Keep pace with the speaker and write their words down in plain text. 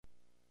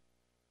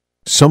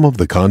Some of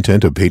the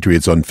content of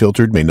Patriots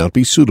Unfiltered may not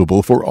be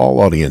suitable for all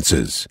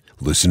audiences.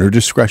 Listener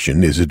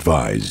discretion is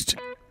advised.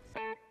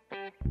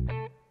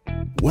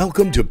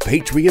 Welcome to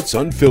Patriots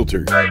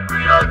Unfiltered.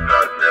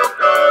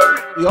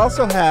 We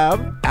also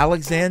have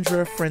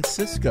Alexandra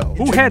Francisco.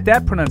 Who had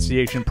that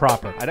pronunciation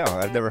proper? I know.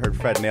 I've never heard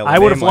Fred nail a I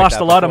would name have like lost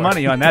that a lot before. of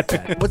money on that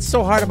bet. What's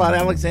so hard about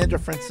Alexandra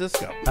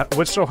Francisco?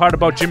 What's so hard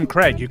about Jim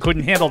Craig? You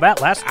couldn't handle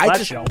that last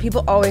show.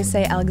 People always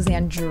say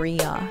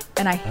Alexandria,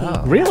 and I hate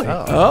that. Really?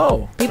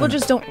 Oh. People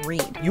just don't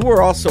read. You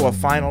were also a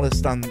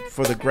finalist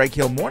for the Greg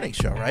Hill Morning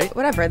Show, right?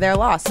 Whatever, they're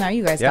lost. Now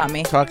you guys got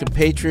me. Talking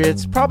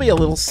Patriots, probably a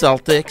little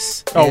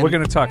Celtics. Oh, we're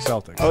going to talk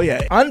Celtics. Oh,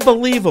 yeah.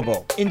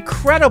 Unbelievable.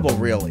 Incredible,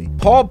 really.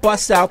 Paul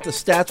busts out the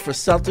stats for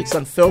Celtics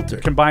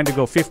Unfiltered. Combined to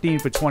go 15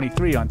 for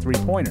 23 on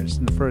three-pointers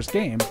in the first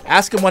game.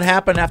 Ask him what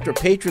happened after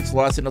Patriots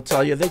lost, and he'll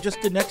tell you they just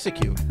didn't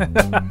execute.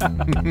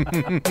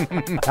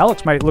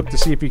 Alex might look to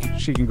see if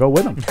she can go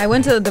with him. I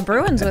went to the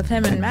Bruins with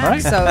him and Matt,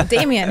 Right. so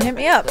Damien, hit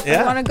me up. If you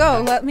want to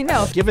go, let me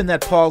know. Given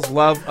that Paul's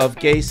love of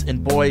Gase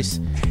and Boyce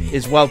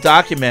is well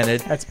documented,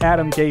 That's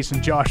Adam Gase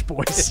and Josh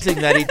Boyce. saying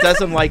that he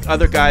doesn't like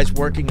other guys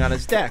working on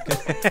his deck.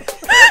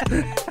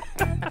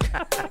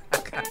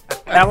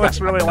 Alex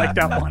really liked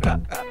that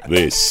one.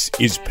 This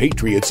is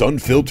Patriots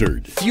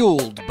Unfiltered.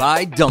 Fueled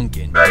by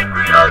Duncan. All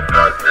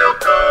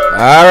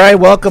right,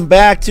 welcome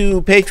back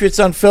to Patriots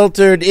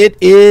Unfiltered. It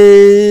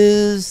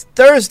is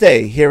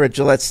Thursday here at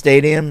Gillette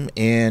Stadium,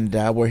 and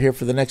we're here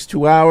for the next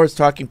 2 hours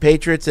talking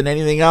Patriots and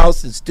anything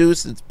else. It's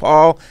Deuce, it's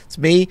Paul, it's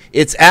me,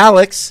 it's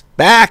Alex,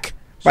 back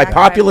by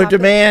popular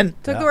demand.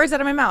 Took the words out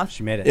of my mouth.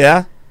 She made it.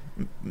 Yeah,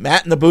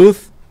 Matt in the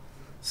booth.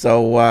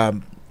 So,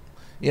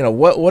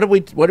 what are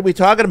we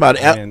talking about?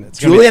 it's gonna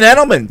Julian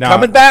Edelman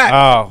coming back.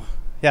 Oh,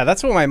 yeah,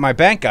 that's what my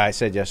bank guy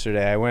said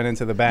yesterday. I went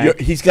into the bank.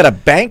 He's got a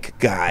bank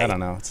guy. I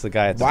don't know. It's the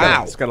guy at the Wow.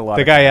 bank. It's got a lot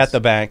The of guy guys. at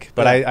the bank.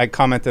 But Yeah. I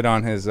commented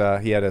on his,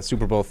 he had a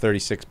Super Bowl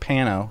 36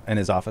 pano in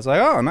his office.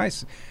 Like, oh,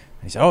 nice.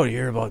 He said, oh, you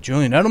hear about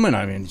Julian Edelman?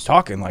 I mean, he's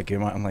talking like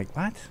him. I'm like,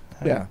 what?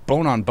 Yeah.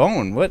 Bone on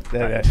bone. What?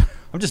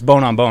 I'm just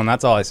bone on bone.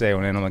 That's all I say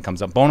when Edelman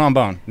comes up. Bone on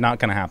bone. Not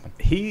going to happen.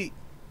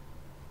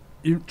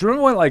 Do you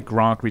remember when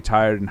Gronk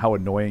retired and how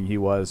annoying he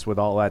was with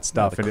all that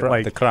stuff? The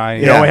And the crying.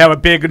 we have a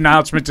big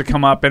announcement to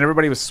come up, and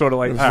everybody was sort of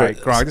like, all right,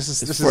 Gronk,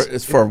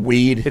 It's for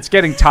weed. it's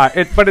getting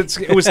tired. But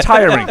it was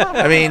tiring.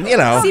 I mean,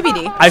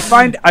 CBD. I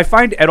find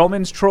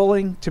Edelman's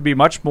trolling to be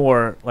much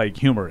more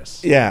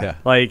humorous. Yeah.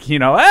 Who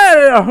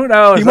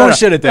knows? He won't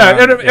shit it down.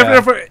 Yeah, and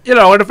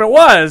if it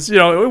was,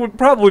 it would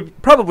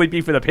probably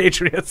be for the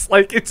Patriots.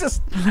 It's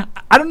just,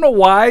 I don't know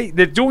why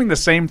they're doing the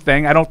same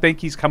thing. I don't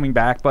think he's coming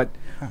back, but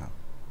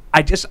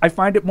I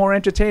find it more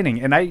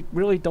entertaining, and I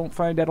really don't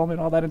find Edelman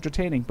all that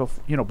entertaining.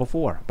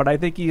 Before, but I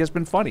think he has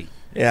been funny.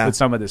 Yeah. With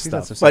some of this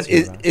stuff. But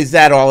is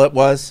that all it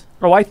was?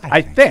 Oh, I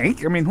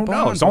think. I mean, who Bone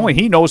knows? on Only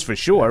bone. he knows for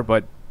sure.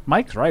 But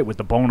Mike's right with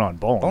the bone on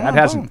bone. Bone That on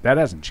hasn't bone. that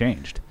hasn't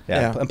changed.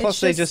 Yeah. Yeah. And plus, It's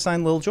they just- just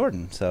signed Lil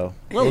Jordan. So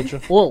Lil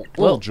Jordan.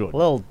 Lil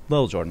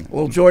Jordan.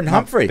 Well, Jordan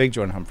Humphrey. Big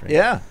Jordan Humphrey.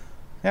 Yeah.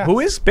 Yeah. Who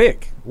is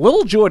big?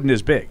 Lil Jordan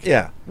is big.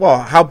 Yeah. Well,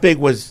 how big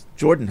was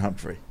Jordan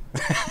Humphrey?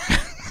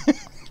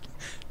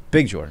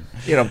 Big Jordan.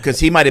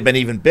 Because he might have been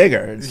even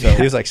bigger. So.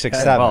 He was like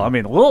 6'7". Well, I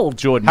mean, Lil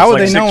Jordan. How is would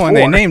like they know 6'4". when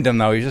they named him,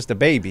 though? He's just a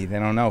baby. They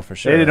don't know for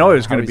sure. They didn't know he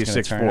was how gonna he's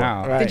be gonna 6'4". turn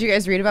out. Right. Did you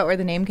guys read about where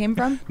the name came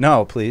from?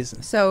 No, please.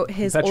 So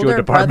his That's your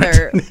older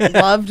brother department.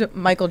 loved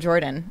Michael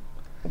Jordan,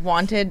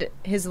 wanted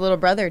his little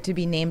brother to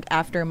be named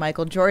after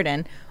Michael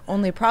Jordan.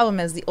 Only problem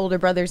is the older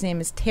brother's name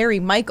is Terry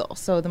Michael.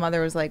 So the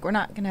mother was like, we're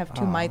not going to have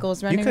two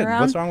Michaels running You could.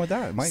 around. What's wrong with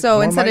that? So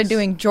More instead Mikes? of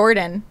doing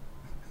Jordan,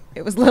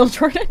 it was Little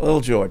Jordan.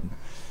 Little Jordan.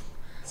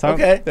 So,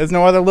 Okay. There's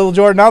no other Little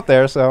Jordan out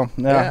there, so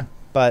no. Yeah.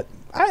 But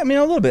I mean,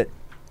 a little bit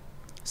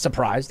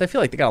surprised. I feel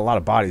like they got a lot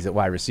of bodies at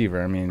wide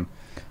receiver. I mean,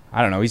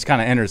 I don't know. He's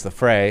kind of enters the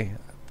fray.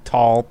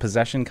 Tall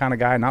possession kind of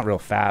guy, not real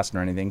fast or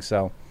anything.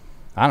 So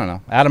I don't know.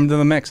 Add him to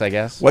the mix, I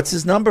guess. What's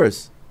his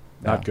numbers?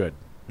 Not good.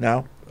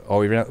 No. Oh,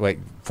 we ran like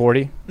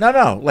 40.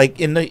 No. Like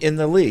in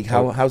the league.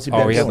 How's he been?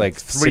 Oh, he had doing? like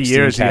 3 16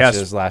 years he catches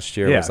has- last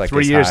year. Yeah, was like 3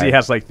 his years high. he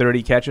has like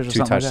 30 catches or 2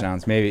 something.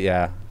 touchdowns, maybe.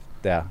 Yeah.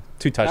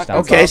 2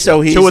 touchdowns. Okay,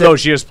 so he's Two of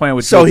those years playing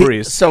with so Drew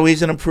Brees. so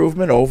he's an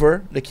improvement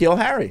over N'Keal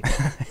Harry.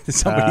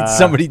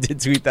 somebody did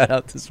tweet that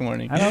out this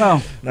morning. I don't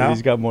know. No?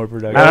 He's got more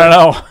production. I don't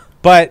know.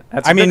 But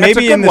That's I a mean, good- that's a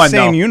maybe good in the one,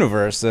 same though.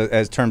 universe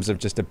as terms of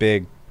just a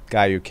big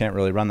guy who can't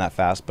really run that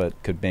fast, but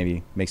could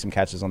maybe make some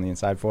catches on the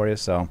inside for you.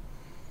 So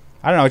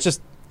I don't know. It's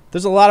just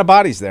there's a lot of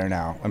bodies there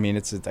now. I mean,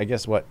 it's I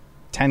guess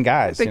 10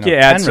 guys, I think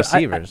 10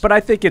 receivers. but I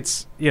think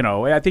it's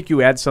I think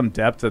you add some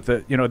depth at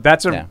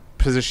that's a Yeah.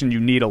 position you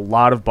need a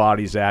lot of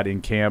bodies at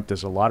in camp.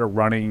 There's a lot of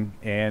running,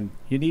 and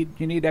you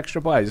need extra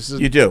bodies. This is,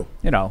 You do.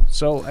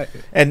 So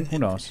And who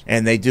knows?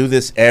 And they do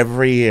this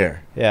every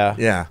year. yeah.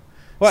 Yeah.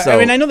 Well, So- I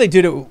mean, I know they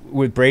did it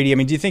with Brady. I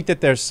mean, do you think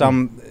that there's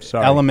some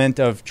Sorry. element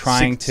of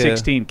trying to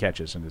 16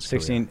 catches in his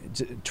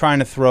 16 trying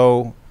to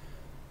throw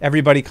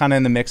everybody kind of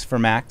in the mix for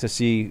Mac to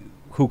see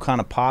who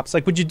kind of pops?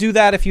 Like, would you do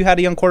that if you had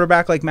a young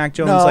quarterback like Mac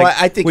Jones? No, like,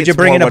 I think would it's you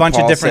bring more in a what bunch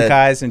Paul of different said.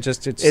 guys and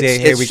just to say,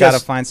 hey, it's we got to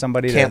just find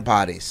somebody Camp to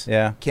bodies.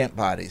 Yeah. Camp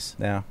bodies.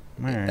 Yeah.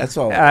 right. That's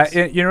all. it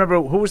is. You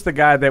remember who was the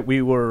guy that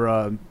we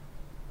were?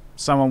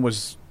 Someone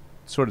was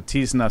sort of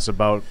teasing us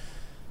about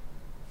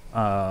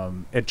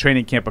at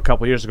training camp a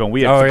couple years ago. And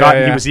we had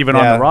forgotten he was even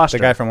on the roster.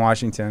 The guy from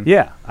Washington.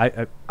 Yeah,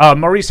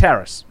 Maurice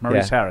Harris.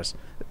 Harris.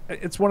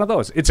 It's one of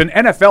those. It's an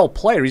NFL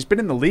player. He's been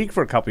in the league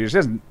for a couple years. He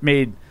hasn't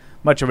made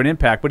much of an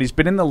impact, but he's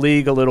been in the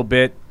league a little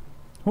bit.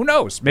 Who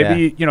knows?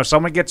 Maybe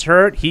someone gets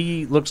hurt.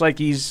 He looks like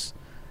he's,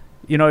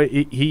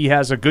 he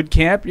has a good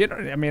camp.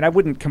 I mean, I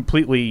wouldn't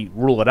completely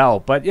rule it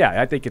out, but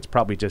yeah, I think it's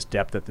probably just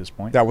depth at this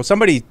point. Yeah. Well,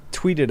 somebody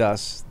tweeted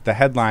us the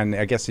headline.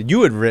 I guess that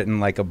you had written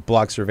like a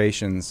blog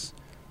observations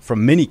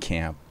from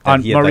minicamp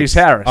on Maurice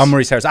Harris. On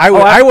Maurice Harris.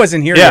 I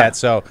wasn't here yet,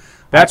 so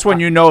that's when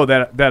you know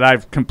that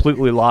I've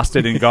completely lost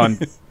it and gone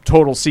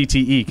total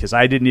CTE because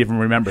I didn't even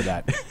remember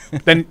that.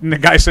 Then the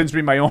guy sends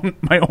me my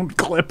own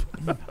clip.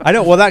 I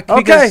know. Well,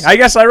 okay. I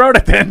guess I wrote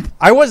it then.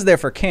 I was there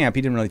for camp.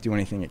 He didn't really do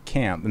anything at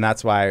camp, and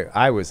that's why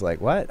I was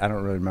like, "What?" I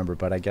don't really remember,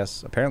 but I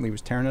guess apparently he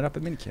was tearing it up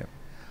at minicamp.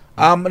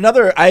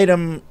 Another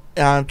item,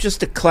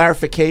 just a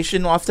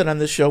clarification. Often on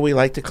this show, we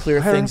like to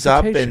clear things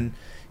up and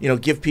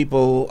give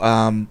people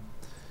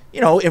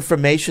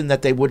information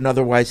that they wouldn't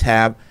otherwise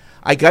have.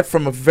 I got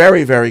from a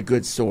very, very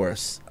good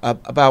source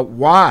about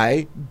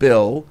why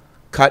Bill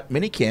cut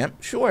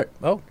minicamp short.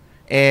 Oh.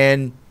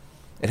 And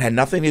it had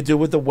nothing to do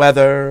with the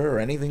weather or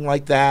anything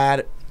like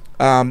that.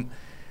 Per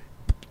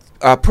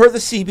the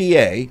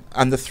CBA,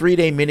 on the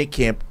 3-day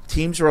minicamp,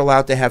 teams are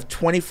allowed to have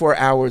 24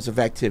 hours of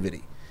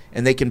activity,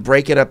 and they can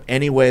break it up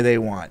any way they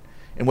want.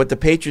 And what the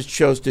Patriots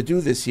chose to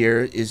do this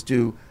year is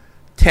do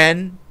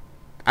 10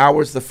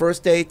 hours the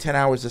first day, 10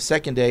 hours the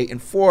second day,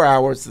 and 4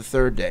 hours the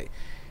third day.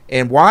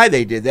 And why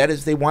they did that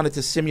is they wanted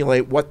to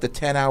simulate what the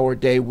 10-hour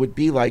day would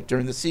be like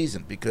during the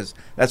season, because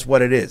that's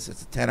what it is.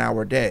 It's a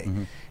 10-hour day.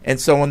 Mm-hmm. And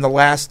so on the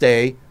last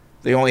day,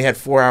 they only had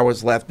 4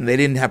 hours left, and they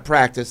didn't have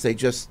practice. They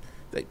just,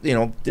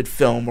 did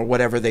film or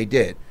whatever they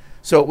did.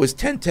 So it was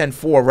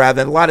 10-10-4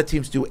 rather than a lot of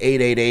teams do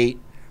 8-8-8,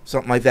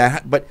 something like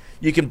that. But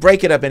you can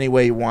break it up any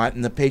way you want,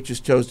 and the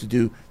Patriots chose to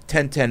do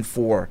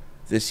 10-10-4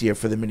 this year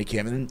for the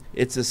minicamp. And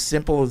it's as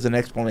simple as an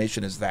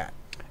explanation as that.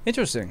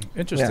 Interesting.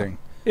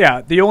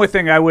 Yeah, the only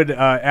thing I would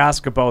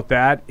ask about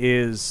that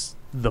is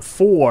the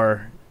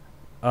 4.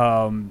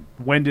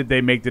 When did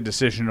they make the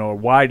decision, or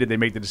why did they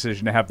make the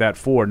decision to have that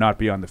 4 not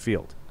be on the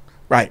field?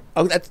 Right.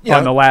 Oh, that's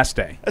on the last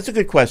day. That's a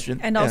good question.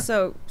 And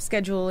also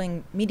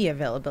scheduling media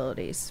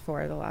availabilities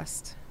for the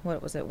last,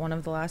 what was it, one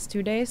of the last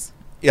 2 days?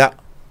 Yeah.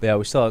 Yeah,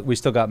 we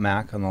still got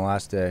Mac on the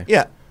last day.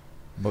 Yeah.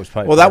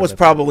 Well, that was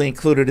probably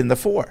included in the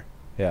 4.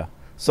 Yeah.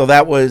 So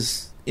that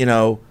was,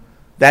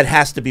 that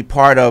has to be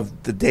part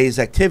of the day's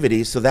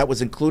activities. So that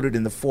was included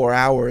in the 4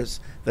 hours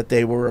that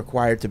they were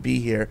required to be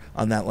here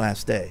on that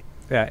last day.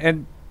 Yeah,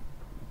 and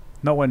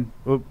no one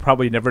will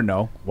probably never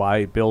know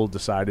why Bill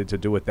decided to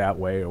do it that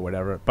way or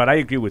whatever. But I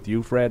agree with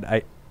you, Fred.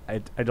 I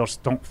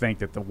just don't think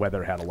that the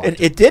weather had a lot.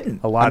 It didn't.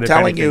 I'm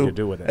telling you, to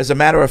do with it. As a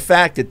matter of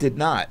fact, it did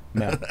not.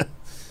 No.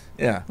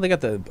 Yeah. They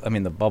got the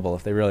bubble.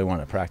 If they really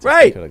wanted to practice,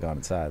 right, they could have gone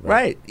inside.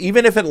 Right.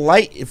 Even if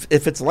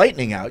if it's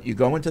lightning out, you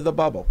go into the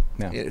bubble.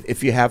 Yeah.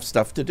 If you have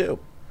stuff to do.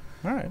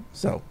 All right.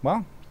 So,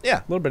 well, yeah,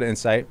 a little bit of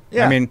insight.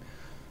 Yeah. I mean,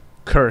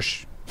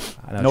 Kirsch,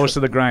 nose to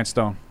the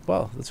grindstone.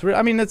 Well, it's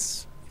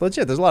it's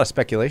legit. There's a lot of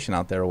speculation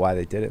out there why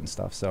they did it and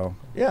stuff. So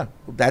yeah,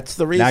 that's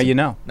the reason.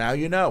 Now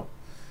you know.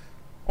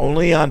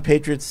 Only on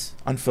Patriots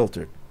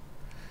Unfiltered.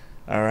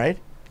 All right.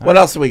 What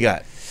else do we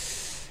got?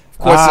 Of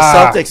course, the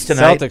Celtics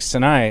tonight. Celtics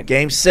tonight.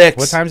 Game 6.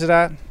 What time's it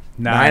at?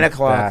 9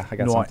 o'clock. I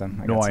got something.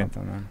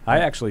 Man. I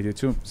actually do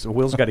too. So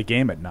Will's got a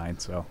game at 9,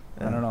 so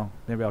I don't know.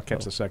 Maybe I'll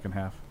catch the second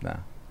half. No,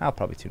 I'll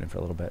probably tune in for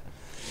a little bit.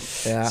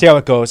 Yeah. See how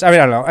it goes. I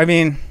don't know.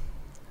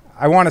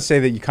 I want to say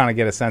that you kind of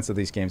get a sense of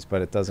these games,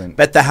 but it doesn't.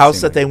 Bet the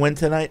house that they win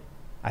tonight?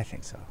 I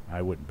think so.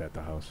 I wouldn't bet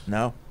the house.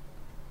 No.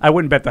 I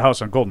wouldn't bet the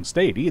house on Golden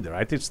State either.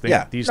 I just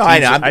think these teams.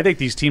 I think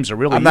these teams are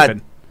really I'm not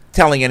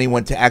telling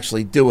anyone to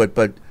actually do it,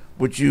 but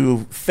would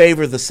you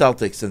favor the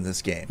Celtics in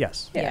this game?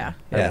 Yes. Yeah.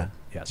 Yeah.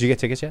 Yes. Did you get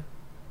tickets yet?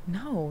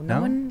 No one.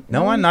 Not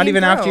came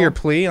even through. after your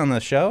plea on the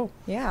show.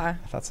 Yeah.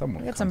 I thought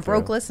someone. We got some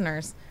broke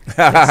listeners.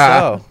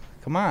 So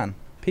come on,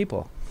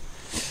 people.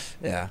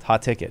 Yeah.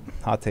 Hot ticket.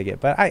 But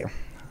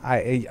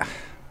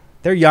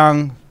they're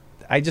young.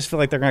 I just feel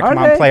like they're going to come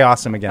out and play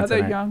awesome again tonight.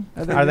 Are they young?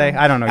 Are they?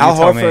 I don't know. Al you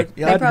tell me. Horford.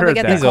 They probably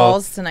get the He's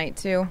calls old. tonight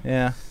too.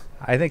 Yeah,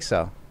 I think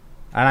so.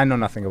 And I know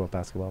nothing about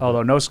basketball.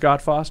 Although no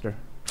Scott Foster.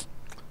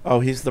 Oh,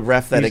 he's the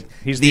ref that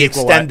he's the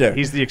extender.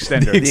 He's the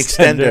extender. The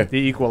extender. The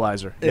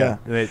equalizer. Yeah.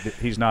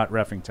 He's not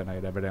reffing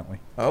tonight, evidently.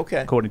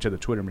 Okay. According to the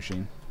Twitter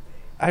machine.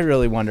 I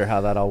really wonder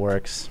how that all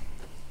works.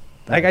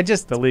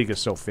 The league is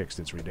so fixed,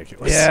 it's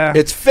ridiculous. Yeah.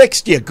 It's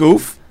fixed, you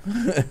goof.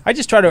 I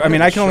just try to.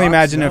 I can only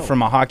imagine it no.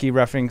 from a hockey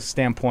reffing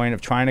standpoint of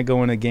trying to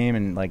go in a game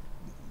and I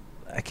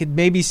could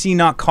maybe see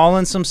not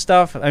calling some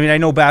stuff. I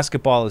know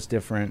basketball is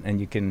different, and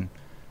you can,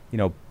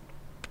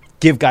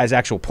 give guys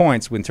actual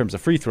points in terms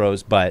of free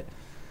throws, but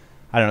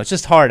I don't know. It's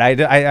just hard.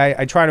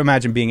 I try to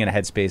imagine being in a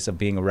headspace of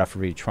being a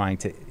referee trying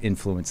to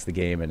influence the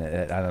game, and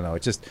I don't know.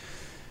 It just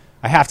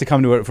I have to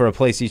come to it for a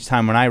place each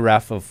time when I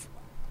ref of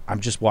I'm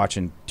just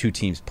watching two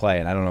teams play,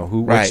 and I don't know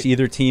which Right.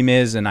 either team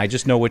is, and I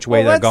just know which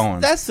way they're going.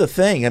 That's the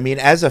thing. I mean,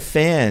 as a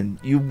fan,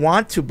 you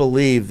want to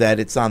believe that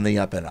it's on the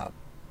up and up.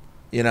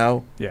 You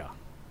know, Yeah.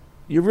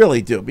 you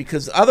really do,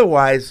 because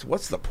otherwise,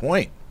 what's the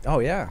point? Oh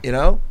yeah, You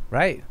know,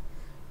 right.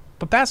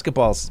 But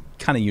basketball's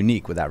kind of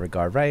unique with that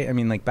regard, right? I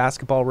mean, like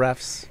basketball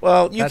refs.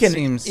 well, you That can.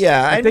 seems-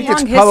 Yeah, I think mean,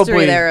 it's Long probably-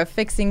 history there of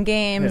fixing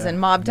games Yeah. and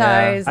mob Yeah.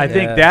 ties. I and-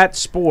 think Yeah. that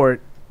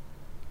sport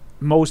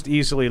most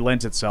easily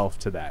lends itself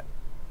to that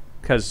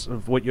because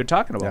of what you're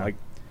talking about. Yeah. Like,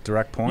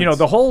 Direct points. you know,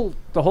 the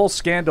whole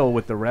scandal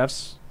with the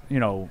refs, you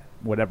know,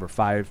 whatever,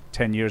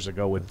 5-10 years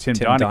ago with Tim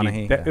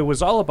Donaghy, yeah. it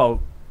was all about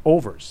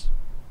overs,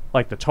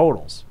 like the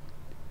totals.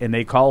 And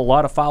they call a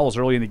lot of fouls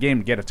early in the game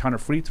to get a ton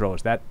of free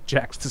throws. That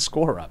jacks the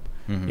score up.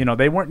 You know,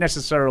 they weren't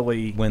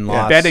necessarily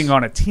Win-loss. betting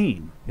on a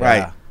team. Right.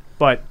 Yeah.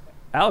 But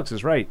Alex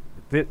is right.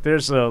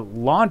 There's a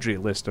laundry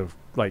list of,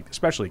 like,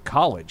 especially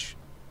college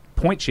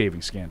point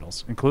shaving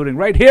scandals, including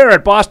right here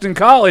at Boston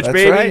College, that's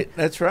baby. right.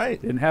 That's right.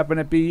 Didn't happen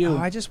at BU. Oh,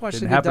 I just watched a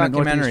Didn't good happen at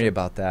documentary Northeastern.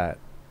 about that.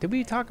 Did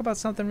we talk about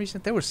something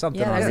recent? There was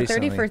something yeah, on there's a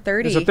 30 recently. for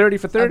 30. There's a 30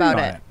 for 30 about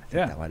on it. it.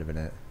 Yeah. That might have been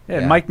it. Yeah,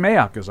 and Mike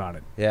Mayock is on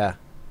it. Yeah.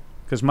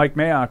 Because Mike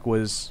Mayock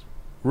was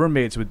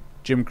roommates with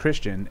Jim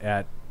Christian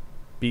at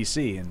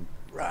BC, and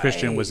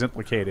Christian was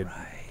implicated.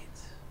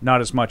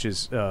 Not as much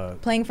as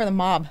Playing for the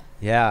mob.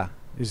 Yeah.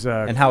 and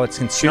And how it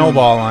can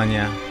snowball on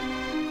you.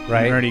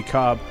 Right? Ernie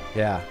Cobb.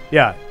 Yeah.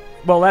 Yeah.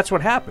 Well, that's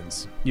what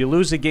happens. You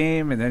lose a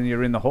game, and then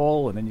you're in the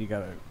hole, and then you got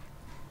to...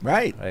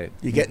 Right. Right.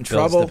 You get in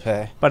Bills trouble. to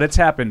pay. But it's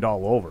happened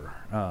all over.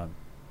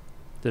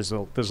 There's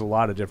a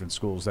lot of different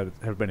schools that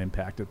have been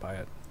impacted by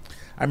it.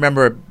 I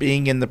remember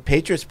being in the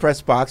Patriots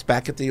press box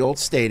back at the old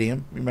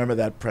stadium. Remember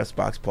that press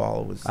box,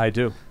 Paul? It was I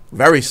do.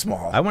 very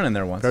small. I went in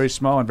there once. Very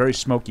small and very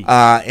smoky.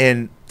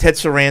 And Ted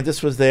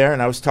Sarandis was there,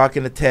 and I was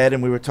talking to Ted,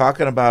 and we were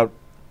talking about,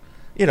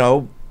 you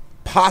know,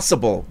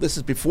 possible. This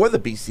is before the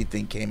BC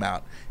thing came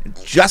out, and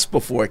just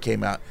before it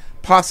came out,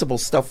 possible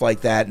stuff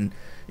like that, and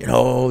you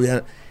know,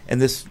 yeah.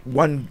 And this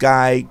one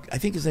guy, I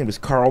think his name was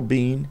Carl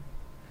Bean.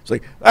 It's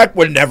like that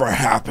would never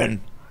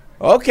happen.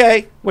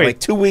 Okay, Wait. Like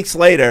 2 weeks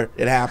later,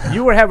 it happened.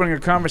 You were having a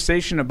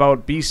conversation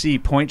about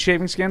BC point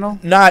shaving scandal,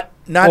 Not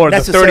or the 30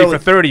 necessarily.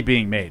 for 30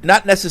 being made.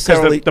 Not Because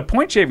necessarily. the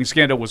point shaving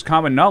scandal was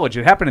common knowledge.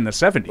 It happened in the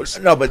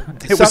 70s. No, but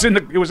It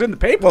was in the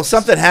paper. Well,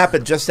 something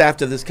happened just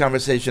after this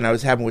conversation I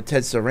was having with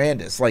Ted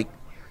Sarandis, like,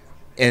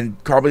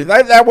 and Carl Bean,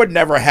 that would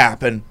never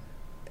happen,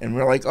 and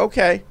we're like,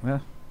 okay,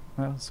 Well,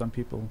 some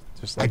people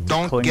just I like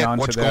don't cling get on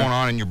what's to going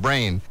on in your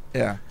brain.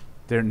 yeah.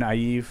 their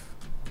naive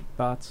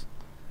thoughts.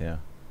 Yeah.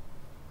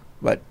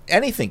 But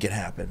anything can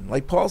happen.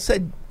 Like Paul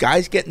said,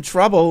 guys get in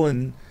trouble,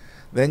 and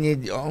then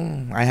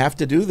I have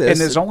to do this. And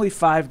there's only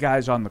 5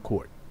 guys on the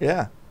court,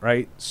 yeah,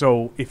 right?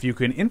 So if you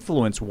can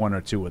influence one or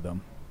two of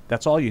them,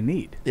 that's all you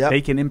need. Yep. They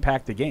can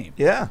impact the game.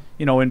 yeah,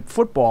 You know, in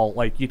football,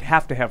 like you'd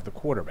have to have the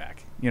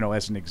quarterback, you know,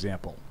 as an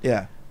example,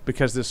 yeah.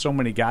 because there's so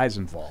many guys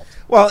involved.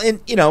 Well, and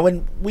you know,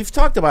 and we've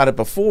talked about it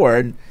before,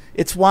 and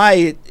it's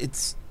why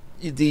it's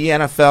the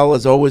NFL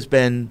has always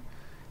been,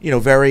 you know,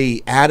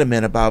 very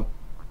adamant about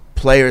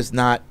players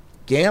not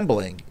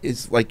gambling.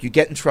 Is like you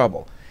get in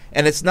trouble,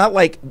 and it's not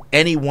like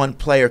any one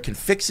player can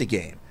fix a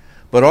game,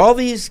 but all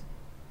these,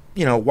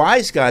 you know,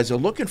 wise guys are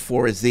looking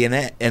for is an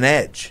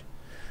edge.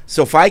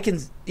 So if I can,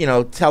 you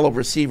know, tell a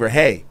receiver,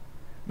 hey,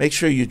 make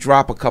sure you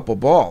drop a couple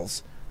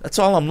balls. That's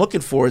all I'm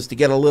looking for is to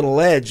get a little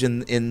edge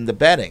in the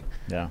betting.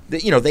 Yeah.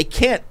 You know, they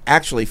can't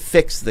actually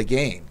fix the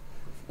game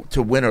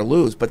to win or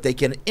lose, but they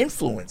can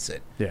influence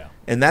it. Yeah.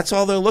 And that's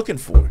all they're looking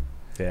for.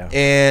 Yeah.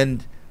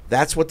 And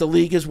that's what the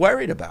league is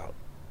worried about,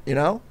 you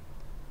know?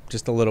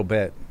 Just a little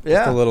bit. Yeah.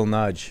 Just a little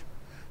nudge.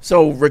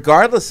 So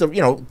regardless of,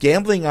 you know,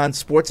 gambling on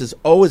sports has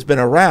always been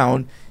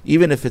around,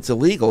 even if it's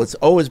illegal, it's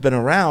always been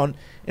around.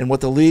 And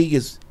what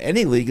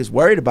any league is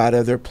worried about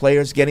are their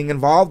players getting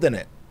involved in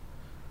it,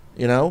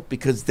 you know,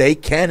 because they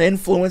can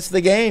influence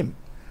the game,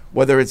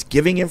 whether it's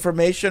giving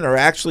information or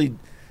actually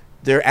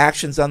their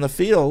actions on the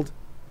field,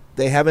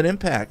 they have an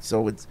impact.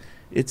 So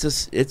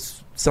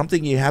it's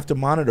something you have to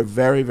monitor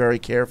very, very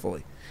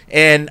carefully.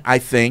 And I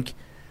think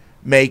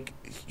make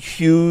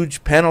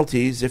huge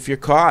penalties if you're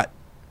caught,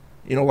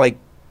 you know, like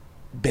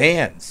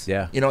bans.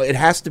 Yeah. You know, it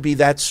has to be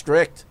that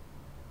strict,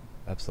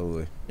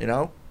 Absolutely. you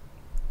know?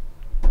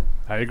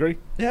 I agree.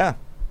 Yeah.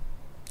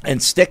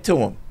 And stick to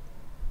them.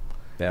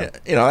 Yeah.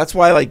 You know, that's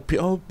why, like,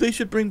 they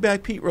should bring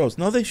back Pete Rose.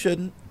 No, they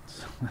shouldn't.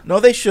 No,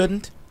 they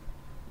shouldn't.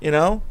 You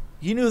know?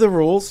 You knew the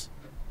rules.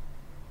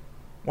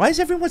 Why is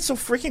everyone so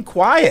freaking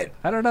quiet?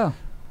 I don't know.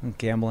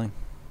 Gambling.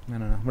 I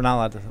don't know. We're not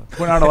allowed to talk.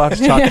 We're not allowed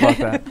to talk about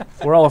that.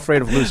 We're all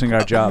afraid of losing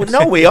our jobs.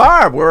 No, we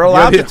are. We're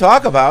allowed to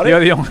talk about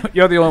You're it.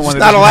 you're the only one. Just that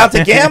not doesn't allowed have-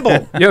 to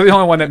gamble. You're the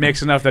only one that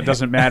makes enough that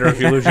doesn't matter if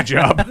you lose your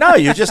job. No,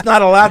 you're just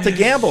not allowed to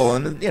gamble.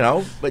 And, you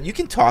know, but you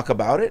can talk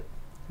about it.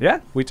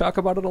 Yeah, we talk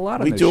about it a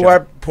lot on We this do show.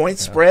 our point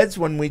spreads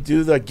when we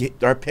do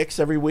our picks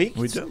every week.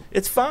 We do.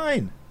 It's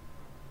fine.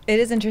 It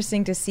is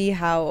interesting to see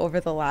how over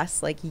the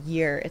last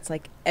year, it's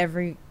like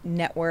every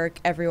network,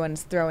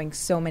 everyone's throwing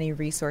so many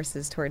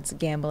resources towards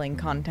gambling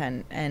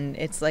content, and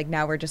it's like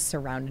now we're just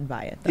surrounded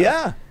by it. Though.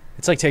 Yeah.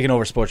 It's like taking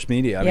over sports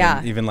media. I Yeah.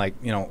 mean, even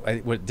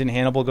didn't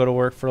Hannibal go to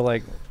work for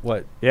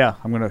what? Yeah,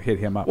 I'm going to hit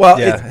him up. Well,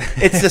 Yeah.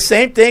 it's the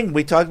same thing.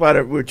 We talked about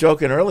it. We were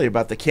joking earlier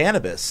about the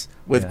cannabis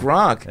with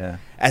Gronk. Yeah.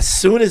 As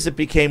soon as it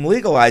became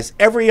legalized,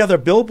 every other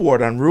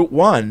billboard on Route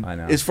 1 I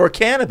know. is for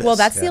cannabis. Well,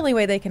 that's the only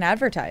way they can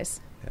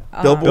advertise.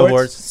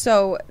 Billboards?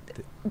 So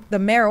the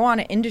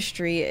marijuana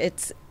industry,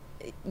 it's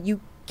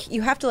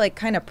you have to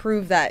kind of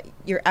prove that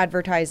you're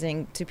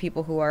advertising to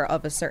people who are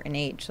of a certain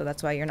age. So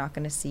that's why you're not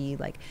going to see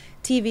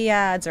TV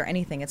ads or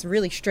anything. It's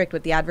really strict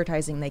with the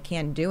advertising they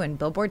can do, and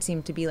billboards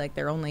seem to be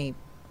their only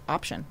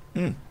option.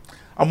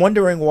 I'm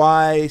wondering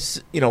why,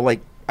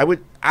 I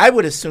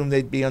would assume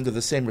they'd be under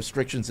the same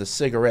restrictions as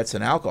cigarettes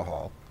and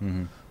alcohol.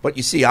 Mm-hmm. But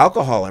you see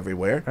alcohol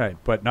everywhere. Right,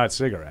 but not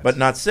cigarettes. But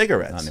not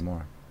cigarettes. Not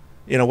anymore.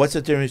 What's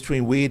the difference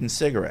between weed and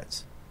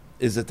cigarettes?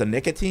 Is it the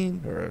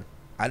nicotine, or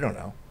I don't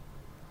know.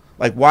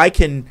 Why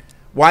can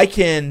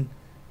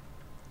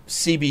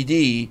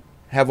CBD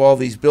have all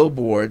these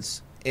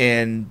billboards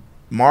and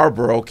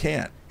Marlboro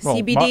can't?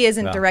 CBD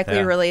isn't directly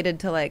yeah. related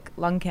to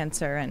lung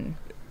cancer and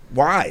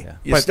Why?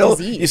 Yeah.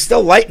 You're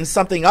still lighting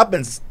something up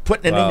and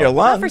putting it in your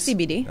lungs. not for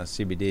CBD. No,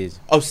 CBDs.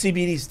 Oh,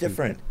 CBD's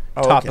different.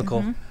 Oh, okay.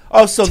 Topical.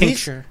 Oh, so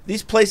Tincture.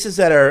 these places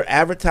that are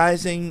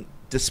advertising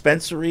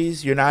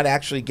dispensaries, you're not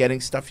actually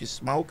getting stuff you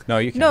smoke? No,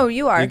 you can. No,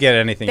 you are. You get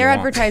anything They're you want.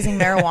 advertising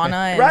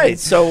marijuana. And Right.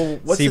 So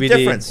what's CBD the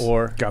difference?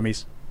 or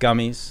gummies.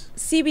 gummies.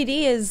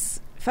 CBD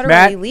is federally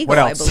Matt, legal, what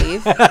I else?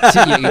 believe.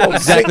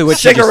 Exactly what you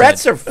just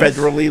Cigarettes said. are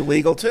federally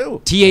legal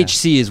too.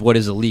 THC is what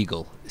is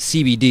illegal.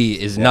 CBD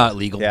is not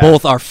legal. Yeah.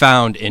 Both are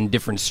found in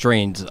different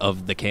strains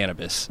of the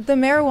cannabis. The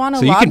marijuana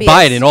So you can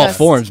buy it in all lobbyists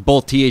forms,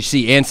 both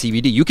THC and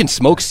CBD. You can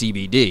smoke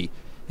CBD.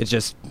 It's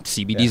just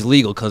CBD is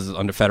legal because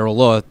under federal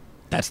law,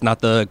 that's not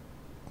the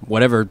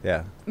whatever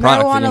Yeah.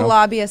 product. Marijuana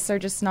lobbyists are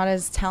just not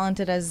as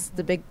talented as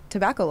the big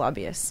tobacco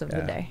lobbyists of the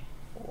Yeah. day.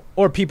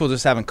 Or people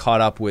just haven't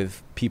caught up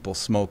with people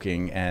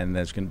smoking, and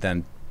there's going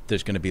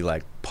to be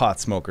pot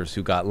smokers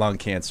who got lung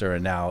cancer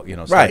and now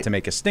start Right. to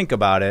make a stink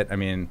about it. I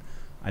mean,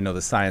 I know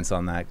the science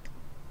on that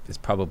is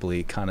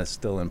probably kind of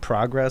still in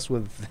progress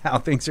with how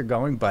things are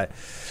going, but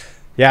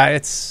yeah,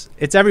 it's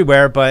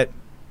everywhere. But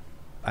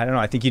I don't know.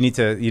 I think you need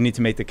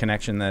to make the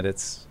connection that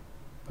it's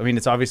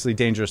obviously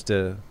dangerous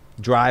to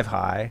drive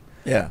high.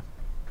 Yeah.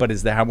 But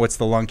what's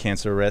the lung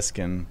cancer risk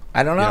and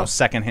I don't know.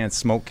 Secondhand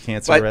smoke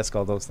cancer But, risk,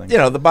 all those things.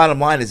 The bottom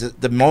line is that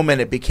the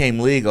moment it became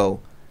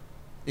legal,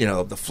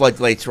 the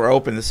floodgates were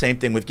open. The same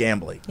thing with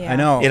gambling. Yeah. I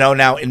know.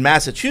 Now in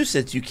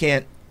Massachusetts, you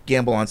can't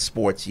gamble on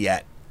sports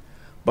yet,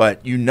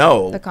 but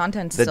the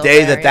content's the still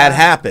day there, that yeah.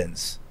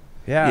 happens,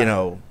 Yeah.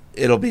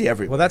 it'll be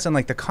everywhere. Well, that's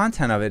the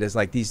content of it is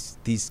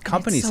these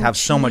companies so have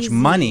so much cheesy.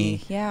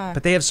 money, Yeah.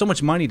 but they have so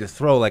much money to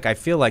throw. I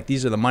feel like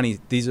these are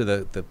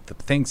the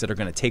things that are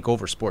going to take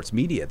over sports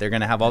media. They're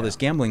going to have all this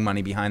gambling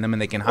money behind them,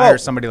 and they can hire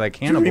somebody like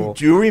Hannibal.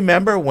 Do you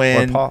remember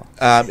when Paul.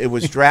 it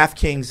was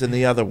DraftKings and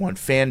the other one,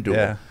 FanDuel,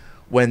 Yeah.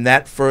 when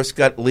that first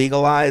got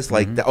legalized?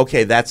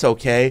 Okay, that's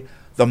okay.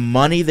 The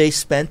money they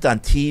spent on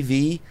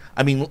TV,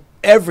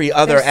 every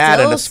other They're ad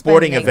in still a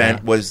sporting spending event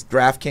it. was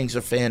DraftKings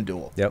or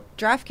FanDuel. Yep.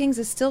 DraftKings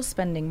is still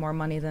spending more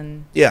money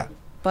than, Yeah.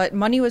 but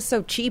money was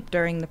so cheap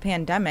during the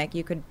pandemic.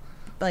 You could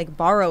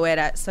borrow it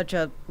at such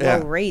a Yeah.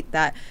 low rate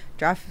that's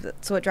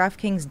what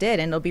DraftKings did,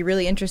 and it'll be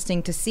really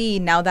interesting to see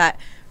now that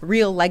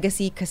real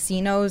legacy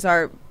casinos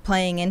are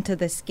playing into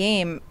this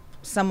game.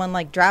 Someone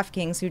like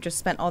DraftKings, who just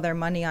spent all their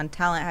money on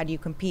talent, how do you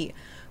compete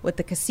with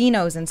the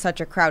casinos in such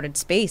a crowded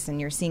space?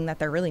 And you're seeing that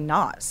they're really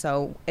not.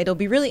 So it'll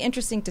be really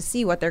interesting to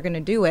see what they're going to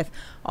do with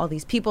all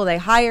these people they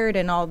hired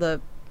and all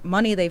the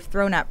money they've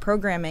thrown at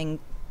programming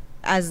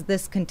as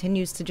this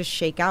continues to just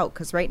shake out.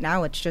 Because right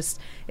now it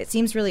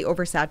seems really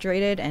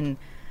oversaturated, and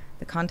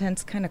the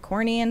content's kind of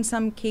corny in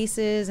some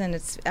cases. And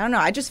I don't know,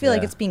 I just feel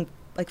like it's being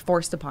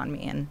forced upon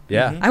me, and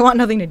Yeah. I want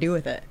nothing to do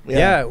with it.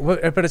 Yeah,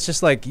 but it's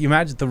just you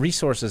imagine the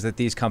resources that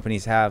these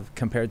companies have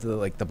compared to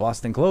the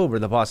Boston Globe or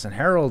the Boston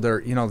Herald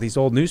or these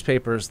old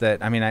newspapers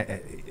that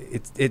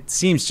it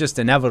seems just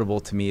inevitable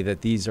to me that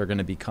these are going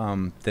to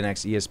become the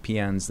next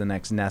ESPNs, the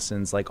next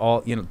Nessens,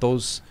 all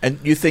those. And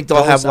you think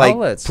they'll Those have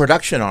outlets.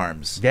 production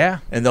arms? Yeah,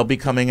 And they'll be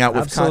coming out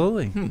with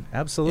absolutely,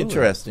 absolutely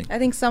Interesting. I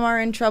think some are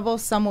in trouble,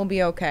 some will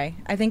be okay.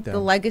 I think the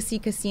legacy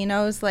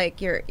casinos, like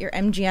your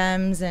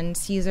MGMs and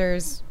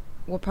Caesars,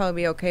 will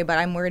probably be okay, but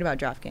I'm worried about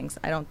DraftKings.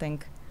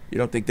 You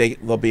don't think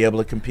they'll be able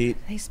to compete?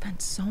 They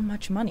spent so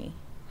much money.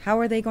 How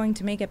are they going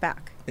to make it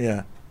back?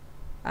 Yeah.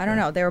 I don't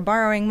know. They were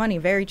borrowing money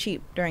very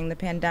cheap during the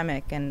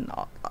pandemic, and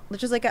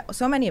just like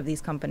so many of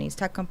these companies,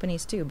 tech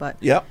companies too. But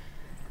Yep.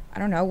 I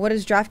don't know. What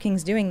is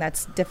DraftKings doing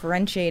that's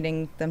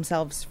differentiating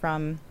themselves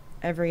from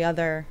every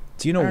other?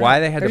 Do you know I don't why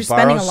know. they had They're to just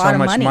spending borrow a lot so of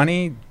much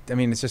money.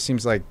 It just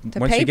seems like To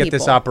once pay you get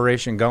this people.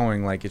 operation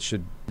going, it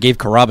should. Gave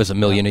Carabas $1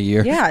 million a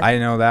year. Yeah, I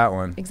know that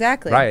one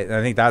exactly. right.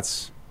 I think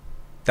that's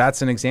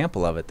that's an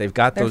example of it. They've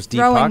got They're those deep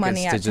throwing pockets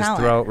money to at just talent.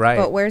 throw. Right.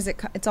 But where's it?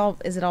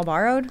 Is it all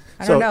borrowed?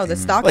 I So, don't know. The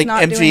stock's like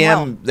not MGM, doing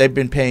well. they've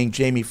been paying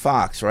Jamie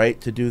Foxx, right,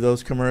 to do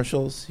those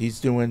commercials. He's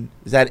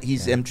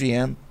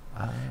MGM,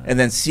 and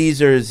then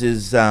Caesars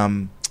is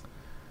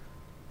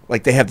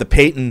like they have the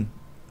Peyton,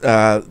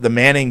 the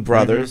Manning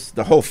brothers,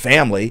 the whole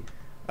family.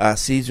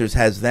 Caesars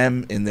has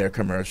them in their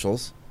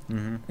commercials.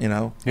 You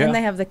know, And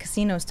they have the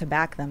casinos to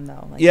back them,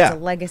 though. Like, Yeah. it's a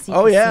legacy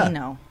Oh, yeah.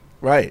 casino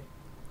right?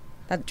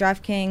 that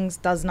DraftKings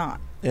does not.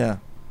 Yeah.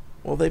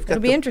 Well, they've got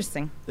It'll be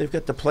interesting. they've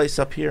got the place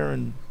up here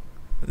in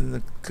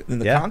the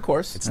Yeah.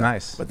 concourse. It's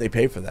nice. but they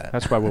pay for that.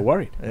 That's why we're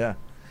worried. Yeah.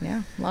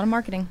 Yeah, a lot of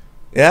marketing.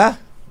 Yeah.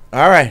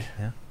 All right.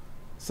 Yeah.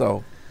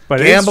 So,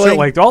 But it's true, gambling.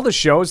 like all the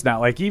shows now,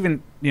 like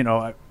even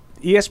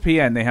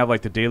ESPN, they have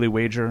like the Daily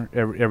Wager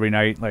every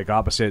night, like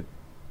opposite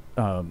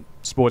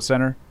Sports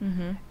Center,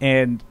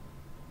 and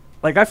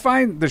like I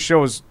find the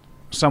shows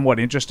somewhat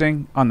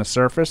interesting on the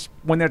surface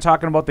when they're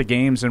talking about the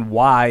games and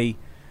why.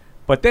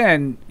 But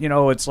then,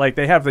 it's like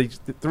they have the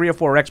 3 or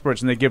 4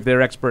 experts and they give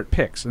their expert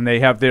picks and they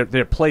have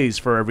their plays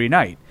for every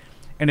night.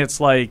 And it's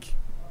like,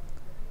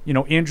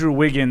 Andrew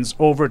Wiggins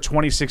over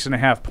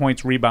 26.5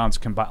 points, rebounds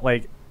combined.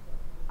 Like,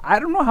 I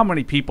don't know how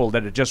many people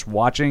that are just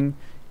watching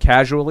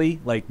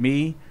casually, like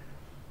me,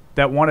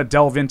 that want to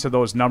delve into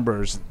those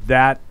numbers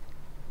that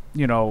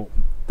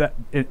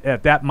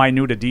at that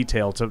minute a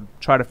detail to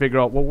try to figure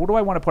out, well, what do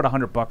I want to put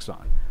 $100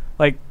 on?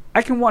 Like,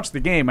 I can watch the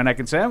game and I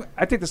can say,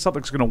 I think the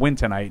Celtics are going to win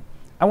tonight.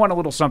 I want a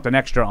little something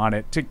extra on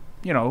it to,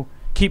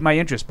 keep my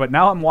interest. But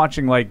now I'm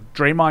watching like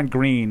Draymond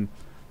Green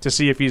to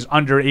see if he's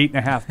under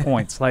 8.5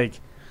 points. Like,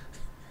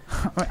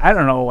 I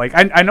don't know. Like,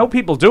 I know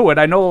people do it.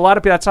 I know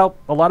that's how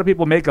a lot of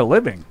people make a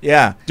living.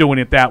 yeah. Doing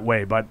it that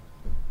way. But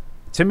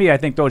to me, I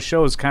think those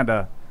shows kind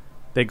of,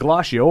 they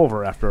gloss you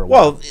over after a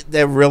while. Well,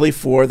 they're really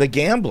for the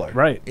gambler,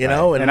 Right. And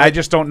I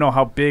just don't know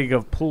how big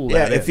of pool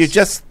that is. if you're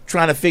just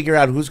trying to figure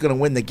out who's going to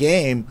win the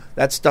game,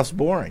 that stuff's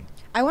boring.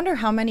 I wonder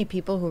how many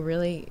people who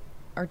really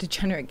are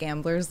degenerate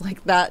gamblers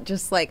like that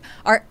just like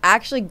are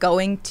actually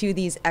going to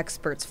these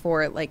experts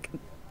for like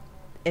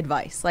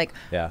advice. Like,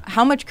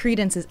 how much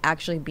credence is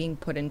actually being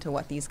put into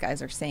what these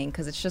guys are saying?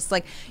 Because it's just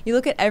like you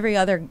look at every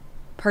other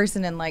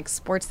person in like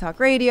sports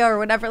talk radio or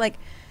whatever. Like,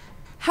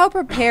 how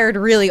prepared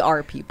really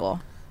are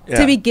people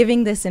to be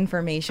giving this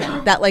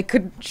information that like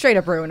could straight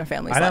up ruin a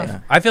family's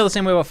life? I feel the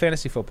same way about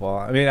fantasy football.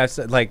 I mean, I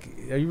said, like,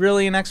 are you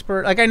really an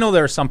expert? Like, I know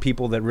there are some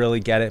people that really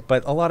get it,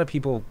 but a lot of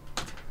people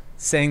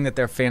saying that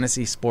they're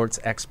fantasy sports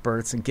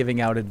experts and giving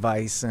out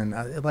advice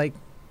and like,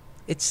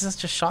 it's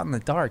just a shot in the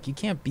dark. You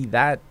can't be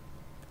that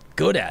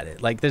good at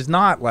it. Like, there's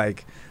not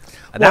like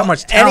that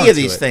much talent any of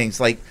these to it. things.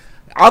 Like,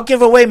 I'll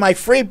give away my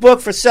free book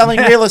for selling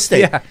real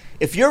estate.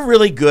 If you're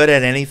really good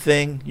at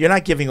anything, you're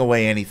not giving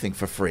away anything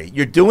for free.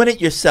 You're doing it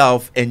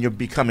yourself and you're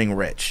becoming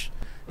rich.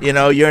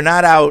 You're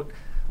not out,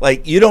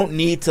 like, you don't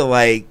need to,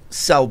 like,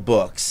 sell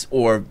books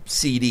or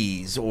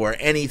CDs or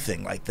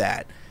anything like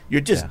that.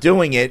 You're just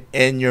doing it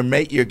and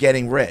you're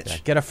getting rich. Yeah,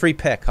 get a free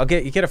pick.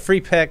 You get a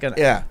free pick. And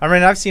Yeah. I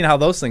mean, I've seen how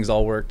those things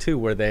all work too,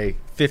 where they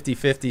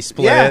 50-50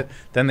 split it,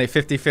 then they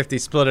 50-50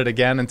 split it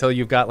again until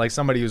you've got like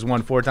somebody who's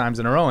won 4 times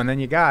in a row, and then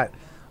you got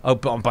a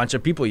bunch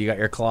of people. You got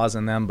your claws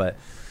in them, but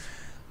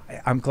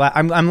I'm glad.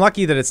 I'm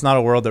lucky that it's not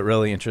a world that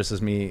really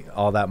interests me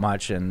all that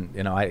much,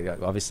 and I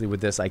obviously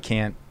with this I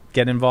can't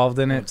get involved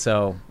in it.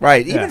 So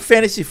Even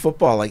fantasy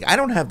football, like, I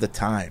don't have the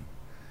time.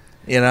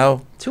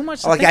 Too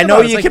much. Like, think I know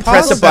about. It's you like can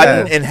press a puzzles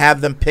button that- and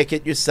have them pick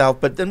it yourself,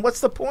 but then what's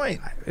the point?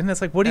 And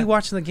it's like, what are you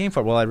watching the game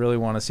for? Well, I really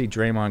want to see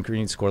Draymond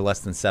Green score less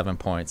than 7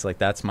 points. Like,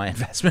 that's my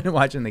investment in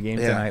watching the game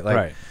tonight. Like,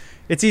 right.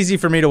 It's easy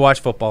for me to watch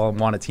football and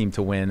want a team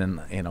to win, and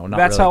not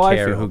That's really how I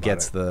care feel who about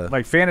gets it. the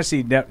like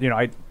fantasy.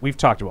 We've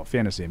talked about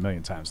fantasy a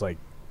million times. Like,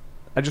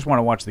 I just want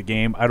to watch the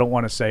game. I don't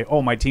want to say,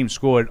 "Oh, my team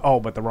scored." Oh,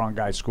 but the wrong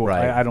guy scored.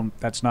 Right. I don't.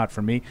 That's not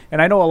for me.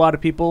 And I know a lot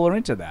of people are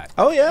into that.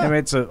 Oh, yeah. I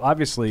mean,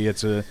 obviously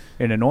it's an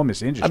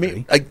enormous I industry.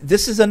 mean, like,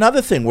 this is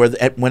another thing where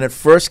when it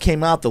first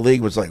came out, the league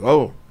was like,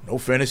 "Oh, no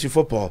fantasy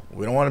football.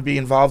 We don't want to be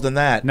involved in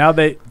that." now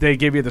they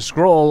give you the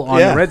scroll on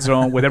the red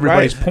zone with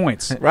everybody's Right.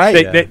 points.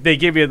 Right. They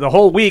give you the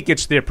whole week.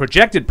 It's their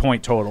projected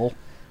point total,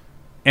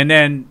 and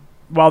then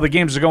while the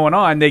games are going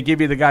on, they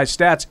give you the guys'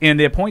 stats and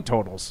their point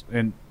totals,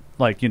 and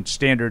like in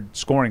standard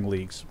scoring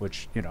leagues,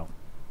 which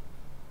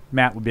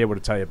Matt would be able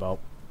to tell you about.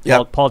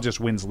 Yep. Paul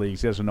just wins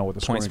leagues. He doesn't know what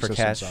the points per scoring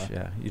catch. systems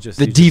are. Yeah, you just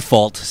The you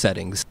default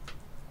settings.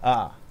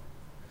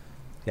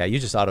 Yeah, you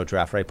just auto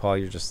draft, right, Paul?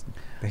 You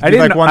I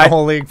didn't won the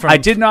whole league. From I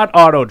did not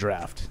auto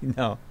draft.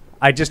 No.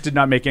 I just did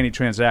not make any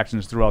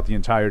transactions throughout the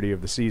entirety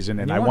of the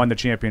season, and You I won. won the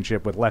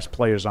championship with less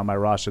players on my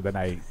roster than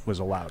I was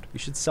allowed. You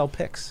should sell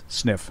picks.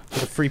 Sniff.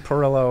 Get a free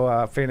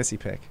Perillo fantasy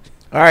pick.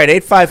 All right,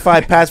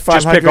 855-PASS-500.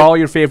 Just pick all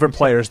your favorite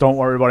players. Don't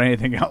worry about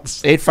anything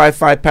else.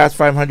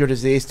 855-PASS-500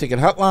 is the Ace Ticket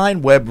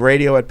hotline.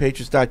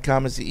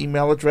 Webradio@patriots.com is the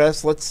email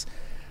address. Let's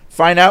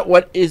find out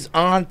what is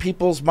on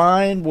people's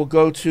mind. We'll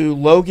go to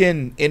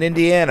Logan in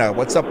Indiana.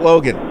 What's up,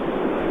 Logan?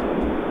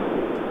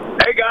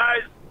 Hey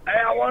guys,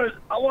 I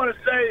want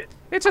to say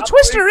It's a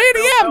Twister Bill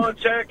EDM.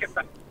 Belichick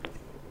and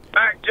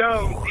Mac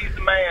Jones, he's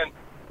the man.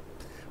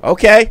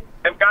 Okay.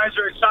 Them guys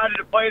are excited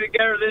to play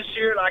together this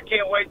year, and I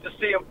can't wait to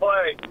see them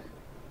play.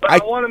 But I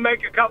want to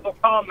make a couple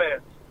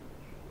comments.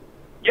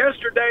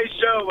 Yesterday's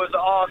show was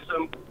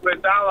awesome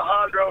with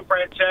Alejandro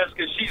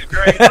Francesca. She's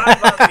great. I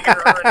love to hear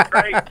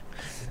her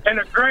in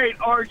a great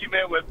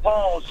argument with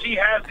Paul. She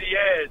has the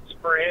edge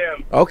for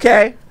him.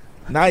 Okay.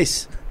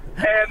 Nice.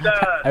 And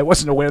I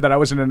wasn't aware that I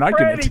was in an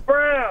argument. Freddie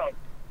Brown,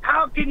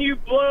 how can you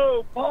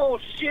blow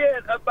Paul's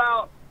shit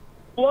about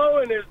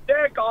blowing his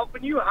deck off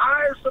when you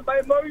hire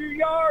somebody to mow your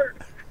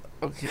yard?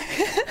 Okay.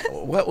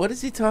 What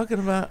is he talking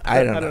about?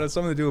 I don't know.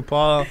 Something to do with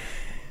Paul.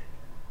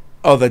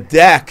 Oh, the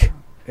deck.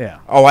 Yeah.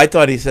 Oh, I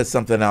thought he said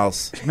something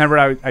else. Remember,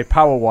 I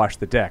power washed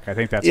the deck. I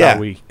think that's how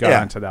we got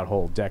onto that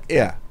whole deck thing.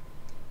 Yeah.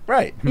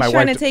 Right. He's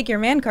trying to take your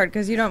man card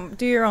because you don't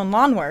do your own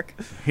lawn work.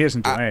 He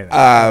doesn't do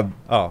anything.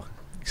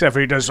 Except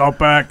for he does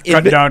back,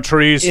 cutting down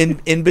trees.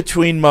 In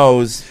between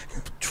mows,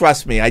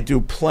 trust me, I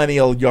do plenty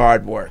of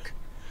yard work.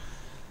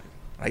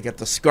 I get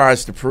the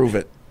scars to prove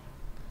it.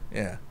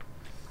 Yeah.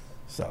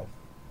 So.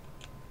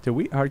 Did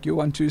we argue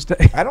on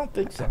Tuesday? I don't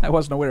think so. I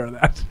wasn't aware of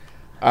that.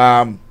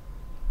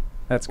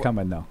 That's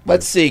coming now.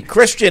 Let's see.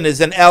 Christian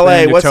is in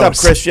L.A. What's up,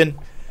 Christian?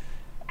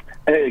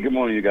 Hey, good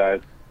morning, you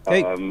guys.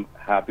 Hey.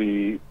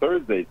 Happy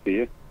Thursday to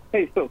you.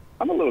 Hey, so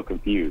I'm a little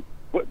confused.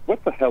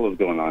 What the hell is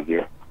going on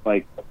here?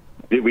 Like,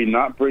 did we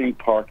not bring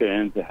Parker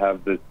in to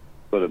have this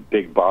sort of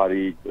big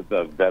body,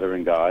 the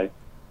veteran guy?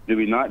 Do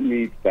we not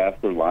need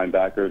faster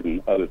linebackers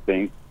and other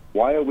things?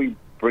 Why are we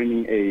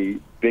bringing a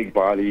big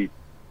body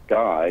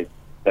guy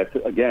that's,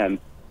 again,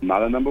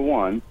 not a number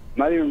one,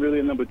 not even really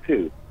a number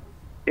two,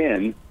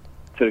 in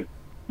to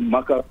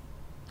muck up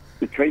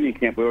the training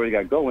camp we already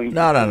got going?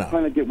 No.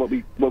 Trying to get what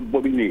we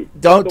need.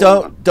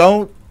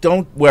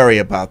 Don't worry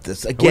about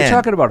this. Again, are we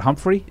talking about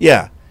Humphrey?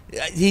 Yeah.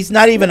 He's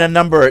not even a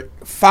number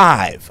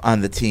 5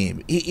 on the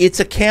team. It's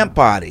a camp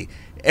body.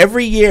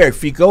 Every year,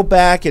 if you go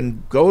back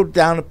and go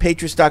down to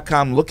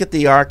Patriots.com, look at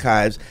the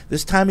archives,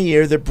 this time of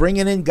year, they're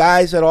bringing in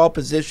guys at all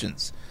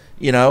positions.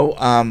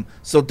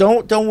 So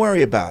don't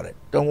worry about it.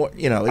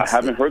 I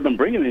haven't heard them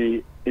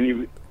bringing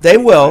any. They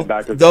will.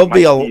 There'll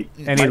be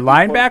any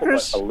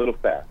linebackers? A little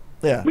fast.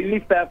 Yeah. We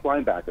need fast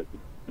linebackers.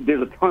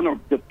 There's a ton of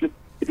just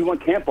if you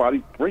want camp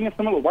bodies, bring in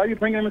some of them. Why are you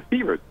bringing in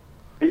receivers?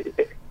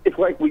 It's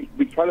like we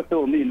try to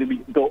fill a need and then we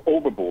go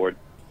overboard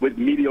with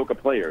mediocre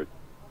players.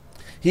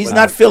 He's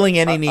not filling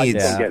any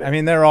needs. I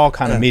mean, they're all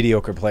kind of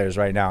mediocre players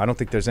right now. I don't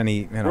think there's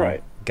any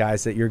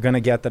guys that you're going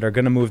to get that are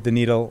going to move the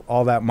needle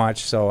all that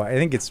much. So I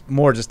think it's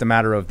more just a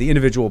matter of the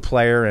individual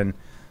player, and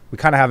we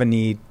kind of have a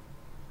need,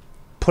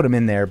 put him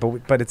in there.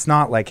 But it's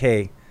not like,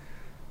 hey,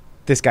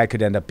 this guy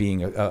could end up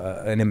being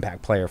an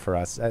impact player for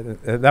us.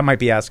 That might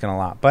be asking a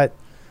lot. But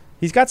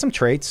he's got some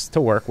traits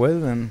to work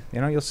with, and,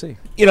 you'll see.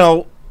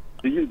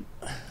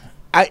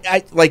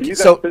 I like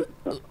so.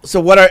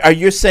 What are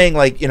you saying?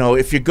 Like,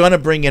 if you're going to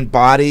bring in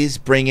bodies,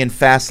 bring in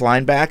fast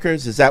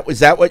linebackers. Is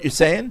that what you're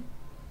saying?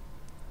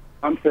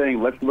 I'm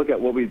saying let's look at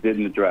what we did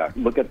in the draft.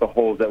 Look at the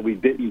holes that we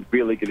didn't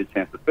really get a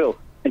chance to fill.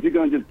 If you're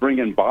going to just bring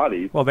in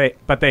bodies, well, they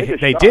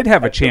did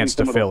have a chance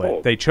to fill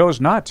it. They chose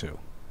not to.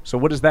 So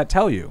what does that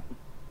tell you?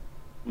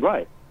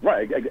 Right,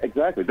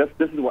 exactly. This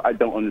is what I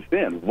don't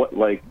understand.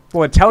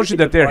 Well, it tells you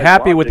that they're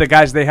happy with the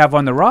guys they have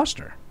on the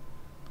roster.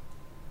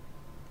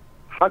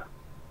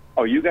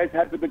 Are you guys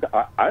happy with the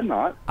guy? I'm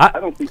not. I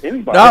don't see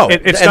anybody. No,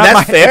 it's and not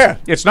that's fair.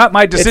 It's not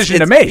my decision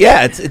to make.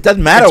 Yeah, it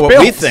doesn't matter what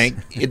we think.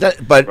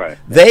 But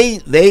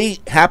they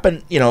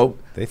happen,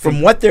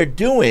 from what they're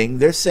doing,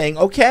 they're saying,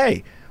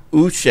 okay,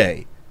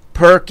 Uche,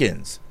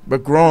 Perkins,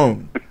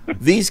 McGrone,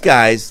 these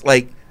guys,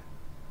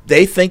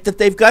 they think that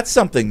they've got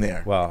something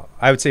there. Well,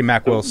 I would say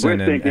Mac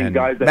Wilson and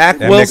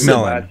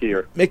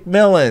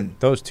McMillan.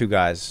 Those two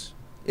guys.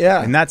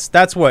 Yeah. And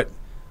that's what...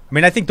 I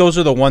mean, I think those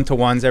are the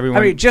one-to-ones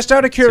everyone... just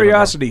out of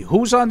curiosity,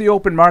 who's on the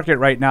open market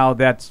right now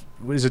that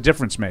is a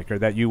difference maker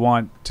that you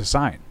want to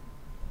sign?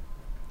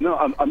 No,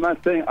 I'm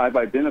not saying I've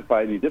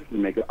identified any difference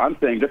maker. I'm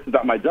saying this is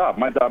not my job.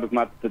 My job is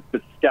not to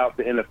scout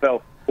the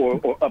NFL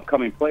or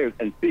upcoming players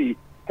and see,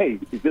 hey,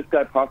 is this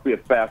guy possibly a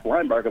fast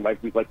linebacker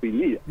like we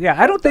need?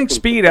 Yeah, I don't think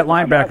speed at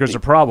linebacker is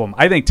a problem.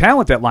 I think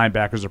talent at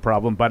linebacker is a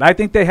problem, but I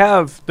think they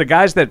have the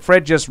guys that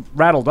Fred just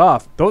rattled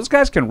off. Those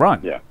guys can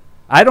run. Yeah.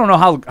 I don't know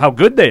how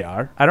good they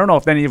are. I don't know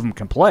if any of them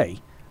can play.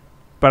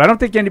 But I don't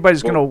think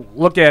anybody's going to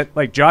look at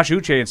Josh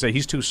Uche and say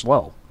he's too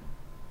slow.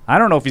 I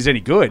don't know if he's any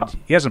good.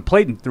 He hasn't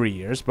played in 3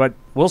 years, but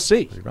we'll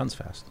see. He runs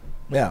fast.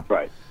 Yeah.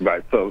 Right.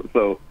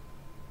 So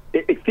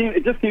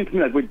it just seems to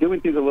me like we're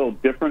doing things a little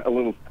different, a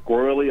little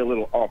squirrely, a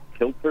little off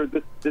kilter.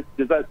 Is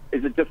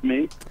it just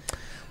me?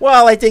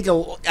 Well, I think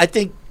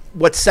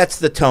what sets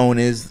the tone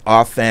is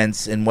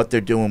offense and what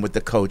they're doing with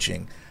the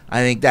coaching. I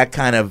think that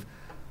kind of,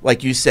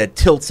 like you said,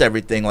 tilts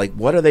everything. Like,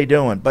 what are they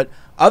doing? But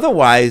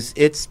otherwise,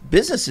 it's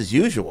business as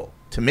usual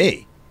to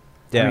me.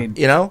 Yeah. I mean,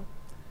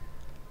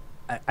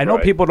 I know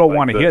people don't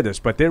want to hear this,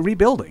 but they're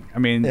rebuilding. I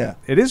mean,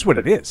 it is what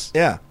it is.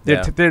 Yeah.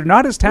 They're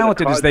not as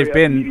talented as they've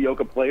been.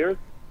 Mediocre players.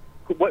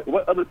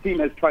 What other team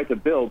has tried to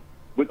build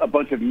with a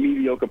bunch of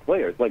mediocre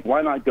players? Like,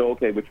 why not go,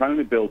 okay, we're trying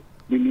to build,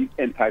 we need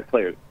impact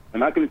players. We're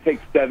not going to take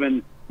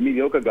 7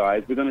 mediocre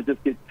guys. We're going to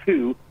just get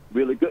 2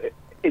 really good.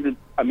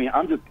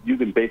 I'm just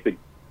using basic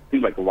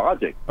things like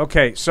logic.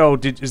 Okay, so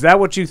is that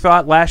what you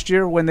thought last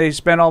year when they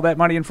spent all that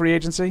money in free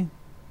agency?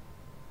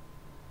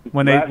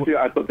 Last year,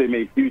 I thought they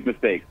made huge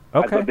mistakes.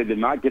 Okay. I thought they did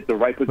not get the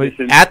right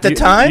position. At the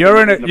time?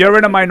 You're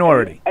in a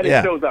minority. And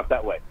it shows up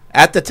that way.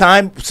 At the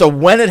time, so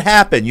when it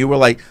happened, you were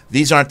like,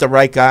 these aren't the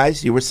right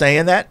guys? You were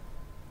saying that?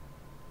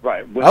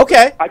 Right.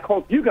 Okay. I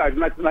called you guys,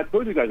 and I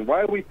told you guys,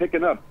 why are we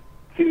picking up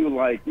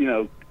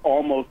 2,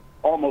 almost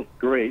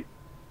great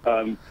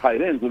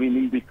tight ends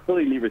when we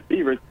clearly need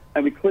receivers,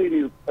 and we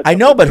clearly need... I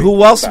know, but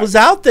who else was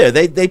out there?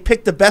 They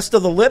picked the best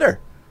of the litter.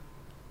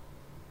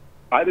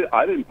 I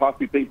didn't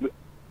possibly think...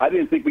 I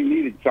didn't think we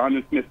needed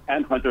Jonnu Smith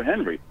and Hunter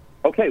Henry.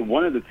 Okay,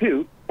 one of the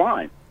two,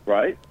 fine,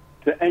 right?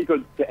 To anchor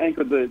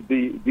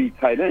the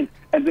tight end,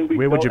 and then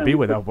where would you be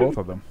without both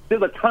of them?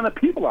 There's a ton of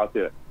people out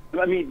there.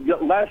 I mean,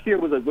 last year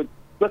was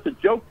just a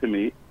joke to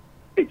me.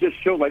 It just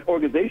showed, like,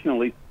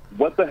 organizationally,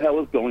 what the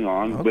hell is going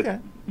on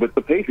with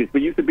the Patriots.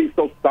 We used to be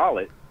so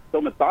solid, so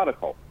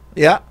methodical.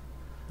 Yeah.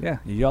 Yeah,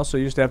 you also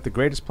used to have the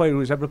greatest player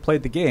who's ever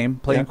played the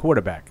game playing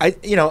quarterback.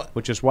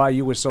 Which is why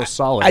you were so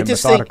solid and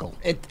methodical.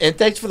 And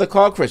thanks for the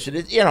call, Christian.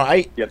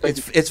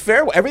 It's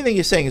fair. Everything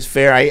you're saying is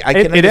fair. I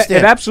can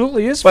understand. It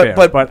absolutely is fair.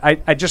 But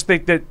I just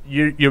think that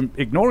you're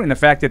ignoring the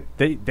fact that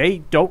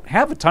they don't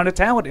have a ton of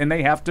talent and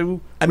they have to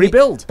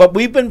rebuild. But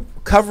we've been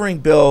covering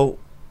Bill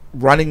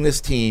running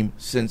this team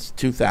since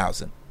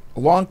 2000, a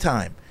long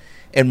time.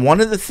 And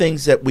one of the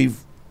things that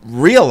we've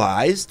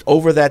realized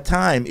over that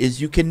time is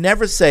you can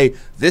never say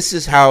this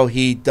is how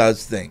he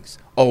does things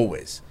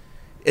always.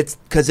 It's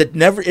because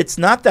it's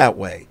not that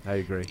way. I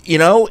agree.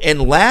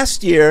 And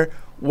last year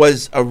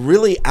was a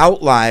really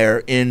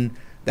outlier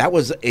that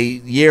was a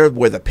year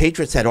where the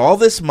Patriots had all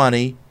this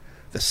money,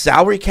 the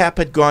salary cap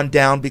had gone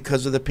down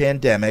because of the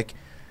pandemic,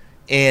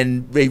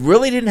 and they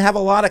really didn't have a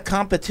lot of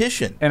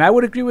competition. And I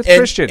would agree with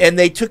Christian. And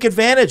they took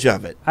advantage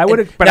of it. I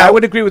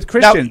would agree with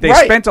Christian. They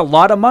spent a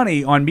lot of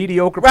money on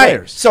mediocre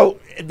players. So,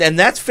 and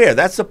that's fair.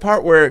 That's the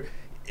part where,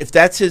 if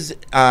that's his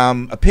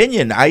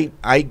opinion,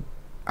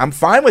 I'm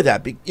fine with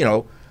that.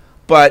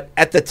 But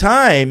at the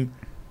time,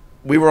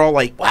 we were all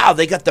like, "Wow,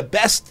 they got the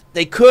best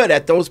they could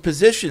at those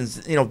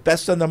positions.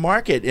 Best on the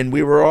market," and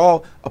we were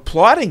all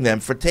applauding them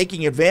for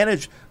taking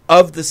advantage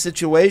of the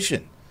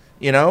situation.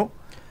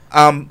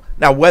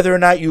 Now, whether or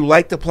not you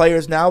like the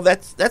players now,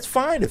 that's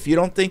fine. If you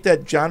don't think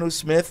that Jonnu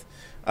Smith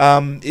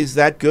is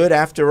that good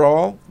after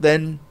all,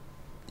 then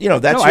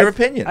that's your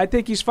opinion. I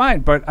think he's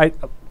fine, but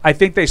I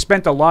think they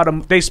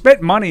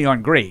spent money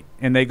on great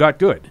and they got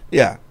good.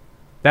 Yeah,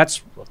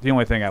 that's the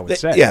only thing I would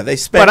say. Yeah, they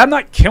spent. But I'm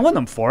not killing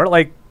them for it.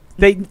 Like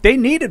they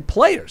needed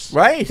players,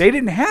 right? They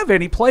didn't have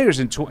any players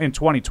in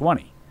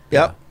 2020.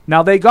 Yep.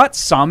 Now they got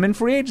some in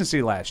free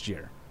agency last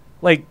year.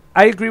 Like,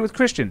 I agree with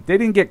Christian. They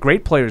didn't get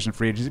great players in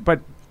free agency,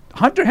 but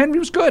Hunter Henry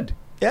was good.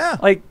 Yeah.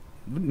 Like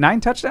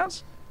 9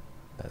 touchdowns?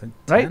 10,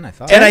 right? I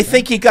thought. And I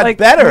think he got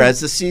better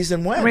as the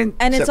season went.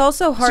 And it's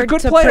also hard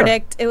to player.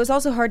 predict. It was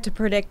also hard to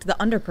predict the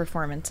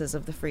underperformances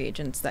of the free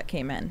agents that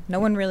came in. No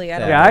one really.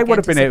 I would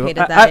have been able.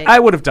 I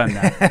would have done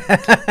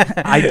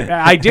that.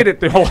 I did it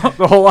the whole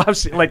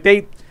offseason. Like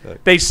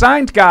they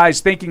signed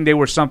guys thinking they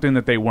were something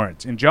that they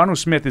weren't. And Jonnu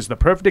Smith is the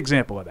perfect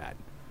example of that.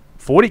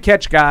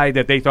 40-catch guy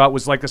that they thought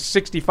was like a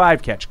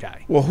 65-catch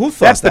guy. Well, who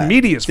thought that's that? The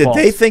media's Did fault.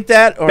 Did they think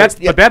that?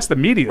 But that's the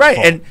media's fault.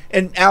 Right,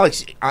 and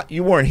Alex,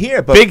 you weren't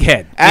here, but... Big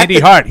head,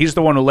 Andy Hart, he's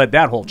the one who led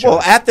that whole charge.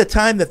 Well, at the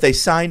time that they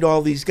signed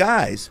all these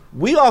guys,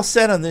 we all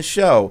said on this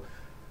show,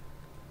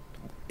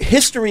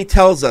 history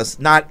tells us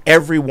not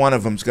every one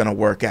of them's going to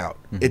work out.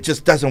 Mm-hmm. It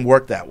just doesn't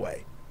work that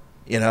way,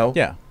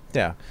 Yeah.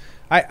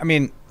 I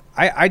mean,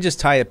 I just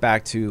tie it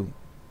back to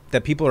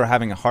that people are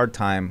having a hard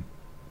time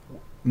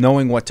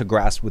knowing what to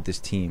grasp with this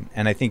team.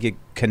 And I think it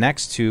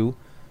connects to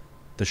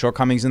the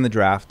shortcomings in the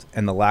draft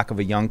and the lack of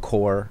a young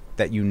core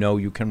that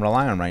you can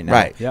rely on right now.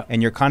 Right. Yep.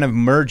 And you're kind of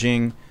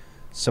merging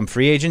some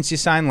free agents you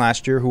signed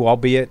last year who,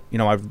 albeit,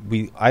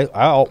 we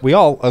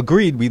all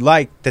agreed we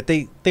liked that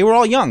they were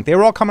all young. They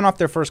were all coming off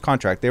their first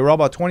contract. They were all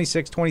about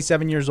 26,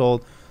 27 years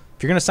old.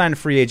 If you're going to sign a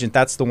free agent,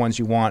 that's the ones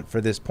you want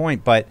for this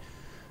point. But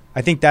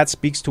I think that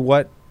speaks to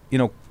what,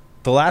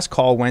 the last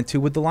call went to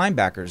with the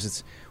linebackers.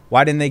 It's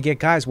why didn't they get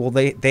guys? Well,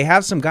 they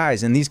have some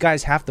guys, and these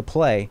guys have to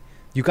play.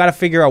 You got to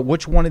figure out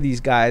which one of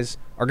these guys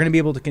are going to be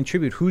able to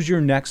contribute. Who's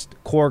your next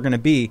core going to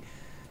be?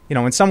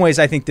 In some ways,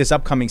 I think this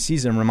upcoming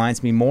season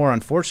reminds me more,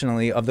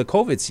 unfortunately, of the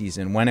COVID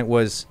season when it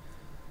was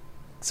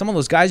some of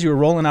those guys you were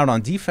rolling out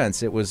on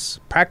defense. It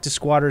was practice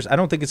squatters. I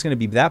don't think it's going to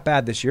be that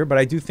bad this year, but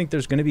I do think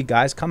there's going to be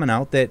guys coming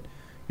out that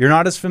you're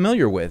not as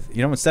familiar with.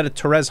 Instead of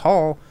Terez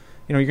Hall,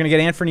 you're going to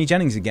get Anthony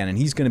Jennings again, and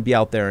he's going to be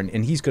out there,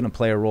 and he's going to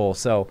play a role.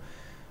 So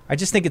I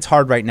just think it's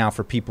hard right now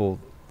for people,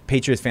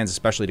 Patriots fans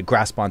especially, to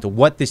grasp onto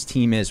what this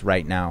team is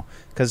right now.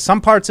 Because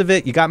some parts of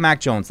it, you got Mac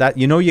Jones. That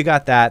you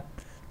got that.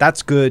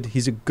 That's good.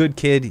 He's a good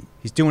kid.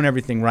 He's doing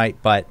everything right.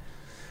 But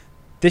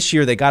this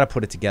year, they got to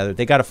put it together.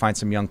 They got to find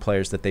some young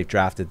players that they've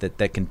drafted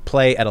that can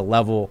play at a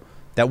level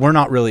that we're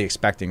not really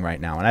expecting right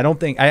now. And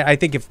I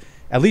think if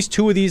at least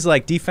 2 of these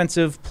like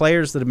defensive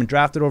players that have been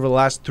drafted over the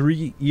last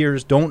 3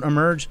 years don't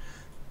emerge,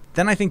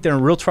 then I think they're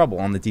in real trouble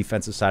on the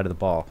defensive side of the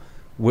ball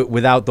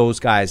without those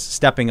guys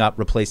stepping up,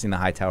 replacing the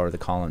Hightower, the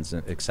Collins,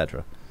 et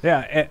cetera. Yeah,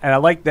 and I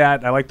like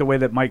that. I like the way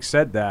that Mike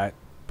said that.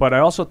 But I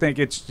also think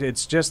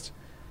it's just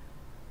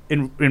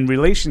in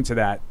relation to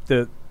that,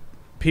 the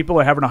people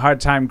are having a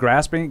hard time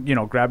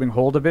grabbing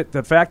hold of it.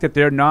 The fact that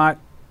they're not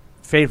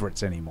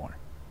favorites anymore,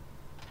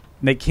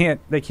 they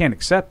can't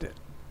accept it.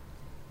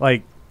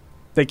 Like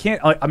they can't.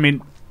 I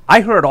mean,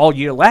 I heard all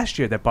year last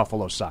year that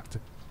Buffalo sucked.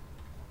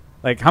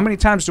 Like, how many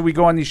times do we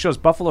go on these shows?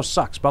 Buffalo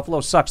sucks. Buffalo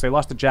sucks. They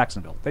lost to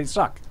Jacksonville. They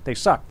suck. They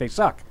suck. They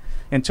suck.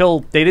 Until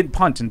they didn't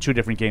punt in 2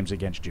 different games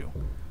against you.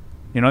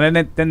 Then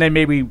they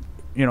maybe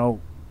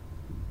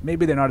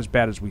they're not as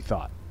bad as we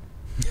thought.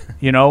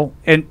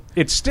 And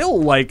it's still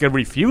like a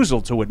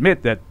refusal to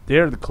admit that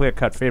they're the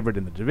clear-cut favorite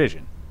in the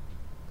division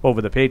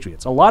over the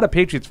Patriots. A lot of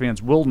Patriots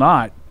fans will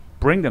not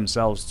bring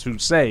themselves to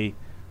say,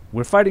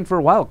 we're fighting for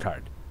a wild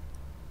card.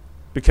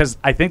 Because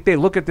I think they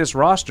look at this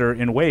roster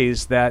in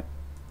ways that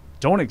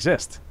don't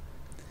exist.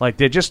 Like,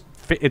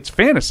 it's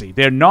fantasy.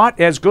 They're not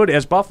as good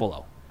as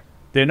Buffalo.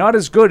 They're not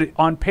as good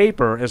on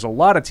paper as a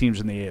lot of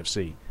teams in the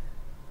AFC.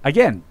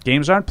 Again,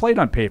 games aren't played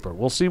on paper.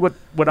 We'll see what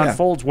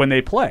unfolds when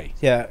they play.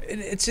 Yeah,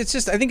 it's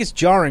just, I think it's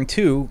jarring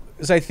too,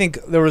 because I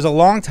think there was a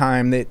long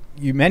time that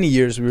many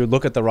years we would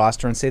look at the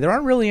roster and say there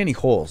aren't really any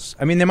holes.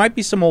 I mean, there might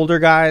be some older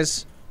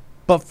guys,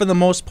 but for the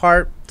most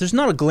part, there's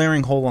not a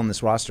glaring hole on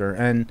this roster.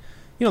 And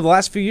the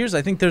last few years,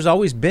 I think there's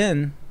always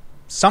been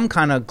some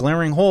kind of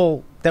glaring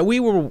hole that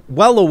we were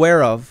well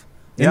aware of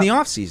in the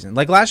offseason.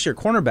 Like last year,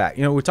 cornerback.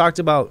 We talked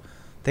about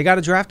they got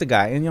to draft a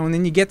guy, and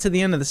then you get to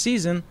the end of the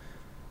season,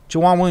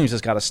 Jawan Williams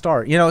has got to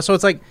start. So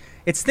it's like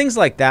it's things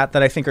like that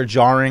I think are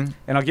jarring.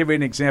 And I'll give you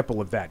an example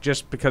of that.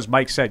 Just because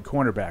Mike said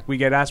cornerback, we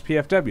get asked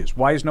PFWs.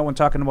 Why is no one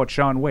talking about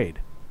Shaun Wade?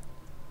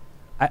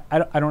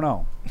 I don't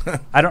know.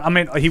 I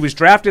mean, he was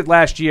drafted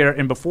last year,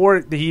 and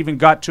before he even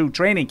got to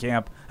training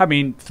camp,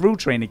 through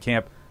training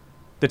camp,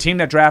 the team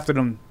that drafted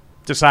him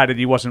decided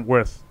he wasn't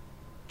worth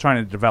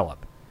trying to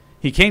develop.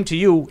 He came to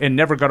you and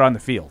never got on the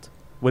field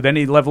with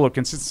any level of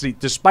consistency,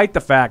 despite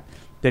the fact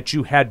that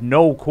you had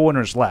no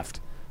corners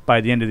left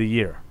by the end of the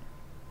year.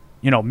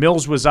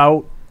 Mills was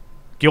out,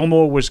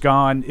 Gilmore was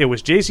gone. It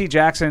was J.C.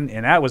 Jackson,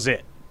 and that was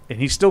it. And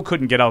he still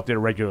couldn't get out there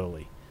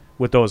regularly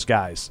with those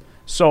guys.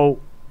 So,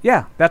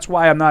 yeah, that's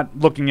why I'm not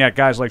looking at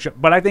guys like.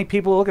 But I think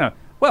people are looking at,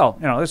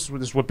 this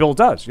is what Bill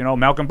does.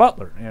 Malcolm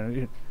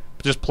Butler.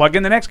 Just plug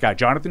in the next guy,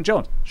 Jonathan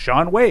Jones,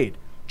 Shaun Wade,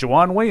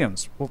 Jawan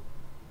Williams. Well,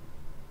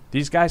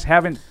 these guys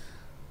haven't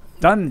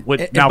done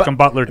what Malcolm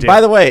Butler did.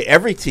 By the way,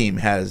 every team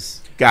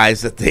has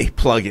guys that they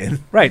plug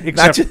in. Right,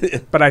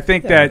 but I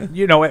think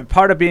that,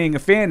 part of being a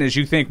fan is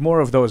you think more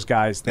of those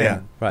guys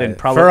than probably.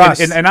 For us.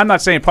 And I'm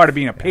not saying part of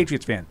being a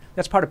Patriots fan.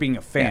 That's part of being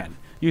a fan. Yeah.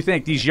 You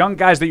think these young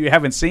guys that you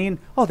haven't seen,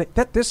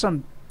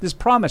 there's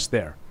promise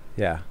there.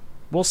 Yeah.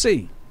 We'll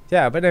see.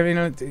 Yeah, but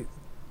the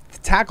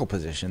tackle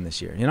position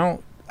this year,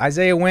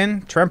 Isaiah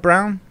Wynn, Trent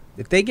Brown,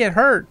 if they get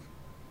hurt,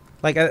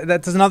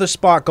 that's another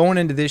spot going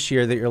into this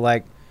year that you're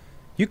like,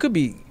 you could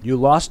be You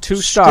lost 2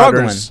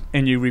 struggling. starters,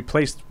 and you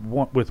replaced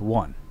one with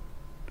 1.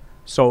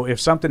 So if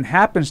something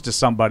happens to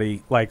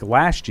somebody like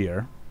last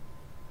year,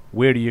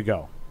 where do you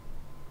go?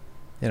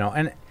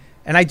 And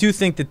I do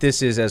think that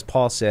this is, as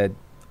Paul said,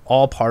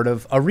 all part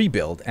of a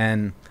rebuild.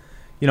 And,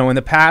 in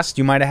the past,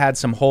 you might have had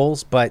some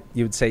holes, but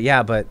you would say,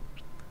 yeah, but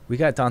we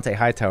got Dante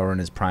Hightower in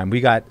his prime. We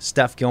got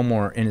Steph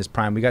Gilmore in his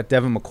prime. We got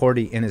Devin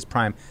McCourty in his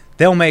prime.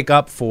 They'll make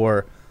up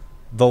for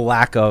the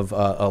lack of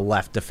a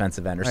left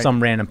defensive end or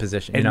some random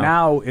position. And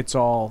now it's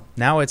all...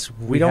 Now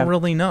we don't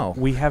really know.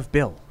 We have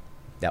Bill.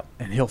 Yep.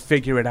 And he'll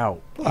figure it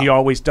out. He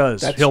always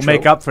does. He'll true.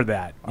 make up for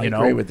that. I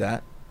agree with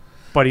that.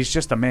 But he's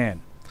just a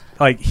man.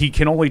 He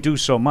can only do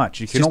so much.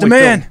 He's just a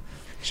man.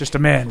 He's just a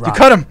man, Rock. You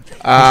cut him.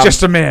 He's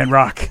just a man,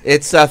 Rock.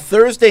 It's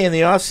Thursday in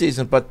the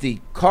offseason, but the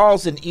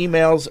calls and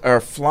emails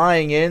are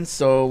flying in,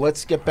 so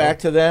let's get back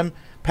to them.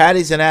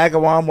 Patty's in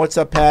Agawam. What's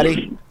up,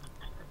 Patty?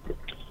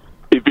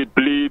 If it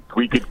bleeds,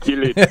 we could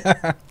kill it.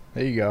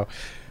 There you go.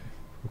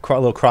 A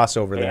little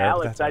crossover hey, there.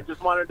 Alex, I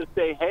just wanted to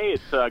say, hey,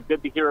 it's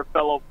good to hear a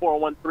fellow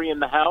 413 in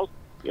the house.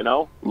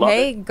 Love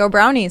it. Go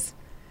Brownies.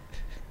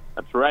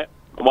 That's right.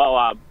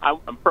 Well,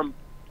 I'm from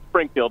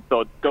Springfield, so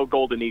it's go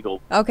Golden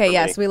Eagles. Okay,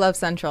 yes, we love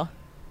Central.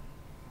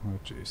 Oh,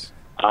 jeez.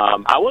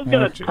 I was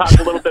going to talk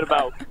a little bit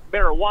about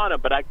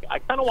marijuana, but I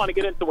kind of want to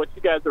get into what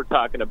you guys are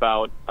talking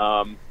about.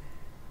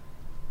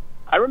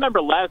 I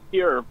remember last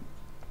year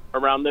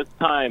around this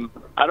time,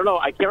 I don't know,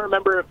 I can't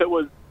remember if it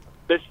was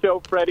this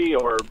show, Freddie,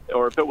 or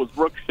if it was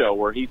Rook's show,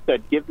 where he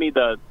said, give me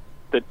the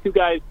 2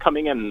 guys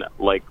coming in,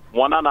 like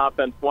one on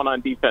offense, one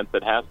on defense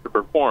that has to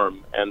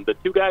perform. And the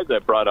 2 guys I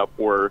brought up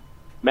were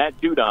Matt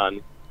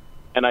Judon,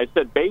 and I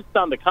said, based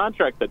on the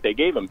contract that they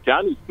gave him,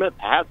 Jonnu Smith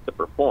has to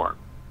perform.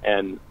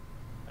 And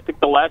I think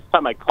the last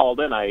time I called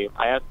in, I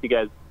asked you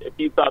guys if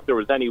you thought there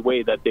was any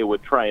way that they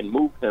would try and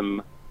move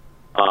him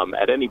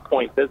at any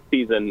point this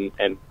season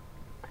and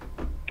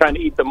trying to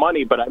eat the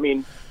money. But, I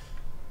mean,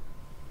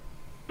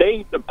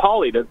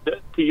 Paulie,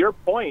 to your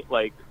point,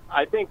 like,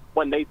 I think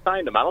when they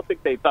signed him, I don't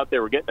think they thought they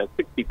were getting a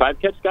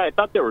 65 catch guy.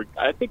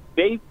 I think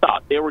they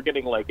thought they were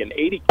getting like an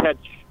 80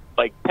 catch,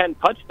 like 10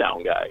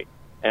 touchdown guy,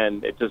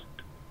 and it just.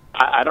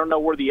 I don't know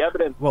where the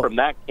evidence from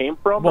that came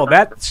from. Well,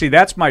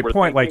 that's my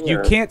point. Like,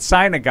 you can't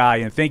sign a guy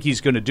and think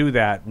he's going to do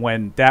that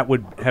when that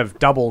would have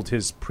doubled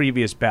his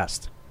previous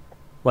best.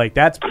 Like,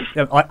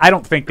 I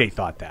don't think they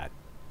thought that,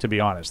 to be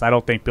honest. I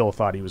don't think Bill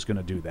thought he was going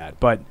to do that.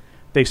 But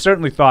they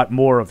certainly thought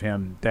more of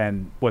him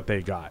than what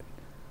they got.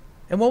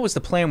 And what was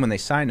the plan when they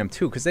signed him,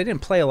 too? Because they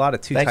didn't play a lot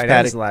of tight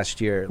ends last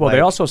year. Well, they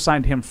also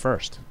signed him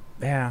first.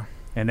 Yeah.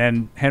 And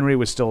then Henry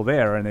was still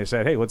there, and they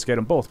said, hey, let's get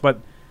them both. But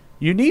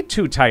you need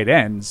 2 tight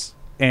ends.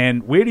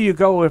 And where do you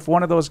go if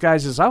one of those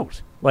guys is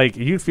out? Like,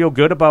 you feel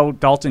good about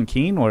Dalton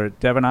Keene or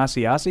Devin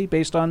Asiasi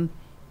based on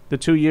the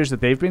 2 years that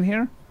they've been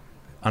here?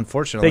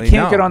 Unfortunately, they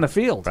can't get on the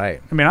field.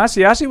 Right. I mean,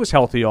 Asiasi was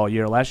healthy all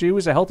year. Last year he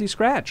was a healthy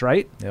scratch,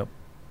 right? Yep.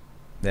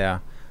 Yeah.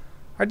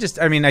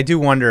 I do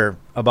wonder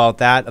about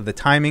that, of the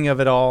timing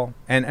of it all.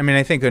 And, I mean,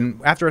 I think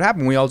after it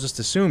happened, we all just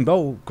assumed,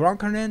 Gronk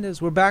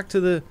Hernandez, we're back to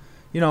the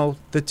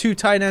 2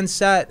 tight end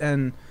set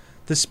and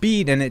the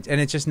speed, and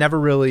it just never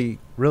really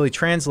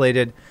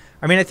translated.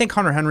 I mean, I think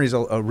Hunter Henry's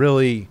a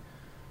really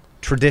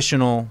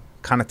traditional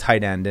kind of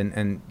tight end.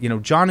 And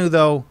Jonnu,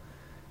 though,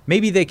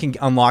 maybe they can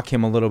unlock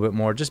him a little bit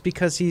more just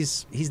because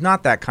he's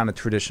not that kind of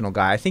traditional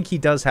guy. I think he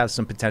does have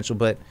some potential.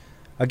 But,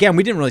 again,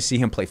 we didn't really see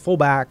him play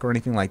fullback or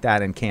anything like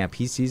that in camp.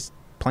 He's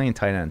playing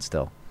tight end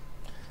still.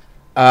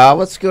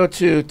 Let's go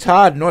to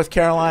Todd, North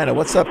Carolina.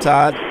 What's up,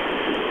 Todd? Hey,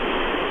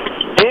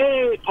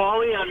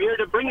 Paulie. I'm here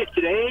to bring it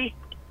today.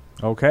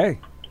 Okay.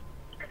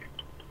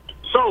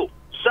 So,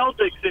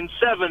 Celtics in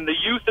 7, the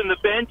youth and the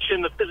bench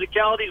and the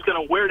physicality is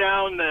going to wear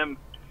down them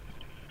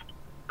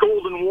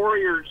Golden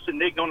Warriors,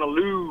 and they're going to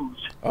lose.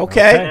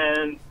 Okay.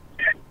 And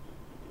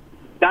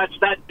that's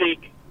that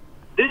big.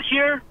 This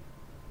year,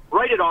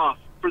 write it off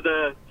for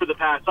the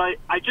Pats. I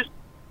just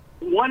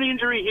one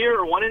injury here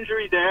or one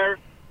injury there,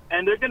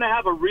 and they're going to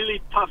have a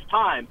really tough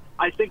time.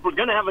 I think we're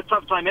going to have a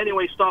tough time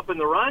anyway stopping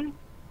the run,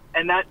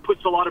 and that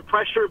puts a lot of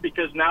pressure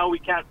because now we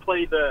can't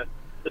play the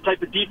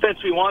type of defense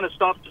we want to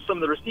stop to some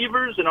of the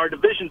receivers, and our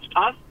division's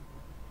tough.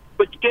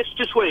 But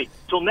just wait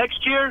till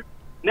next year.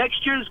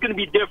 Next year is going to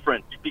be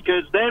different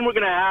because then we're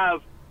going to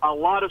have a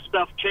lot of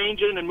stuff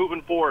changing and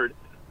moving forward.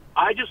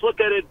 I just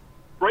look at it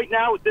right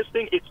now with this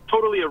thing, it's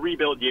totally a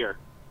rebuild year.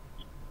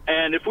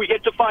 And if we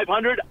get to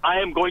 500,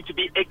 I am going to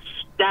be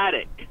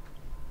ecstatic.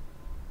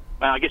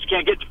 Well, I guess you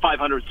can't get to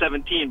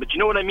 517, but you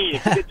know what I mean.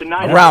 If you get to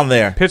 900, around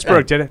there.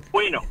 Pittsburgh did it.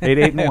 Bueno.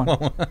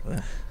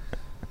 8-1.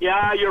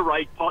 Yeah, you're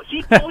right, Paul.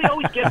 See, Paulie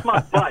always gets my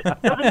butt.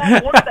 Doesn't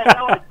matter what the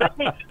hell I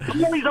say.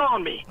 He's always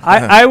on me.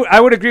 I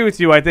would agree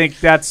with you. I think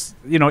that's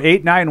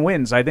 8-9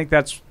 wins. I think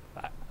that's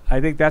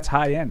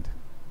high end.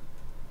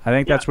 I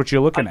think that's what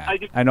you're looking at.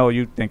 I know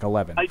you think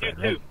 11. I do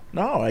too.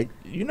 Right?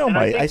 No,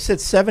 I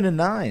said 7 and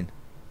 9.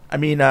 I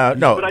mean,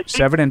 no,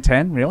 7 and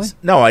 10. Really?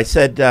 No, I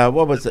said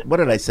what was it? What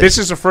did I say? This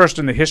is the first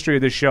in the history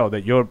of this show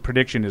that your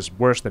prediction is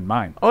worse than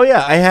mine. Oh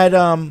yeah, I had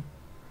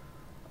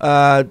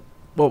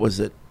what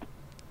was it?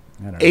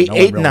 8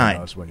 and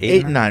 9.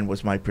 8 and 9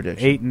 was my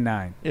prediction. 8 and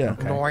 9. Yeah.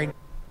 Okay.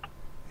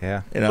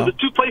 Yeah. So the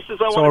 2 places I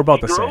So want we're about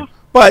to the see same. growth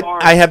But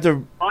are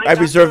I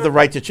reserve the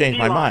right to change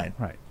my D-line. mind.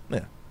 Right.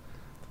 Yeah.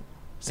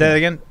 Say that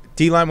again.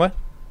 D-line what?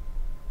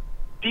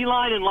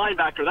 D-line and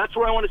linebacker. That's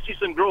where I want to see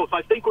some growth.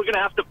 I think we're going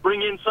to have to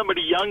bring in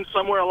somebody young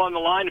somewhere along the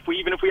line.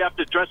 Even if we have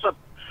to dress up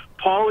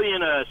Paulie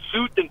in a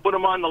suit and put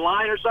him on the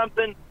line or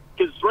something.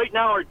 Because right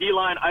now our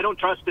D-line, I don't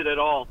trust it at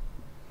all.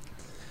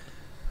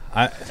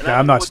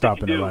 I'm not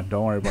stopping the run.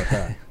 Don't worry about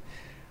that.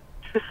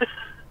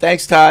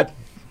 Thanks, Todd.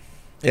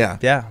 Yeah.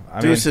 Yeah.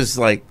 Deuce is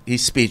like,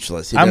 he's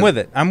speechless. I'm with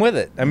it. I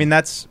mean,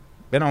 that's,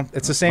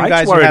 it's the same Mike's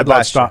guys you worried had about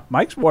last year.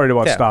 Mike's worried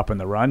about Yeah. stopping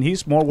the run.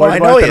 He's more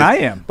worried about it than I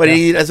am. But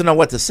he doesn't know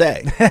what to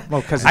say. Well,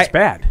 because it's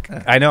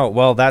bad. I know.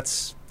 Well,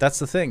 that's the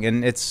thing.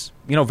 And it's,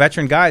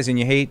 veteran guys, and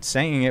you hate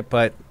saying it,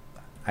 but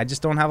I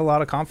just don't have a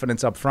lot of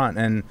confidence up front.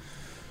 And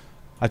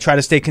I try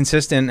to stay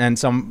consistent, and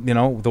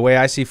the way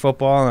I see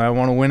football, and I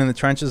want to win in the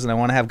trenches, and I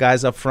want to have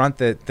guys up front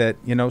that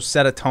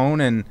set a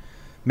tone and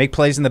make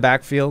plays in the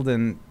backfield.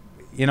 And,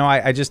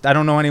 I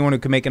don't know anyone who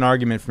can make an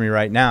argument for me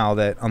right now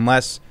that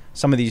unless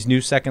some of these new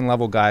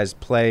second-level guys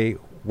play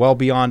well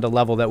beyond a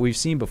level that we've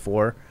seen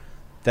before,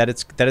 that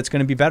it's going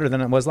to be better than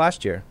it was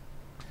last year.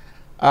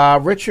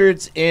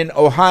 Richard's in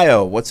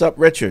Ohio. What's up,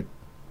 Richard?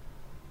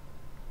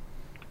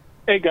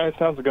 Hey, guys.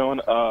 How's it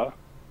going?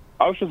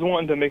 I was just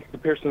wanting to make a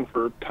comparison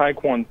for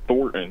Tyquan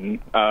Thornton.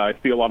 I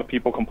see a lot of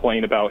people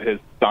complain about his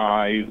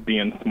size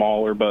being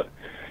smaller, but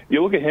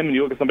you look at him and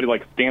you look at somebody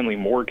like Stanley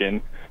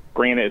Morgan.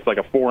 Granted, it's like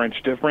a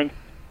 4-inch difference.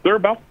 They're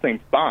about the same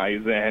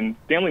size, and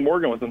Stanley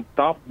Morgan was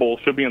unstoppable,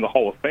 should be in the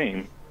Hall of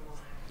Fame.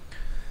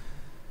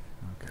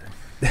 Okay.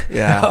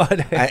 Yeah.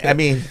 I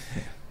mean,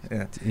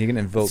 yeah. You can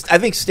invoke. I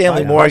think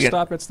Stanley Why Morgan.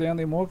 stop at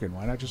Stanley Morgan?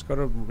 Why not just go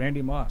to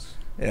Randy Moss?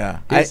 Yeah.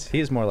 He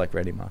is more like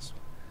Randy Moss,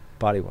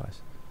 body-wise.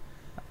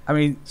 I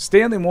mean,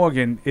 Stanley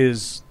Morgan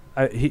is,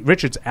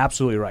 Richard's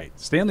absolutely right.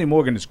 Stanley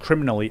Morgan is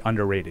criminally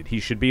underrated. He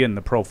should be in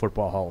the Pro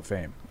Football Hall of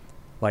Fame.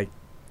 Like,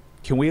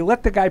 can we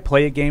let the guy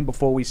play a game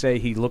before we say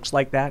he looks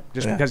like that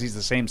just because he's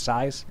the same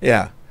size?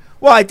 Yeah.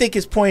 Well, I think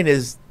his point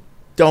is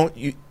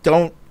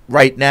don't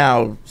right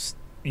now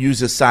use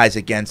his size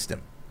against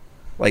him.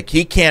 Like,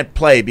 he can't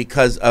play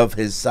because of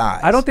his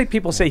size. I don't think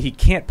people say he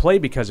can't play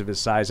because of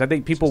his size. I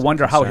think people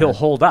wonder how he'll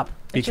hold up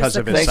because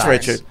of his size.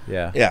 Thanks, Richard.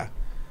 Yeah.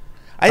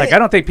 I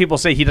don't think people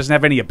say he doesn't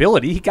have any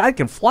ability. Guy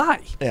can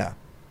fly. Yeah.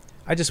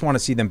 I just want to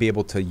see them be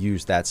able to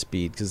use that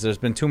speed because there's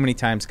been too many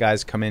times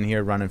guys come in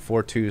here running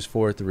 4.2s,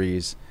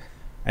 4.3s,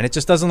 and it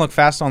just doesn't look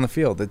fast on the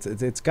field.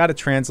 It's got to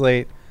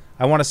translate.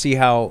 I want to see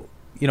how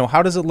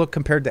does it look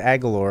compared to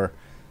Aguilar?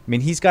 I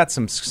mean, he's got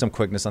some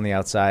quickness on the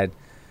outside.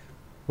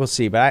 We'll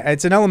see, but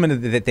it's an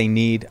element that they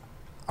need.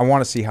 I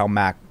want to see how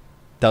Mac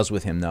does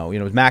with him, though.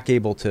 Is Mac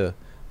able to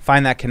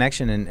find that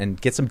connection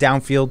and get some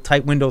downfield,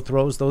 tight window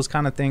throws, those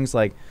kind of things?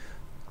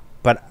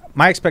 But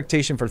my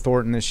expectation for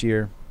Thornton this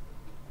year,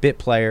 bit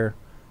player,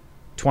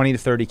 20 to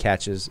 30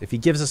 catches. If he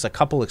gives us a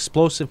couple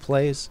explosive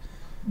plays,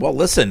 well,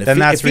 listen,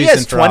 if he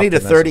has 20 to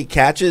 30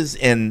 catches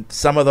and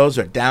some of those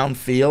are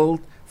downfield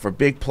for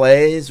big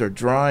plays or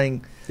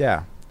drawing,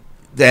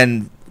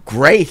 then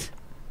great.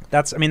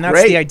 That's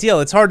the ideal.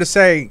 It's hard to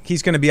say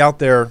he's going to be out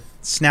there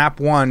snap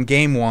one,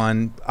 game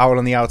one, out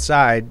on the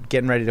outside,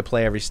 getting ready to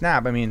play every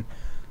snap.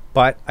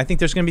 But I think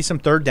there's going to be some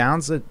third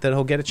downs that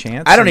he'll get a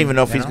chance. I don't even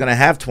know if he's going to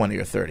have 20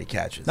 or 30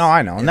 catches. No,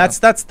 I know. And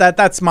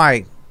that's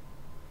my...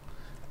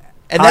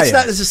 And that's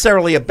not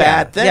necessarily a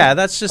bad thing. Yeah,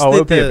 that's just... it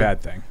would be a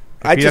bad thing.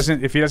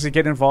 If he doesn't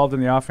get involved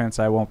in the offense,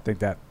 I won't think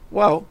that.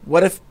 Well,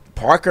 what if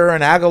Parker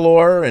and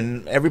Aguilar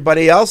and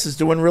everybody else is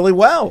doing really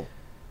well?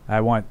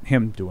 I want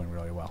him doing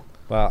really well.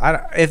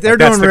 Well, if they're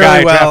doing really well,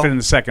 that's the guy well, drafted in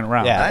the second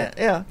round.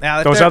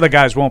 Yeah. Those other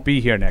guys won't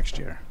be here next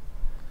year.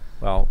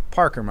 Well,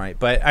 Parker might,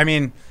 but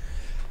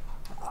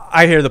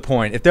I hear the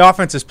point. If the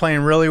offense is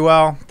playing really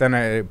well,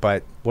 then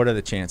but what are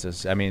the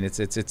chances? It's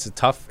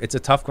a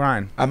tough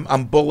grind.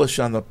 I'm bullish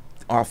on the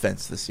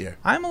offense this year.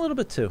 I'm a little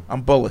bit too.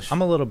 I'm bullish.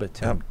 I'm a little bit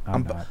too.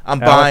 I'm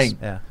buying.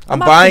 Yeah. I'm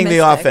buying the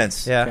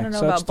offense. I don't know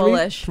about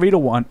bullish.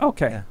 3-1.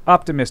 Okay. Yeah.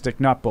 Optimistic,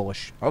 not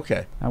bullish.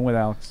 Okay. I'm with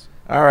Alex.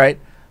 All right.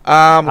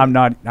 I'm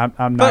not. I'm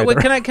but neither. wait,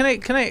 can I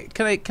finish?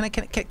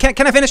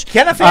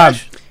 Can I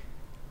finish?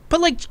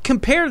 But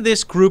compare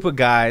this group of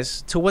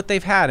guys to what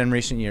they've had in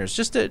recent years,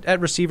 just at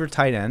receiver,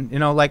 tight end.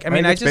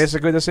 It's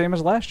basically the same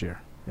as last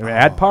year.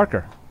 Add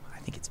Parker. I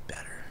think it's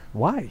better.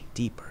 Why?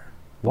 Deeper.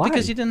 Why?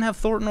 Because you didn't have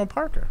Thornton or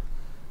Parker.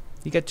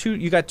 You got two.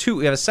 You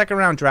have a second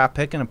round draft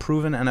pick and a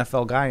proven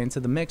NFL guy into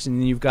the mix,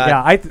 and you've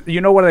got. You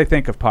know what I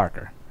think of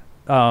Parker.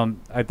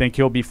 I think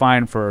he'll be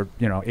fine for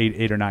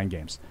 8 or 9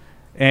 games,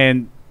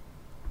 and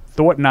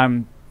Thornton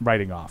I'm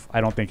writing off.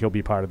 I don't think he'll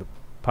be part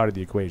of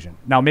the equation.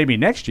 Now maybe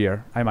next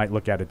year I might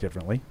look at it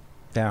differently.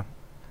 Yeah,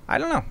 I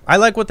don't know. I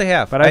like what they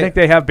have, but I think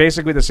they have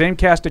basically the same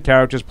cast of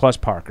characters plus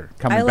Parker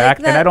coming back,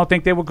 and I don't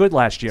think they were good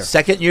last year.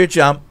 Second year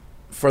jump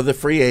for the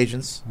free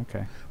agents.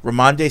 Okay.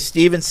 Ramonde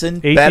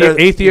Stevenson,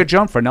 eighth year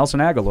jump for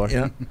Nelson Aguilar.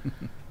 Yeah.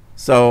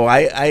 So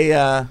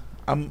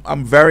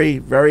I'm very,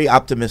 very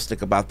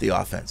optimistic about the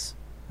offense.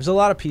 There's a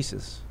lot of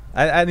pieces.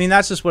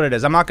 That's just what it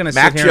is. I'm not going to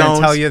sit here Jones,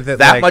 and tell you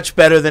that much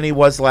better than he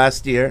was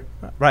last year.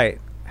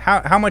 Right.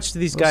 How much do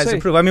these guys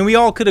improve? We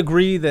all could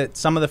agree that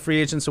some of the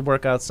free agents will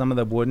work out, some of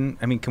them wouldn't.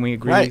 Can we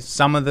agree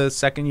some of the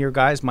second year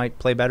guys might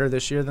play better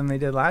this year than they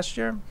did last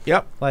year?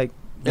 Yep.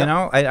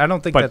 I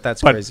don't think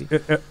that's crazy.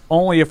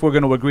 Only if we're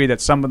going to agree that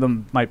some of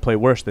them might play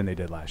worse than they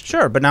did last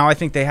year. Sure, but now I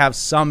think they have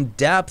some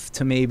depth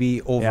to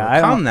maybe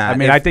overcome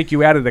that. I think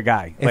you added a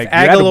guy. If you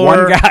added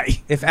one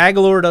guy. If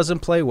Aguilar doesn't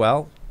play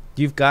well,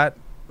 you've got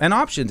an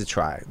option to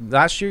try.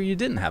 Last year you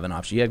didn't have an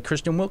option. You had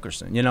Christian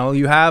Wilkerson.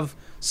 You have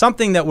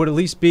something that would at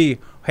least be,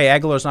 hey,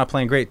 Aguilar's not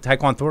playing great.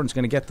 Tyquan Thornton's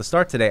going to get the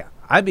start today.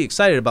 I'd be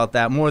excited about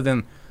that more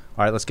than,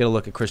 all right, let's get a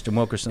look at Christian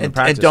Wilkerson.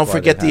 And don't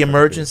forget the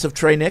emergence of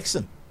Trey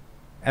Nixon.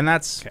 And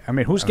that's...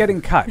 who's getting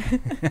cut?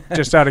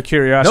 Just out of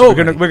curiosity.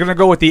 We're gonna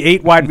go with the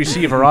 8 wide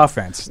receiver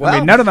offense.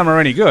 Well, none of them are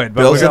any good.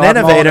 But Bill's an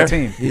innovator.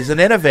 He's an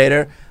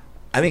innovator.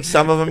 I think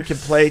some of them can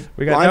play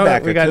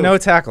linebacker. We got no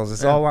tackles.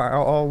 It's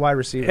all wide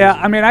receivers. Yeah,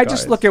 I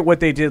just look at what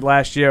they did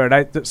last year,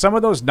 and some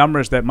of those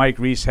numbers that Mike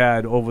Reese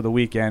had over the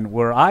weekend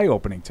were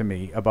eye-opening to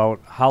me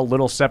about how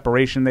little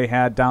separation they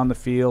had down the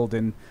field.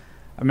 And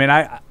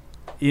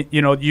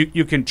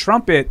you can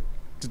trumpet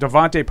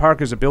Devontae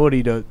Parker's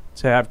ability to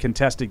have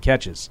contested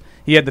catches.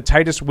 He had the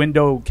tightest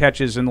window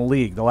catches in the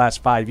league the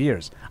last 5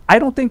 years. I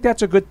don't think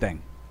that's a good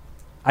thing.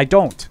 I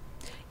don't.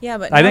 Yeah,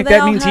 but I think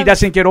that means he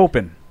doesn't get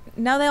open.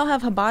 Now they all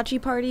have hibachi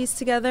parties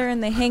together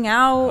and they hang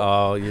out.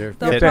 Oh, you're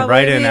fitting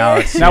right in,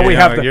 Alex. Now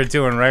you're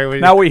doing right.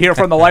 Now we hear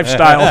from the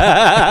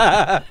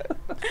lifestyle.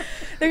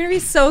 They're going to be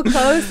so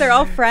close. They're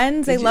all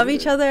friends. They love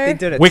each other. They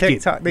did a wicked,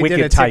 TikTok. They wicked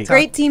did a tight. TikTok.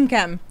 Great team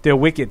chem. They're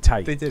wicked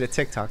tight. They did a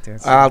TikTok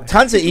dance.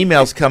 Tons of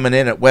emails coming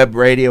in at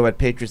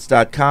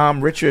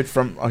webradio@patriots.com. Richard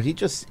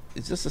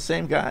is this the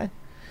same guy?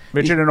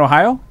 Richard in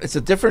Ohio? It's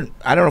a different,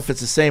 I don't know if it's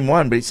the same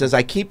one, but he says,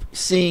 I keep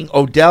seeing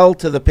Odell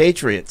to the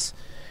Patriots.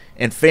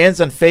 and fans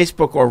on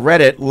Facebook or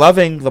Reddit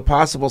loving the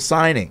possible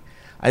signing.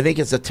 I think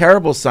it's a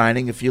terrible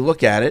signing if you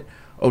look at it.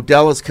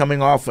 Odell is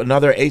coming off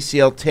another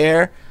ACL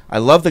tear. I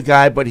love the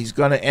guy, but he's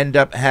going to end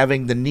up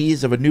having the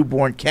knees of a